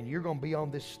 And you're going to be on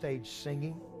this stage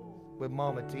singing with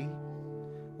Mama T.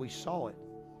 We saw it.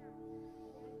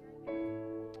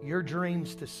 Your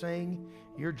dreams to sing,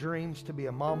 your dreams to be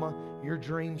a mama, your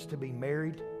dreams to be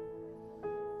married.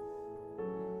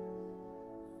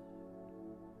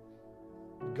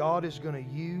 God is going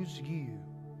to use you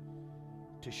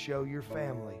to show your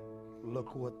family,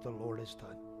 look what the Lord has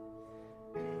done.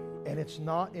 And it's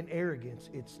not in arrogance,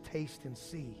 it's taste and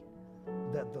see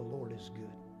that the Lord is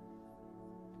good.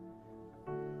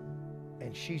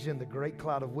 And she's in the great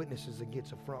cloud of witnesses and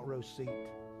gets a front row seat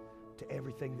to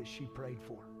everything that she prayed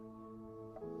for.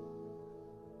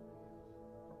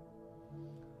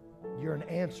 You're an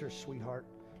answer, sweetheart.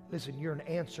 Listen, you're an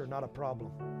answer, not a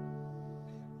problem.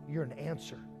 You're an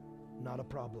answer, not a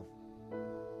problem.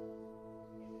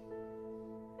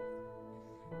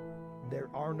 There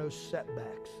are no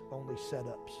setbacks, only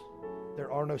setups.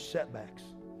 There are no setbacks,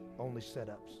 only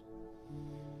setups.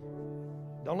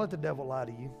 Don't let the devil lie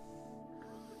to you.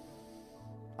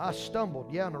 I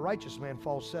stumbled. Yeah, and a righteous man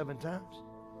falls 7 times.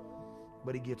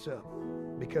 But he gets up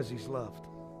because he's loved.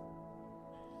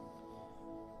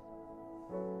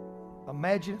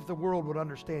 Imagine if the world would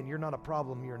understand you're not a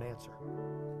problem, you're an answer.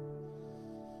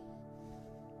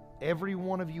 Every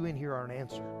one of you in here are an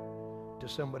answer to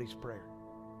somebody's prayer.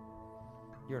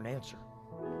 You're an answer.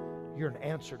 You're an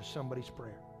answer to somebody's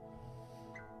prayer.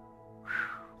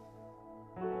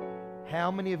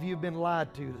 How many of you have been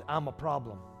lied to? I'm a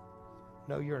problem.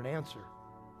 No, you're an answer.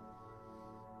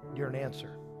 You're an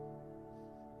answer.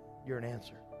 You're an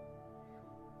answer.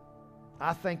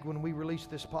 I think when we release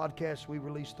this podcast, we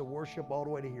release the worship all the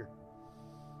way to here.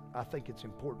 I think it's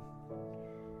important.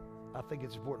 I think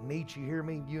it's important. Neat, you hear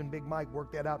me? You and Big Mike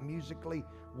work that out musically,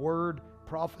 word,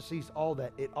 prophecies, all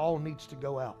that. It all needs to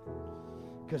go out.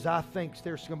 Because I think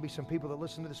there's going to be some people that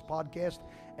listen to this podcast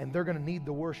and they're going to need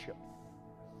the worship.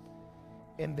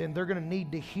 And then they're going to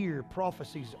need to hear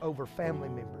prophecies over family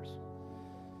members.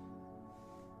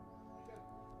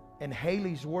 And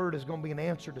Haley's word is going to be an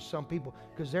answer to some people.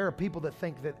 Because there are people that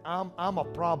think that I'm a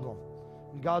problem.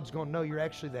 And God's going to know you're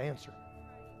actually the answer.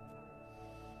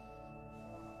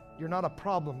 You're not a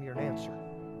problem, you're an answer.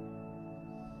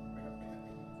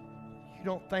 You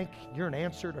don't think you're an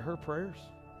answer to her prayers?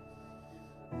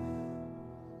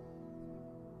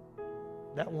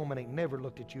 That woman ain't never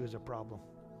looked at you as a problem.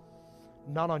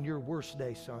 Not on your worst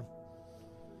day, son.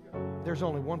 There's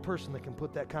only one person that can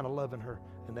put that kind of love in her,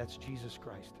 and that's Jesus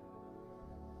Christ.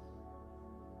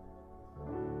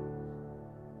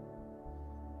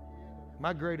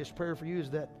 My greatest prayer for you is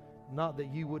that not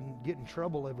that you wouldn't get in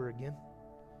trouble ever again.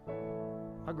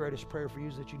 My greatest prayer for you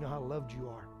is that you know how loved you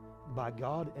are by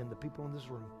God and the people in this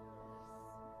room.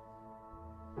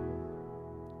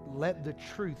 Let the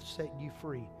truth set you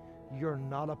free. You're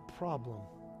not a problem.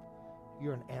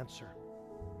 You're an answer.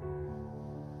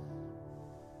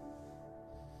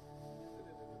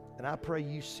 And I pray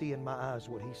you see in my eyes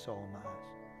what he saw in my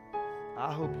eyes.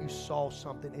 I hope you saw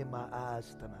something in my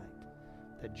eyes tonight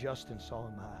that Justin saw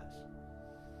in my eyes.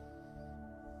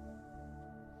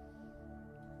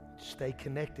 Stay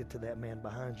connected to that man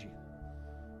behind you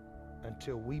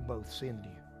until we both send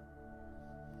you.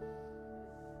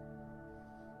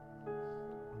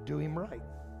 Do him right.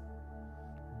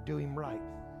 Do him right.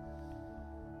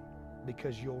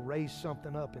 Because you'll raise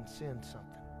something up and send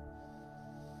something.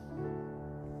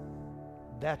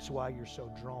 That's why you're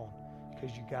so drawn,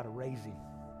 because you got to raise him.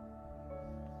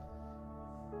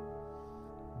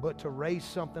 But to raise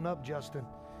something up, Justin,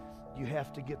 you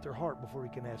have to get their heart before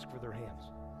you can ask for their hands.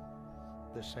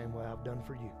 The same way I've done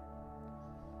for you.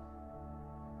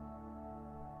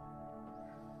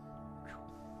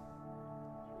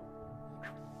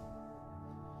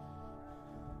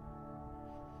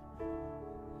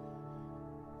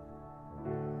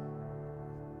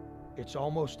 It's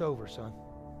almost over, son.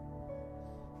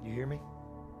 You hear me?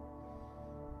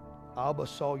 Abba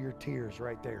saw your tears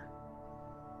right there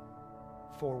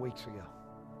 4 weeks ago.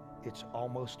 It's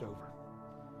almost over.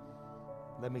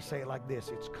 Let me say it like this.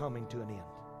 It's coming to an end.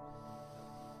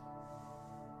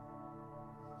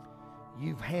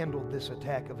 You've handled this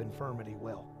attack of infirmity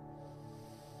well,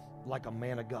 like a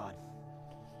man of God,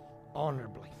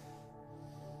 honorably.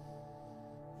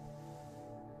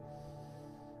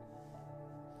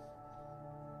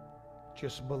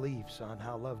 Just believe, son,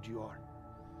 how loved you are.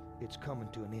 It's coming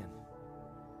to an end.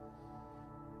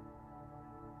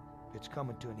 It's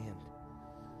coming to an end.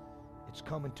 It's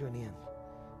coming to an end.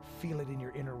 Feel it in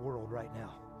your inner world right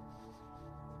now.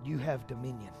 You have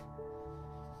dominion.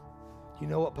 You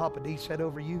know what Papa D said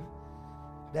over you?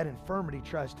 That infirmity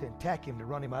tries to attack him to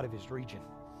run him out of his region.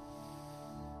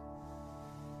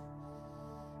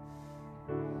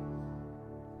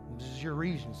 This is your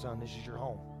region, son. This is your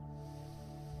home.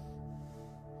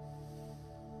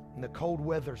 And the cold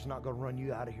weather's not going to run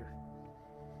you out of here.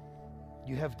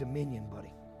 You have dominion,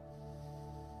 buddy.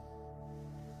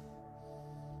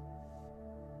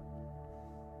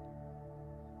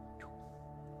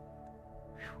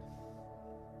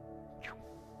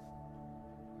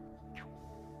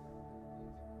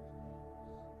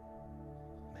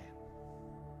 Man.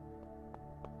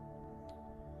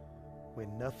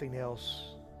 When nothing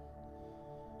else,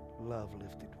 love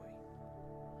lifted me.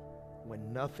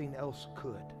 When nothing else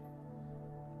could,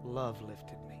 love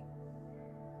lifted me.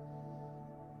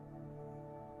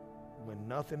 When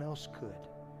nothing else could,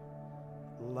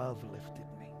 love lifted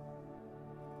me.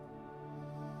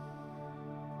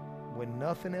 When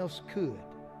nothing else could,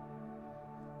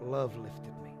 love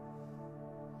lifted me.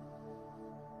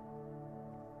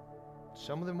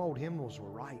 Some of them old hymnals were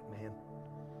right, man.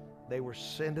 They were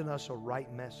sending us a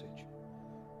right message.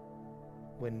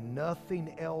 When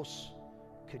nothing else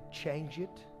could change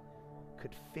it,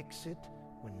 could fix it,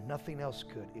 when nothing else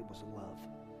could, it was love.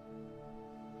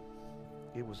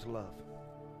 It was love.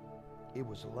 It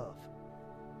was love.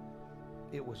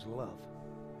 It was love.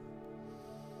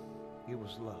 It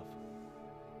was love.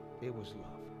 It was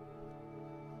love.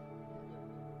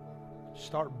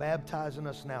 Start baptizing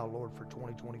us now, Lord, for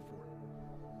 2024.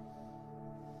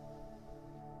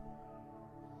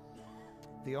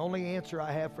 The only answer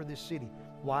I have for this city,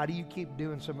 why do you keep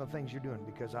doing some of the things you're doing?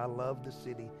 Because I love the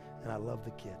city and I love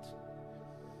the kids.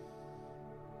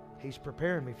 He's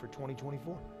preparing me for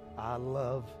 2024. I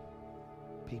love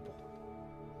people.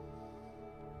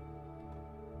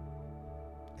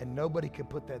 And nobody can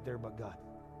put that there but God.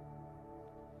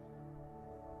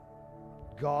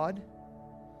 God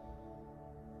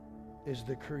is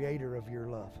the creator of your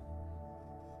love.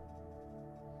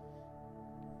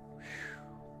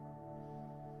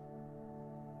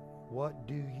 What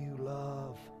do you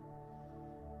love?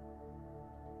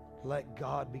 Let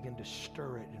God begin to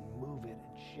stir it and move it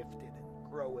and shift it and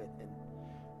grow it and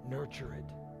nurture it.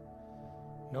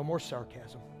 No more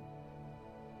sarcasm.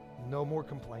 No more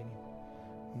complaining.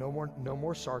 No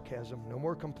more sarcasm. No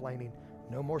more complaining.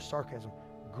 No more sarcasm.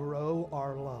 Grow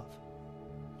our love.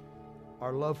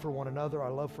 Our love for one another,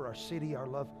 our love for our city, our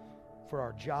love for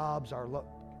our jobs, our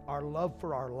love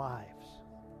for our lives.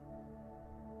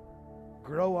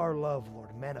 Grow our love,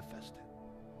 Lord. Manifest it.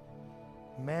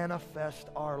 Manifest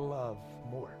our love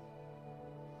more.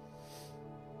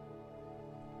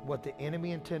 What the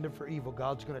enemy intended for evil,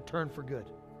 God's going to turn for good.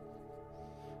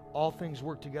 All things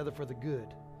work together for the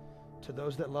good to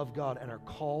those that love God and are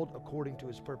called according to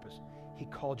his purpose. He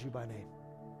called you by name.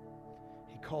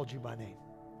 He called you by name.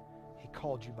 He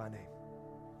called you by name.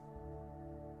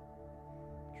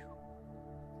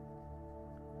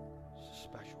 This is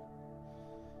special.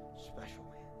 Special,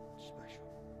 man. Special.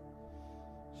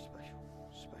 Special.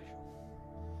 Special.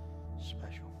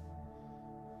 Special.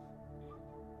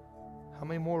 How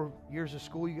many more years of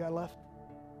school you got left?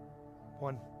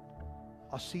 1.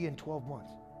 I'll see you in 12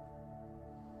 months.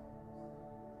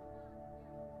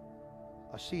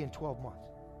 I'll see you in 12 months.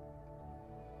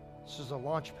 This is a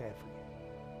launch pad for you.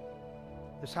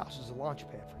 This house is a launch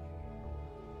pad for you.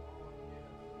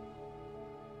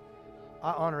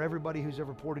 I honor everybody who's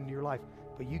ever poured into your life,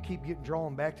 but you keep getting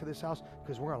drawn back to this house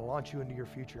because we're going to launch you into your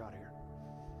future out here.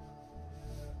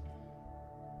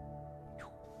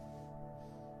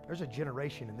 There's a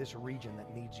generation in this region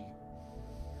that needs you.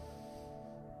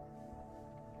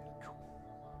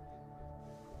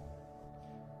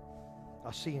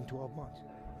 I'll see you in 12 months.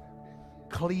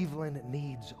 Cleveland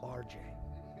needs RJ.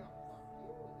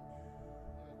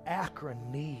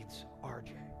 Akron needs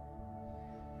RJ.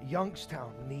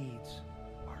 Youngstown needs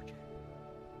RJ.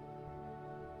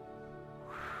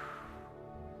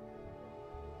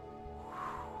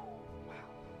 Wow.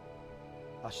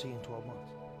 I'll see you in 12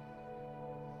 months.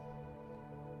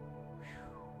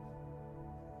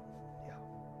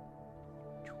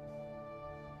 Yeah.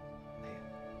 Man.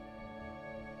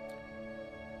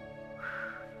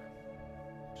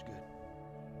 It's good.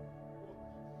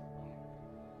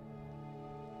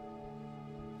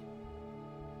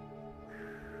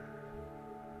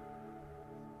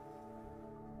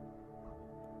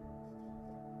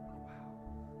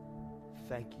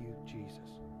 Thank you, Jesus.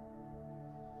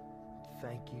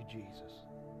 Thank you, Jesus.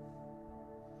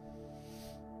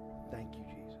 Thank you,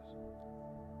 Jesus.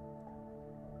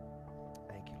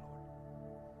 Thank you, Lord.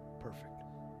 Perfect.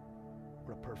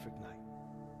 What a perfect night.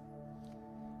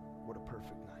 What a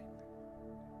perfect night.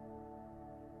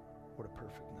 What a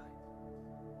perfect night.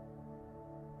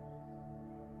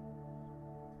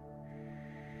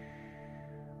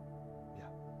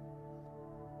 Yeah.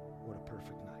 What a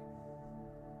perfect night.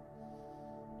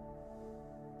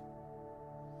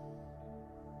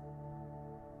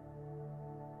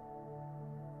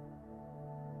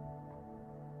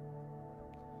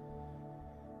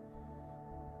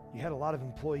 You had a lot of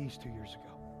employees 2 years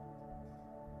ago.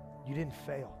 You didn't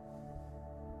fail.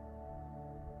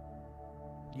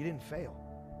 You didn't fail.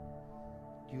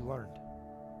 You learned.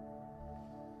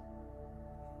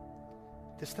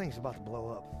 This thing's about to blow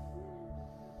up.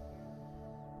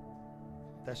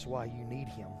 That's why you need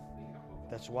him.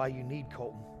 That's why you need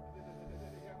Colton.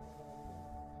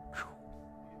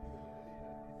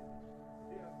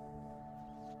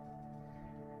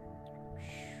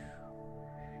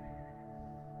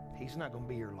 He's not going to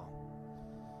be here long.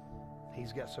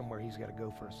 He's got somewhere he's got to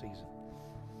go for a season.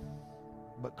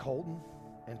 But Colton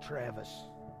and Travis,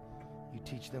 you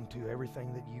teach them too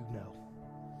everything that you know.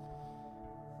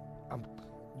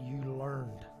 You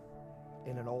learned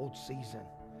in an old season.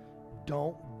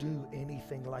 Don't do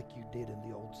anything like you did in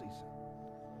the old season.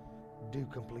 Do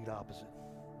complete opposite.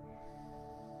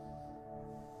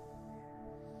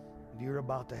 You're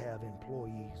about to have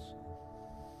employees.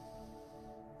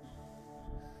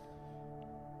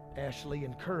 Ashley,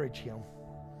 encourage him,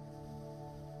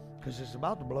 because it's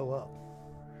about to blow up.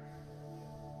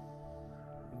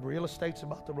 Real estate's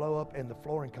about to blow up, and the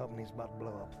flooring company's about to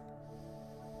blow up.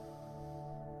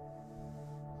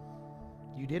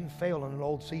 You didn't fail in an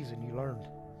old season. You learned.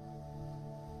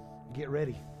 Get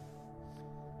ready.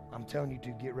 I'm telling you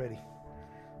to get ready.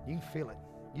 You can feel it.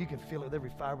 You can feel it with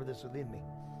every fiber that's within me.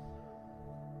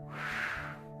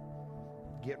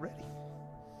 Get ready.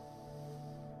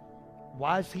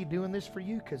 Why is he doing this for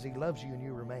you? Because he loves you and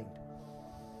you remained.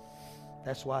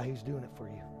 That's why he's doing it for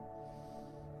you.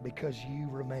 Because you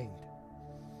remained.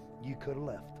 You could have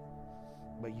left,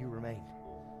 but you remained.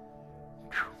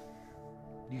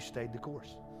 You stayed the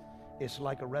course. It's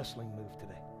like a wrestling move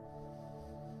today.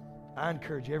 I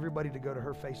encourage everybody to go to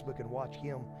her Facebook and watch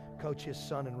him coach his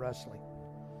son in wrestling.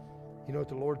 You know what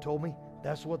the Lord told me?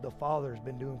 That's what the Father has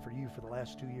been doing for you for the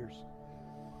last 2 years.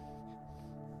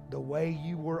 The way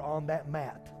you were on that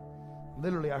mat,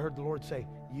 literally I heard the Lord say,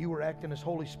 you were acting as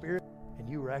Holy Spirit and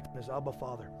you were acting as Abba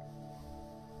Father.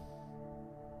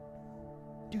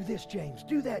 Do this, James.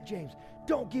 Do that, James.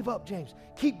 Don't give up, James.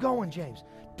 Keep going, James.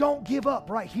 Don't give up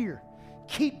right here.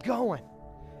 Keep going.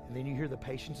 And then you hear the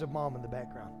patience of mom in the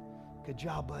background. Good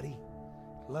job, buddy.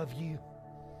 Love you.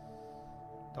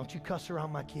 Don't you cuss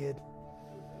around my kid.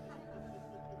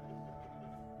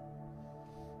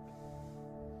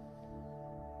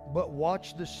 But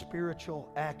watch the spiritual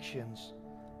actions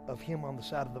of him on the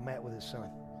side of the mat with his son.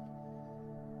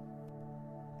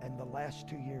 And the last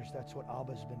 2 years, that's what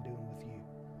Abba's been doing with you.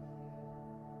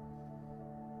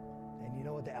 And you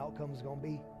know what the outcome is going to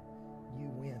be? You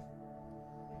win.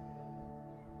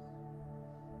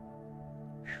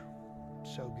 Whew.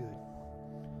 So good.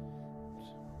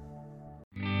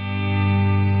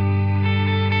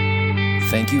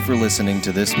 Thank you for listening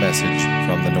to this message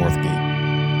from the North Gate.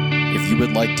 If you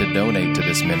would like to donate to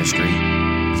this ministry,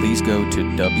 please go to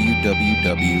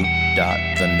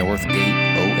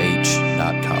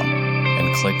www.thenorthgateoh.com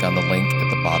and click on the link at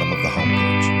the bottom of the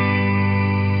homepage.